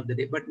 at the end of the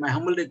day. But my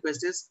humble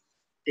request is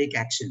take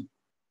action.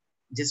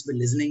 Just by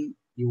listening,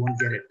 you won't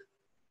get it.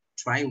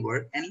 Try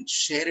work and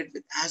share it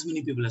with as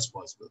many people as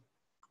possible.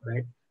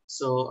 Right?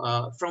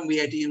 So from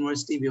VIT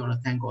University, we want to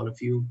thank all of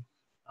you.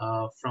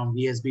 From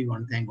VSB, we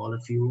want to thank all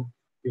of you.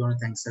 We want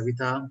to thank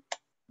Savita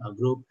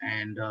Group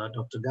and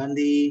Dr.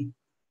 Gandhi,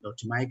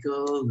 Dr.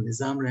 Michael,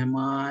 Nizam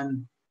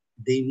Rahman,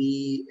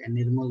 Devi, and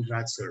Nirmal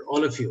Raj sir,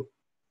 all of you.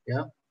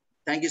 Yeah.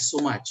 Thank you so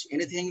much.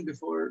 Anything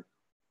before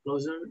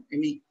closer?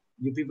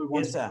 You people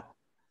want? Yes, sir.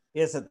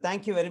 Yes, sir.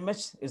 Thank you very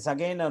much. It's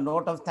again a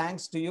note of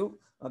thanks to you.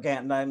 Okay,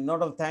 and a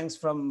note of thanks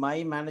from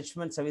my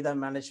management, Savita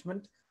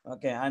management.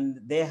 Okay, and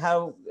they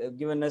have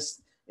given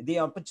us the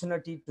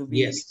opportunity to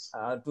be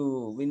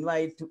to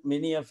invite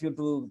many of you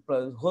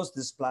to host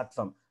this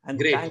platform. I'm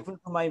thankful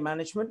to my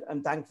management.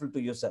 I'm thankful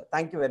to you, sir.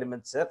 Thank you very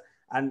much, sir.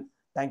 And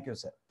thank you,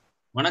 sir.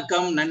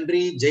 Vanakkam,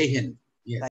 Nandri, Jai Hind.